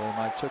Holliday, by the way,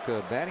 Mike, took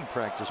a batting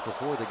practice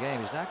before the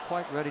game. He's not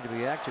quite ready to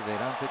be activated.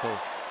 I don't think he'll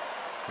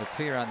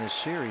appear on this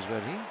series,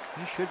 but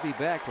he should be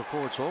back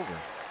before it's over.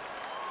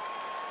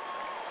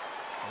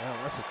 Yeah,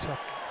 that's a tough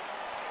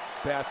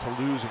bat to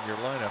lose in your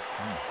lineup.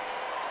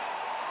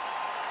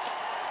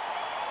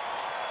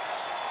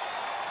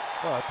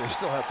 But they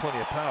still have plenty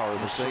of power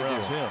that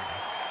surrounds him.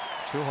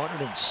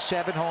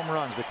 207 home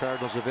runs the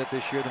Cardinals have hit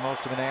this year, the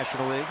most in the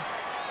National League.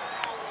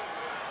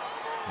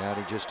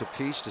 Yachty just a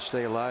piece to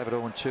stay alive at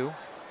 0-2.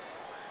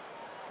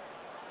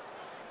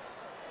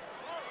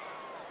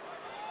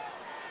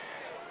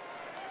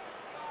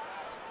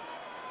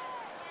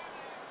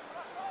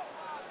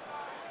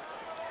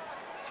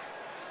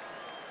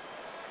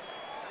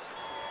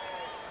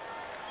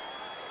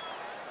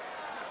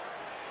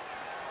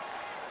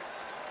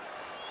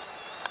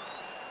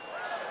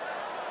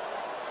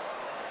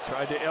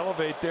 Tried to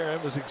elevate there.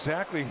 It was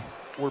exactly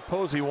where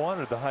Posey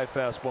wanted the high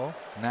fastball.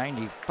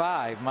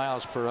 95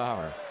 miles per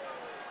hour.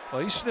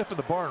 Well, he's sniffing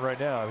the barn right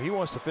now. He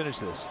wants to finish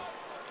this.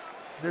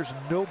 There's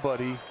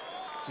nobody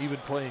even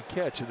playing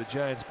catch in the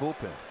Giants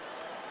bullpen.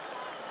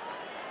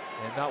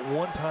 And not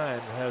one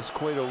time has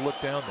Cueto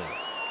looked down there.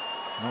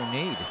 No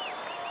need.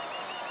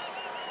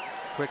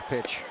 Quick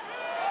pitch.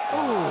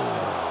 Ooh.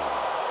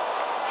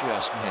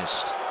 Just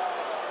missed.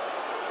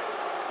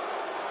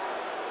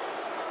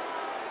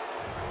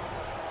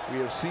 We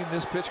have seen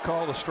this pitch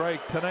called a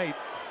strike tonight.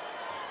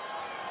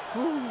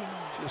 Ooh,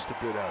 just a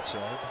bit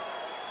outside.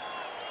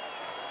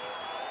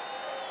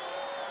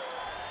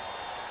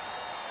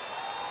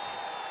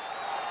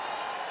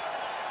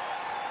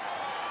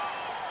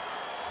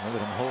 Look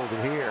at him hold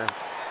it here.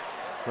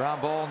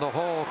 Ground ball in the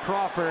hole.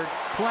 Crawford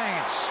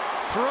plants,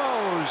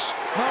 throws.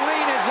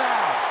 Molina's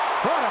out.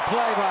 What a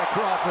play by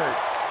Crawford.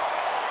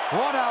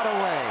 1 out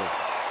away.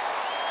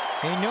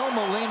 He knew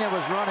Molina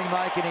was running,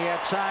 Mike, and he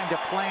had time to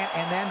plant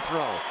and then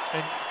throw.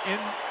 And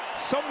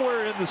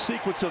somewhere in the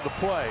sequence of the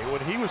play,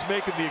 when he was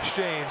making the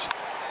exchange,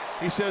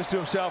 he says to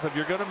himself, if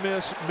you're going to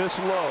miss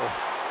low.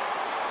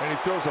 And he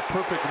throws a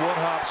perfect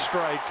one-hop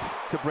strike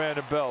to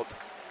Brandon Belt.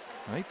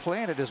 Well, he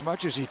planted as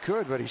much as he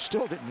could, but he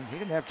still didn't. He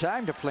didn't have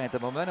time to plant. The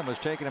momentum was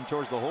taking him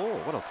towards the hole.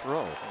 What a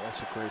throw.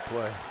 That's a great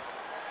play.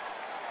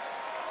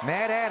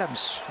 Matt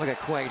Adams. Look at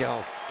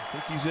Cueto. I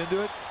think he's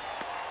into it.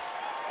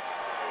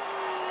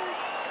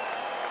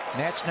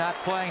 Nets not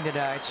playing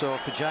tonight, so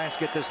if the Giants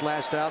get this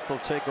last out, they'll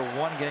take a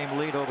 1-game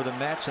lead over the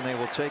Mets, and they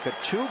will take a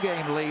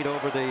 2-game lead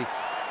over the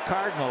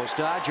Cardinals.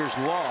 Dodgers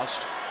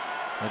lost.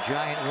 A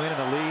giant win, and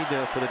the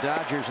lead for the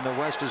Dodgers in the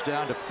West is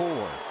down to 4.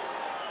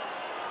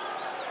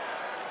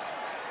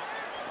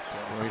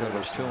 Cueto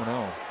was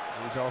 2-0.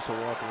 He's also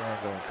walking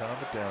around going, calm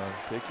it down,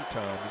 take your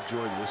time,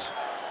 enjoy this.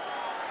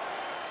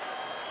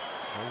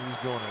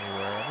 Nobody's going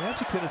anywhere. I mean, that's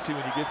a tendency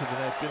when you get to the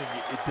 9th inning.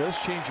 It does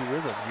change your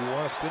rhythm. You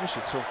want to finish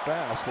it so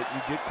fast that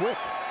you get quick.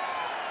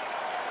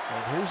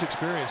 And here's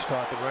experience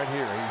talking right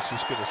here. He's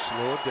just going to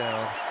slow it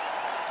down,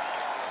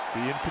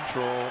 be in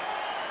control.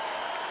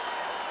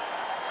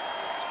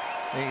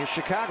 The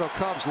Chicago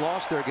Cubs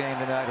lost their game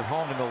tonight at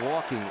home to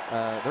Milwaukee.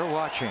 They're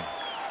watching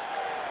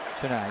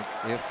tonight.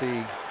 If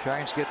the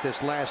Giants get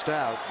this last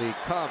out, the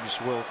Cubs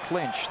will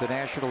clinch the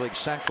National League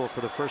Central for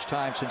the first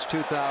time since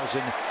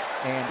 2008.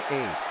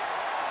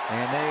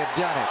 And they have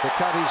done it. The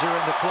Cubbies are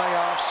in the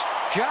playoffs.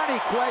 Johnny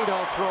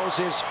Cueto throws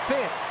his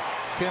 5th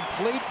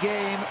complete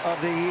game of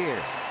the year.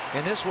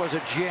 And this was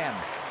a gem,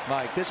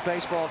 Mike. This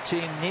baseball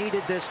team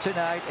needed this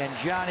tonight, and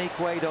Johnny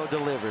Cueto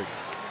delivered.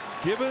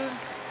 Given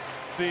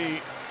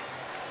the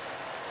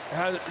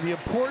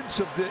importance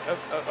of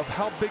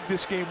how big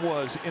this game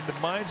was in the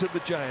minds of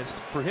the Giants,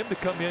 for him to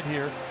come in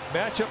here,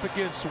 match up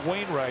against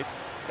Wainwright,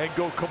 and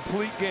go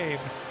complete game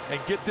and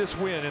get this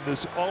win in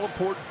this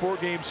all-important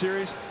 4-game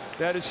series,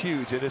 that is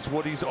huge, and it's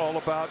what he's all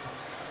about.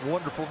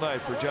 Wonderful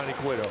night for Johnny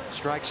Cueto.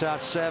 Strikes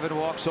out 7,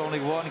 walks only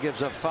 1,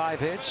 gives up 5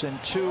 hits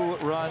and 2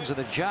 runs, and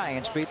the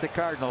Giants beat the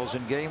Cardinals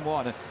in Game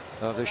 1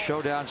 of the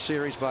showdown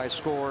series by a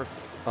score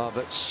of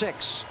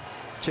 6-2.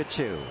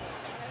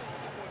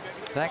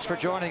 Thanks for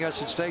joining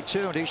us, and stay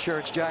tuned. East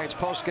Shirts Giants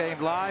postgame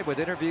live with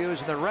interviews,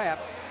 and the wrap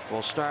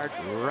will start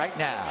right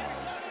now.